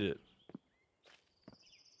 Now I needed it.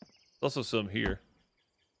 There's also some here.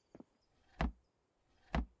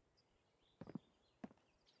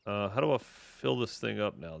 How do I fill this thing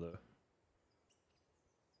up now, though?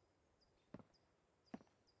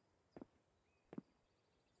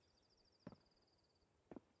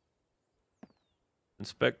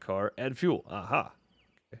 Inspect car. Add fuel. Aha.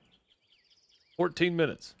 Okay. 14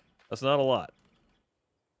 minutes. That's not a lot.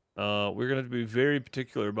 We're going to have to be very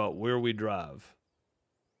particular about where we drive.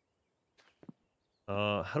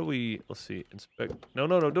 How do we, let's see, inspect. No,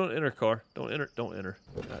 don't enter car. Don't enter.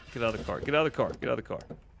 Get out of the car. Get out of the car. Get out of the car.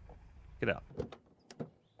 Get out.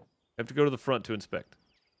 Have to go to the front to inspect.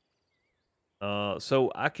 So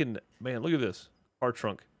I can, man, look at this. Car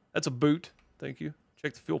trunk. That's a boot. Thank you.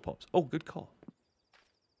 Check the fuel pumps. Oh, good call.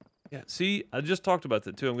 Yeah, see, I just talked about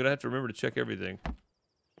that too. I'm going to have to remember to check everything.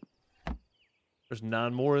 There's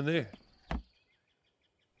 9 more in there.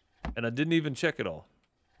 And I didn't even check it all.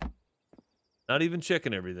 Not even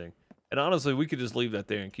checking everything. And honestly, we could just leave that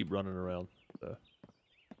there and keep running around. So,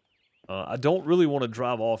 I don't really want to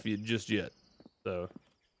drive off just yet. So,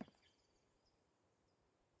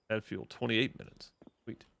 add fuel, 28 minutes.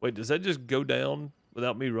 Wait, does that just go down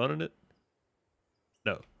without me running it?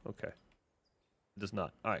 No. Okay. It does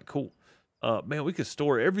not. All right, cool. Man, we could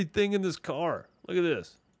store everything in this car. Look at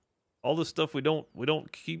this. All this stuff we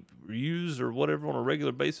don't keep, use, or whatever on a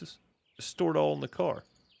regular basis. Just store it all in the car.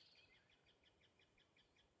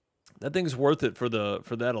 That thing's worth it for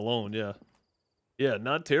that alone, yeah. Yeah,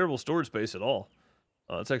 not terrible storage space at all.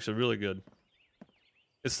 It's actually really good.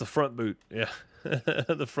 It's the front boot, yeah.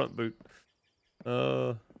 The front boot.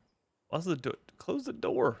 Why's the door? Close the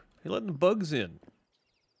door. You're letting the bugs in.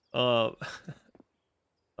 All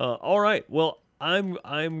right. Well,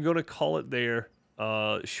 I'm gonna call it there.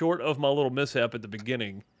 Short of my little mishap at the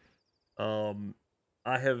beginning, I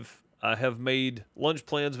have made lunch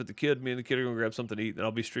plans with the kid. Me and the kid are gonna grab something to eat, and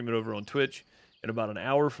I'll be streaming over on Twitch in about an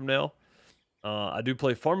hour from now. I do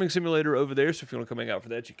play Farming Simulator over there, so if you want to come hang out for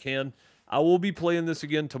that, you can. I will be playing this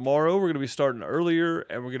again tomorrow. We're gonna be starting earlier,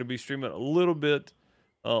 and we're gonna be streaming a little bit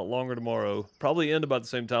longer tomorrow. Probably end about the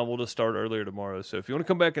same time. We'll just start earlier tomorrow. So if you want to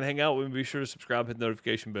come back and hang out with me, be sure to subscribe, hit the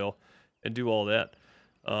notification bell, and do all that.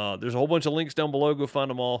 There's a whole bunch of links down below. Go find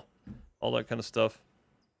them all that kind of stuff.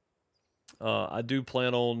 I do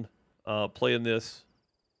plan on playing this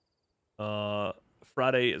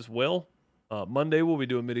Friday as well. Monday we'll be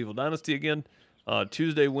doing Medieval Dynasty again.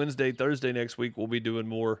 Tuesday, Wednesday, Thursday next week we'll be doing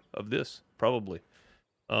more of this probably.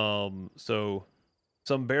 So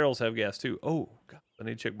some barrels have gas too. Oh God, I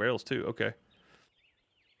need to check barrels too. Okay.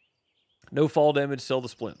 No fall damage. Sell the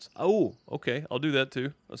splints. Oh, okay. I'll do that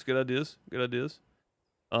too. That's good ideas. Good ideas.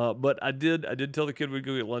 But I did tell the kid we'd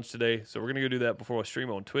go get lunch today, so we're gonna go do that before I stream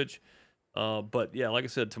on Twitch. But yeah, like I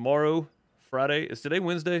said, tomorrow, Friday. Is today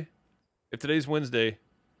Wednesday? If today's Wednesday,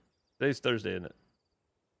 today's Thursday, isn't it?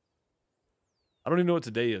 I don't even know what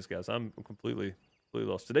today is, guys. I'm completely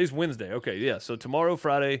lost. Today's Wednesday. Okay, yeah. So tomorrow,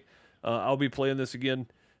 Friday, I'll be playing this again.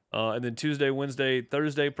 And then Tuesday, Wednesday,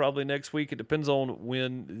 Thursday, probably next week. It depends on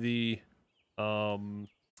when the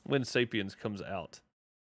when Sapiens comes out.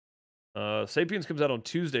 Sapiens comes out on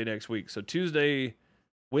Tuesday next week. So Tuesday,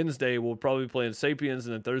 Wednesday, we'll probably be playing Sapiens,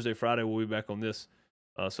 and then Thursday, Friday, we'll be back on this.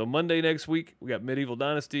 So Monday next week, we got Medieval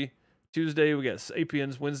Dynasty. Tuesday, we got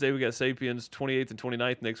Sapiens. Wednesday, we got Sapiens. 28th and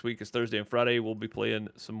 29th next week is Thursday and Friday. We'll be playing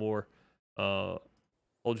some more Hold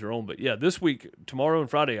Your Own. But yeah, this week, tomorrow and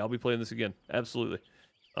Friday, I'll be playing this again. Absolutely.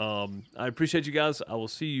 I appreciate you guys. I will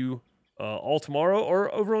see you all tomorrow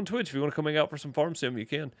or over on Twitch. If you want to come hang out for some farm sim, you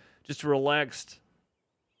can. Just a relaxed,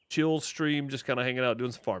 chill stream, just kind of hanging out,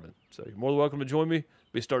 doing some farming. So you're more than welcome to join me.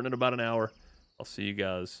 Be starting in about an hour. I'll see you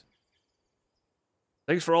guys.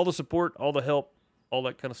 Thanks for all the support, all the help, all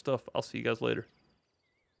that kind of stuff. I'll see you guys later.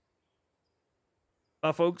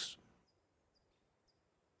 Bye, folks.